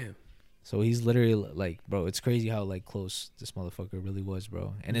 Damn. So he's literally like, bro, it's crazy how like close this motherfucker really was,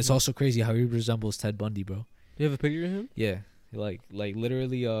 bro. And it's also crazy how he resembles Ted Bundy, bro. You have a picture of him? Yeah. Like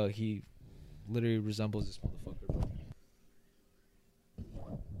literally he literally resembles this motherfucker,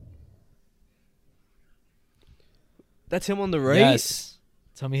 bro. That's him on the right? Yes.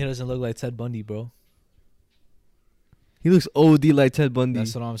 Tell me he doesn't look like Ted Bundy, bro. He looks OD like Ted Bundy.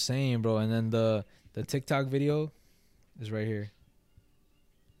 That's what I'm saying, bro. And then the TikTok video is right here.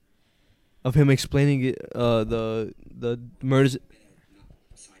 Of him explaining it, the murders.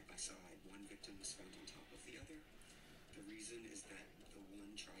 Side by side, one victim was found on top of the other. The reason is that the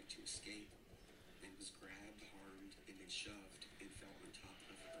one tried to escape and was grabbed, harmed, and then shoved and fell on top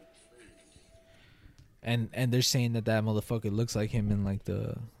of her friend. And they're saying that motherfucker looks like him in like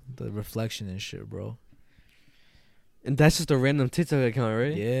the reflection and shit, bro. And that's just a random TikTok account,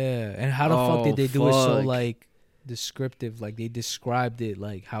 right? Yeah. And how the fuck did they do it so fuck. like descriptive? Like, they described it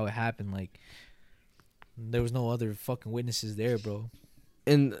like how it happened. Like, there was no other fucking witnesses there, bro.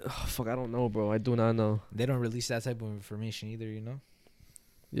 And fuck, I don't know, bro. I do not know. They don't release that type of information either, you know.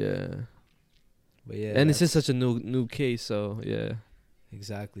 Yeah. But yeah. And it's just such a new case, so yeah.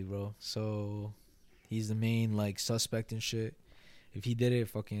 Exactly, bro. So he's the main like suspect and shit. If he did it,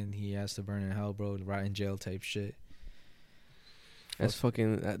 fucking, he has to burn in hell, bro. Rot in jail type shit. That's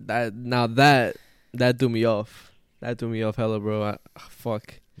fucking that threw me off. That threw me off hella, bro.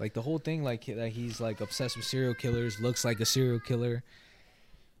 Fuck. Like, the whole thing, like, that he's like obsessed with serial killers, looks like a serial killer,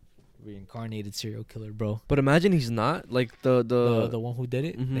 reincarnated serial killer, bro. But imagine he's not like the one who did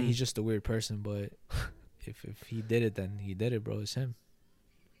it. Mhm. That he's just a weird person. But if he did it, then he did it, bro. It's him.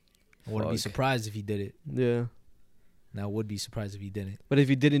 I wouldn't be Fuck. surprised if he did it. Yeah. And I would be surprised if he didn't. But if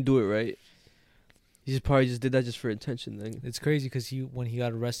he didn't do it right, he probably just did that just for attention. Then It's crazy because when he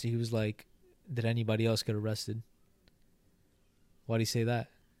got arrested, he was like, "Did anybody else get arrested?" Why'd he say that?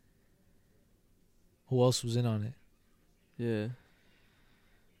 Who else was in on it? yeah.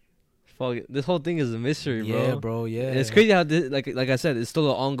 Fuck it. This whole thing is a mystery, bro. Yeah, bro. Yeah. And it's crazy how like I said, it's still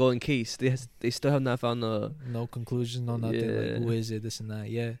an ongoing case. They still have not found the No conclusion, no nothing. Yeah. Like, who is it? This and that.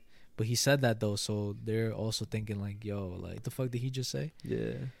 Yeah. But he said that though, so they're also thinking like, "Yo, like, what the fuck did he just say?"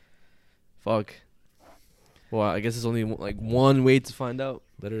 yeah. Fuck. Well, I guess it's only like one way to find out.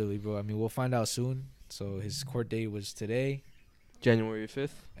 Literally, bro. I mean, we'll find out soon. So his court date was today, January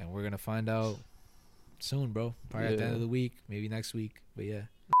 5th. and we're gonna find out soon, bro. Probably at the end Yeah. of the week, maybe next week. But yeah,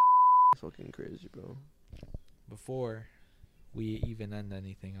 Fucking crazy, bro. before we even end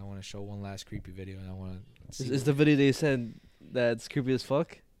anything, I want to show one last creepy video, and I want to see. Is the video they said that's creepy as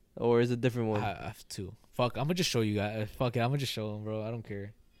fuck, or is it a different one? I have to. Fuck, I'm gonna just show you guys. Fuck it, I'm gonna just show them, bro. I don't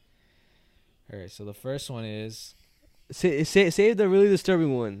care. All right, so the first one is. Say the really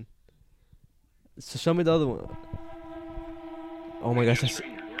disturbing one. So show me the other one. Oh my gosh,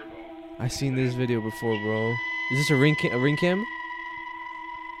 I seen this video before, bro. Is this a ring cam?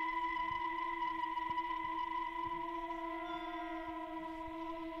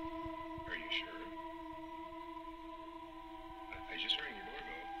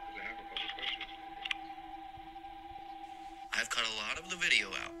 of the video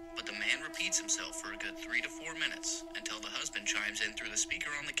out, but the man repeats himself for a good 3 to 4 minutes until the husband chimes in through the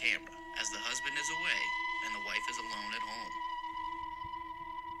speaker on the camera, as the husband is away and the wife is alone at home.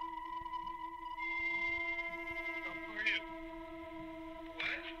 Who are you?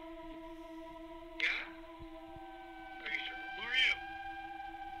 What? Yeah? Are you sure? Who are you?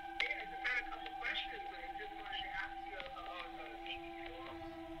 Yeah, I just had a couple questions. I just wanted to ask you about maybe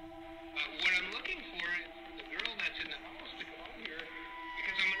what I'm looking for is the girl that's in the house to come out here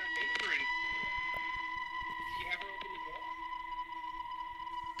because I'm in her paper and she ever opened the door?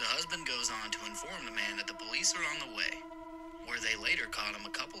 The husband goes on to inform the man that the police are on the way, where they later caught him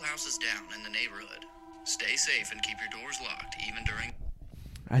a couple houses down in the neighborhood. Stay safe and keep your doors locked, even during...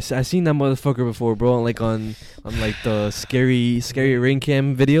 I seen that motherfucker before, bro. Like on like the scary ring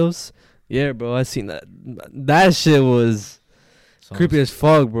cam videos. Yeah, bro. I seen that. That shit was creepy as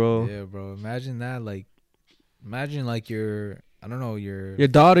fuck, bro. Yeah, bro. Imagine that. Like, imagine like your, I don't know, your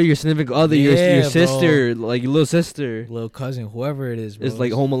daughter, your significant other, your Yeah, sister, like your little sister, little cousin, whoever it is, bro. is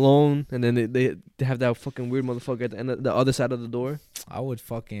like home alone, and then they have that fucking weird motherfucker at the end of the other side of the door. I would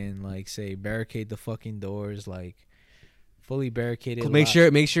fucking like say barricade the fucking doors, like fully barricaded. Make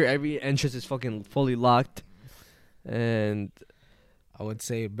sure every entrance is fucking fully locked, and I would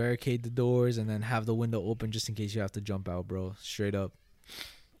say barricade the doors and then have the window open just in case you have to jump out, bro. Straight up.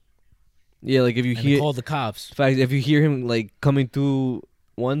 yeah, like if you And hear, call the cops. in fact, if you hear him like coming through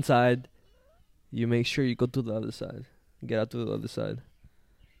one side, you make sure you go to the other side, get out to the other side.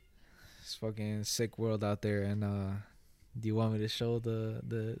 It's fucking sick world out there. And do you want me to show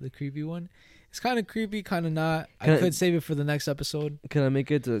the creepy one? It's kind of creepy, kind of not. I could save it for the next episode. Can I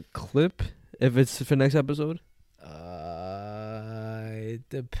make it a clip if it's for next episode? It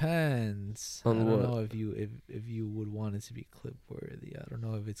depends. On I don't what? know if you would want it to be clip worthy. I don't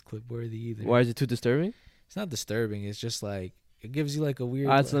know if it's clip worthy either. Why is it too disturbing? It's not disturbing. It's just like it gives you like a weird.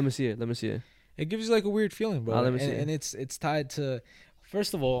 Alright, so let me see it. It gives you like a weird feeling, bro. Let me see it. And it's tied to.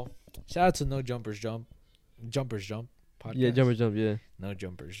 First of all, shout out to No Jumpers Jump podcast. Yeah, Jumpers Jump, yeah. No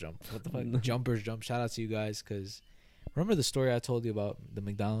Jumpers Jump. What the fuck? Jumpers Jump. Shout out to you guys, because remember the story I told you about the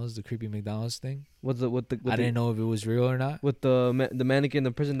McDonald's, the creepy McDonald's thing? I didn't know if it was real or not. With the mannequin in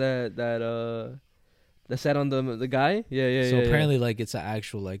the prison that sat on the guy? Yeah. So apparently, like, it's an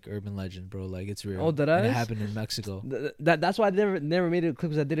actual like urban legend, bro. Like, it's real. Oh, that and is? it happened in Mexico. That's why I never made it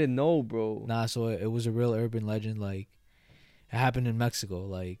clip, because I didn't know, bro. Nah, so it was a real urban legend. Like, it happened in Mexico.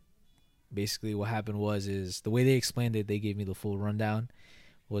 Like, basically what happened is the way they explained it, they gave me the full rundown,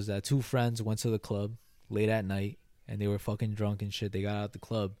 was that two friends went to the club late at night and they were fucking drunk and shit. They got out the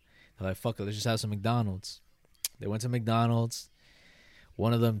club. They're like, fuck it, let's just have some McDonald's. They went to McDonald's.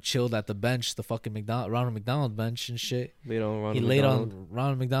 One of them chilled at the bench, the fucking Ronald McDonald bench and shit. He laid on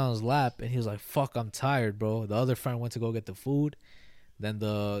Ronald McDonald's lap and he was like, fuck, I'm tired, bro. The other friend went to go get the food. Then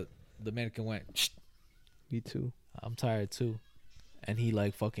the mannequin went, Shh, Me too. I'm tired too. And he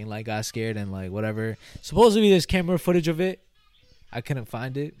like fucking like got scared and like whatever. Supposedly there's camera footage of it. I couldn't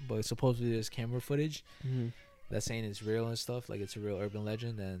find it, but supposedly there's camera footage that's saying it's real and stuff. Like it's a real urban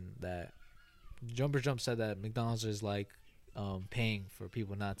legend, and that Jumpers Jump said that McDonald's is like paying for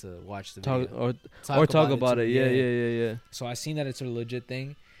people not to watch the video. Talk about it. too. Yeah. So I seen that it's a legit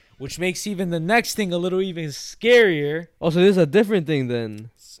thing, which makes even the next thing a little even scarier. Oh, so this is a different thing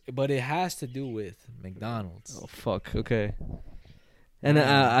then. But it has to do with McDonald's. Oh fuck. Okay. And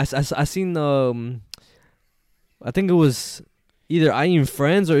I seen I think it was either I Am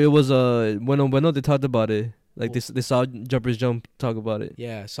Friends or it was when they talked about it. Like they saw Jumpers Jump talk about it.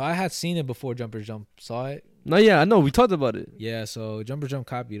 Yeah, so I had seen it before Jumpers Jump saw it. No, yeah, I know, we talked about it. Yeah, so Jumpers Jump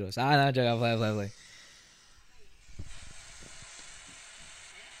copied us. Nah, Jack, play.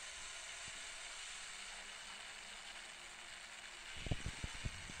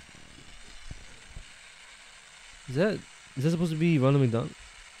 Is that supposed to be Ronald McDonald?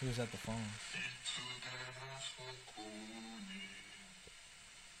 He was at the phone.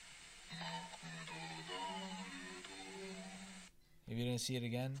 If you didn't see it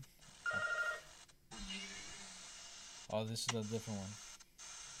again. Oh, this is a different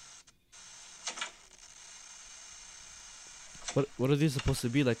one. What are these supposed to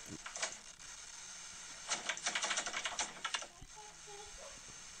be like?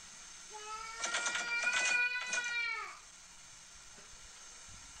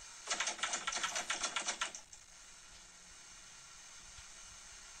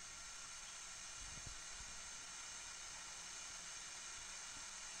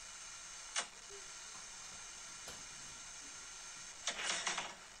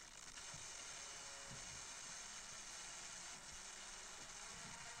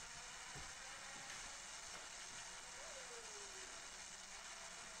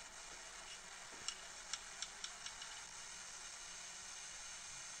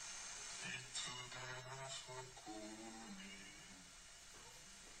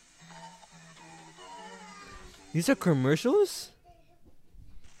 These are commercials?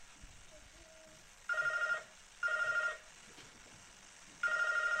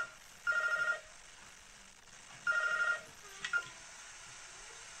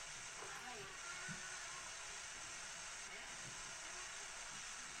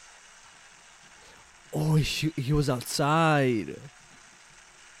 Oh, he was outside.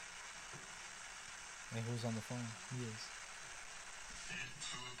 Hey, who's on the phone? He is.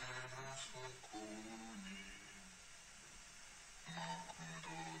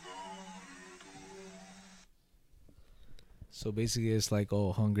 So basically, it's like,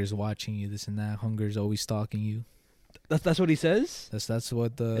 oh, hunger's watching you, this and that. Hunger's always stalking you. That's what he says? That's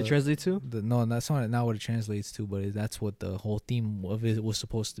what It translates to? no, that's not what it translates to, but that's what the whole theme of it was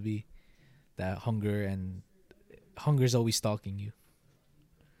supposed to be. That hunger's always stalking you.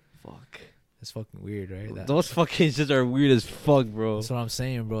 Fuck. That's fucking weird, right? Those fucking shits are weird as fuck, bro. That's what I'm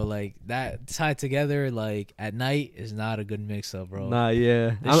saying, bro. Like, that tied together, like, at night is not a good mix-up, bro. Nah,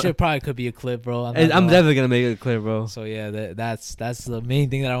 yeah. This shit probably could be a clip, bro. I'm definitely gonna make it clear, bro. So, yeah, that's the main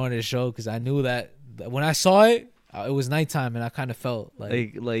thing that I wanted to show, because I knew that when I saw it, it was nighttime, and I kind of felt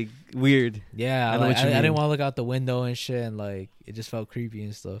like weird. Yeah, I know what you I mean. didn't want to look out the window and shit, and, like, it just felt creepy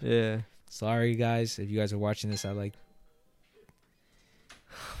and stuff. Yeah. Sorry, guys, if you guys are watching this,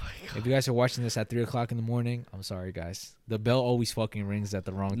 if you guys are watching this at 3 o'clock in the morning, I'm sorry, guys. The bell always fucking rings at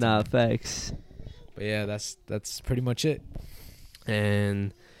the wrong time. Nah, facts. But yeah, that's pretty much it.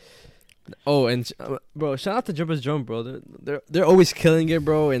 And bro, shout out to Jumpers Jump, bro. They're always killing it,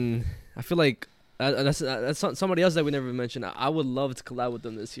 bro. And I feel like that's somebody else that we never mentioned. I would love to collab with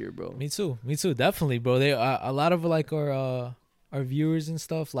them this year, bro. Me too, definitely, bro. They a lot of like our viewers and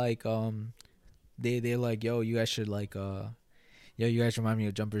stuff, like they're like, yo, you guys should like yo, you guys remind me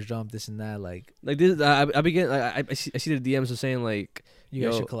of Jumpers Jump, this and that, like this. I begin. I see the DMs are saying like, you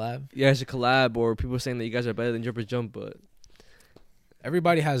guys should collab. You guys should collab, or people saying that you guys are better than Jumpers Jump, but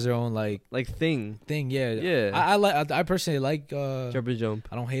everybody has their own like thing. Yeah, yeah. I personally like Jumpers Jump.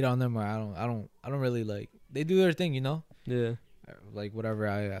 I don't hate on them, or I don't really like. They do their thing, you know. Yeah. Like whatever,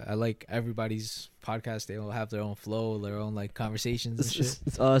 I like everybody's podcast. They all have their own flow, their own like conversations and shit.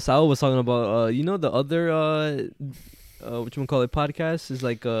 Sal was talking about you know, the other what you call it, podcast is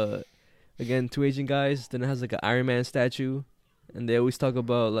like again, two Asian guys. Then it has like an Iron Man statue, and they always talk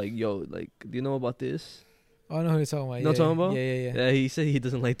about like, yo, like, do you know about this? Oh, I know who you're talking about. You know what I'm talking about? Yeah. Yeah, he said he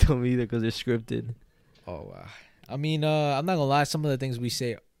doesn't like them either because they're scripted. Oh wow. I mean, I'm not gonna lie. Some of the things we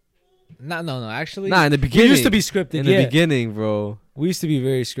say, no. Actually, in the beginning, we used to be scripted. In the beginning, bro, we used to be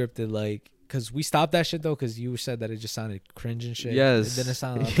very scripted. Like, cause we stopped that shit though, cause you said that it just sounded cringe and shit. Yes. It didn't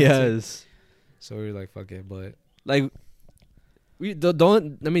sound authentic. Yes. So we were like, fuck it, but like. We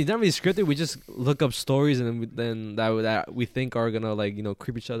don't. I mean, it's not really scripted. We just look up stories and then that we think are gonna, like, you know,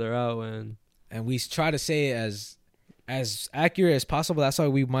 creep each other out, and we try to say it as accurate as possible. That's why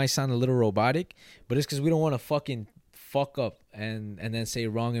we might sound a little robotic, but it's because we don't want to fucking fuck up and then say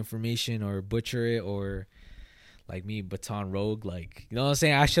wrong information or butcher it, or like me, Baton Rogue. Like, you know what I'm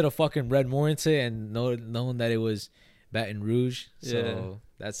saying? I should have fucking read more into it and known that it was Baton Rouge. So yeah.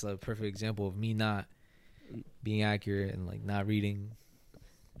 That's a perfect example of me not being accurate and like not reading.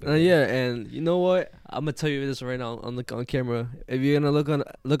 Yeah, and you know what? I'm gonna tell you this right now on camera. If you're gonna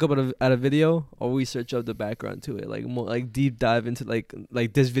look up at a video, always search up the background to it, like more, like deep dive into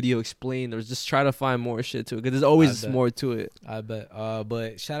like this video explained, or just try to find more shit to it, because there's always more to it. I bet.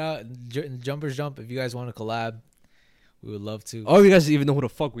 But shout out Jumpers Jump, if you guys want to collab, we would love to. Oh, you guys even know who the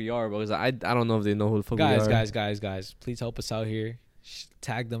fuck we are, because I don't know if they know who the fuck we are. Guys, please help us out here.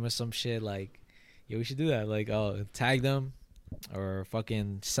 Tag them or some shit, like. Yeah, we should do that. Like, tag them or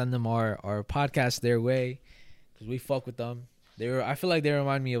fucking send them our podcast their way, because we fuck with them. I feel like they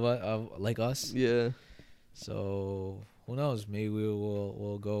remind me of like us. Yeah. So who knows? Maybe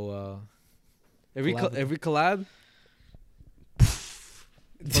we'll go. Every collab.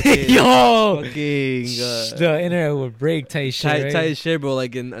 Yo, fucking the internet would break tight shit. Tight shit, bro.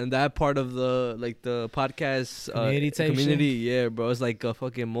 Like in that part of the podcast community, yeah, bro. It's like a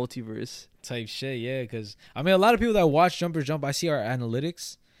fucking multiverse type shit, yeah. Because I mean, a lot of people that watch Jumpers Jump, I see our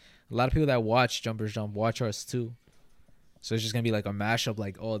analytics. A lot of people that watch Jumpers Jump watch us too. So it's just gonna be like a mashup,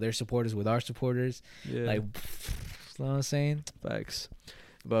 like, oh, their supporters with our supporters. Yeah. Like, you know what I'm saying? Facts.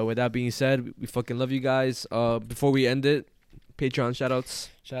 But with that being said, we fucking love you guys. Before we end it, Patreon shoutouts.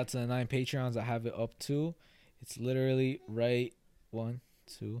 Shout out to the 9 Patreons I have it up to. It's literally right 1,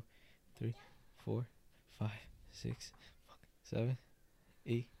 2, 3, 4, 5, 6, 7,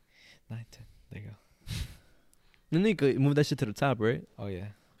 8, 9, 10. There you go. Then you could move that shit to the top, right? Oh yeah.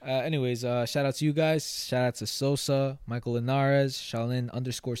 Anyways, shout out to you guys. Shout out to Sosa, Michael Linares,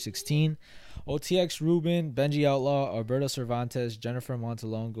 Shalin_16, OTX Ruben, Benji Outlaw, Alberto Cervantes, Jennifer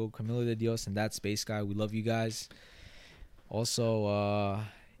Montalongo, Camilo de Dios, and that Space Guy. We love you guys. Also,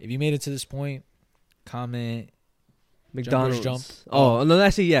 if you made it to this point, comment McDonald's Jumpers Jump. Oh no,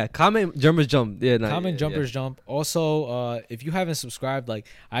 actually, yeah. Comment Jumpers Jump. Yeah, comment Jumpers Jump. Also, if you haven't subscribed, like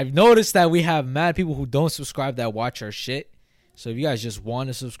I've noticed that we have mad people who don't subscribe that watch our shit. So if you guys just want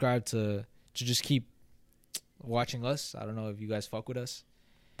to subscribe to just keep watching us, I don't know if you guys fuck with us.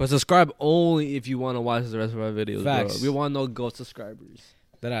 But subscribe only if you want to watch the rest of our videos, Facts. bro. We want no ghost subscribers.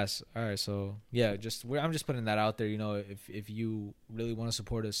 Deadass. All right, so yeah, I'm just putting that out there. You know, if you really want to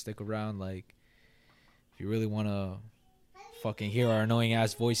support us, stick around. Like, if you really want to fucking hear our annoying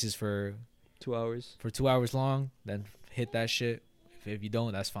ass voices for 2 hours. For 2 hours long, then hit that shit. If you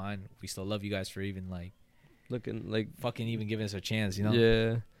don't, that's fine. We still love you guys for even like looking like fucking even giving us a chance. You know?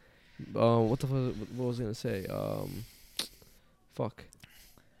 Yeah. What was I gonna say? Fuck.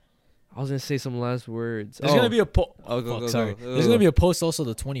 I was gonna say some last words. There's gonna be a post. Sorry. There's gonna be a post also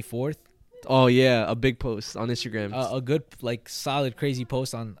the 24th. Oh yeah, a big post on Instagram. A good like solid crazy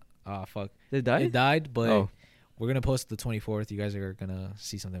post on. Fuck. It died. It died, but we're gonna post the 24th. You guys are gonna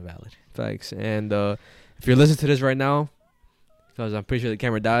see something valid. Thanks. And if you're listening to this right now, because I'm pretty sure the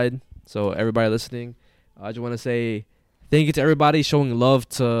camera died, so everybody listening, I just want to say thank you to everybody showing love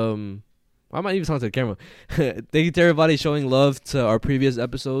to. Why am I even talking to the camera? Thank you to everybody showing love to our previous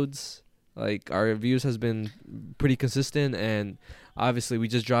episodes. Like, our views has been pretty consistent, and obviously we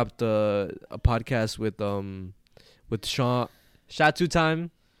just dropped a podcast with Sean, Shot 2 Time,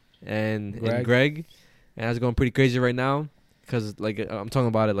 and Greg, and that's going pretty crazy right now. Cause like I'm talking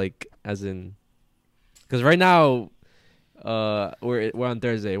about it like as in, cause right now, we're on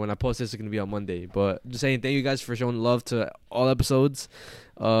Thursday. When I post this, it's gonna be on Monday. But just saying, thank you guys for showing love to all episodes.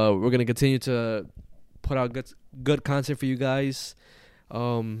 We're gonna continue to put out good content for you guys.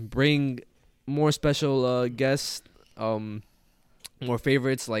 Bring more special guests, more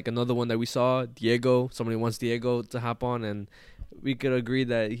favorites, like another one that we saw, Diego. Somebody wants Diego to hop on, and we could agree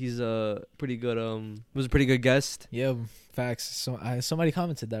that he's a pretty good was a pretty good guest. Yeah, facts. So somebody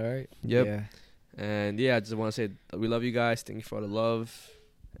commented that, right? Yep. Yeah. And yeah, I just want to say we love you guys. Thank you for all the love.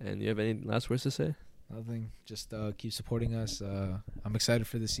 And you have any last words to say? Nothing. Just keep supporting us. I'm excited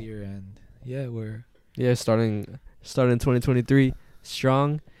for this year, and yeah, starting 2023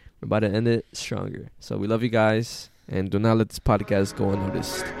 strong. We're about to end it stronger. So we love you guys, and do not let this podcast go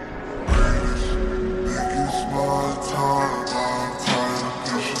unnoticed.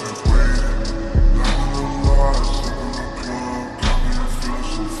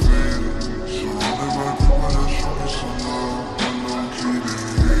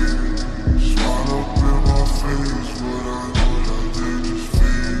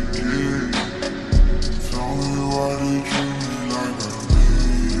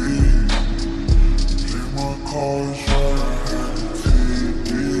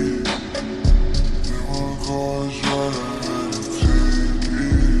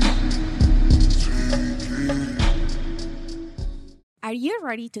 Are you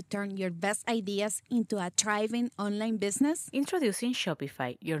ready to turn your best ideas into a thriving online business? Introducing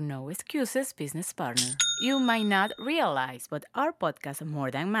Shopify, your no excuses business partner. You might not realize, but our podcast,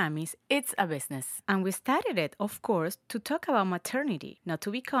 More Than Mommies, it's a business. And we started it, of course, to talk about maternity, not to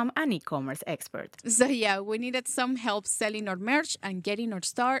become an e-commerce expert. So yeah, we needed some help selling our merch and getting our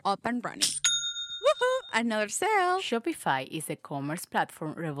store up and running. Woohoo! Another sale! Shopify is a commerce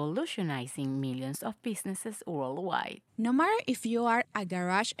platform revolutionizing millions of businesses worldwide. No matter if you are a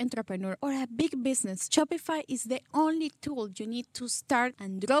garage entrepreneur or a big business, Shopify is the only tool you need to start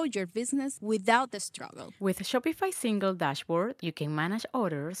and grow your business without the struggle. With Shopify's single dashboard, you can manage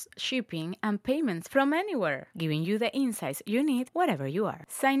orders, shipping, and payments from anywhere, giving you the insights you need wherever you are.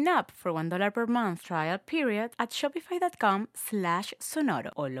 Sign up for $1 per month trial period at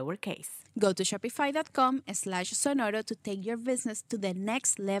shopify.com/sonoro, all lowercase. Go to shopify.com/sonoro to take your business to the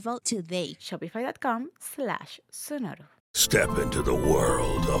next level today. Shopify.com/sonoro. Step into the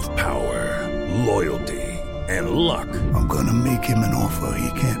world of power, loyalty, and luck. I'm gonna make him an offer he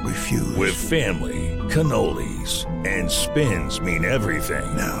can't refuse. With family, cannolis, and spins mean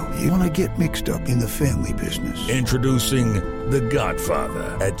everything. Now, you wanna get mixed up in the family business. Introducing The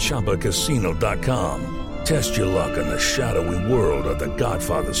Godfather at ChumbaCasino.com. Test your luck in the shadowy world of The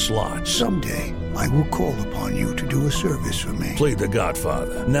Godfather slot. Someday, I will call upon you to do a service for me. Play The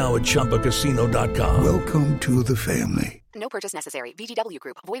Godfather, now at ChumbaCasino.com. Welcome to the family. No purchase necessary. VGW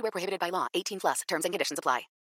Group. Void where prohibited by law. 18+. Terms and conditions apply.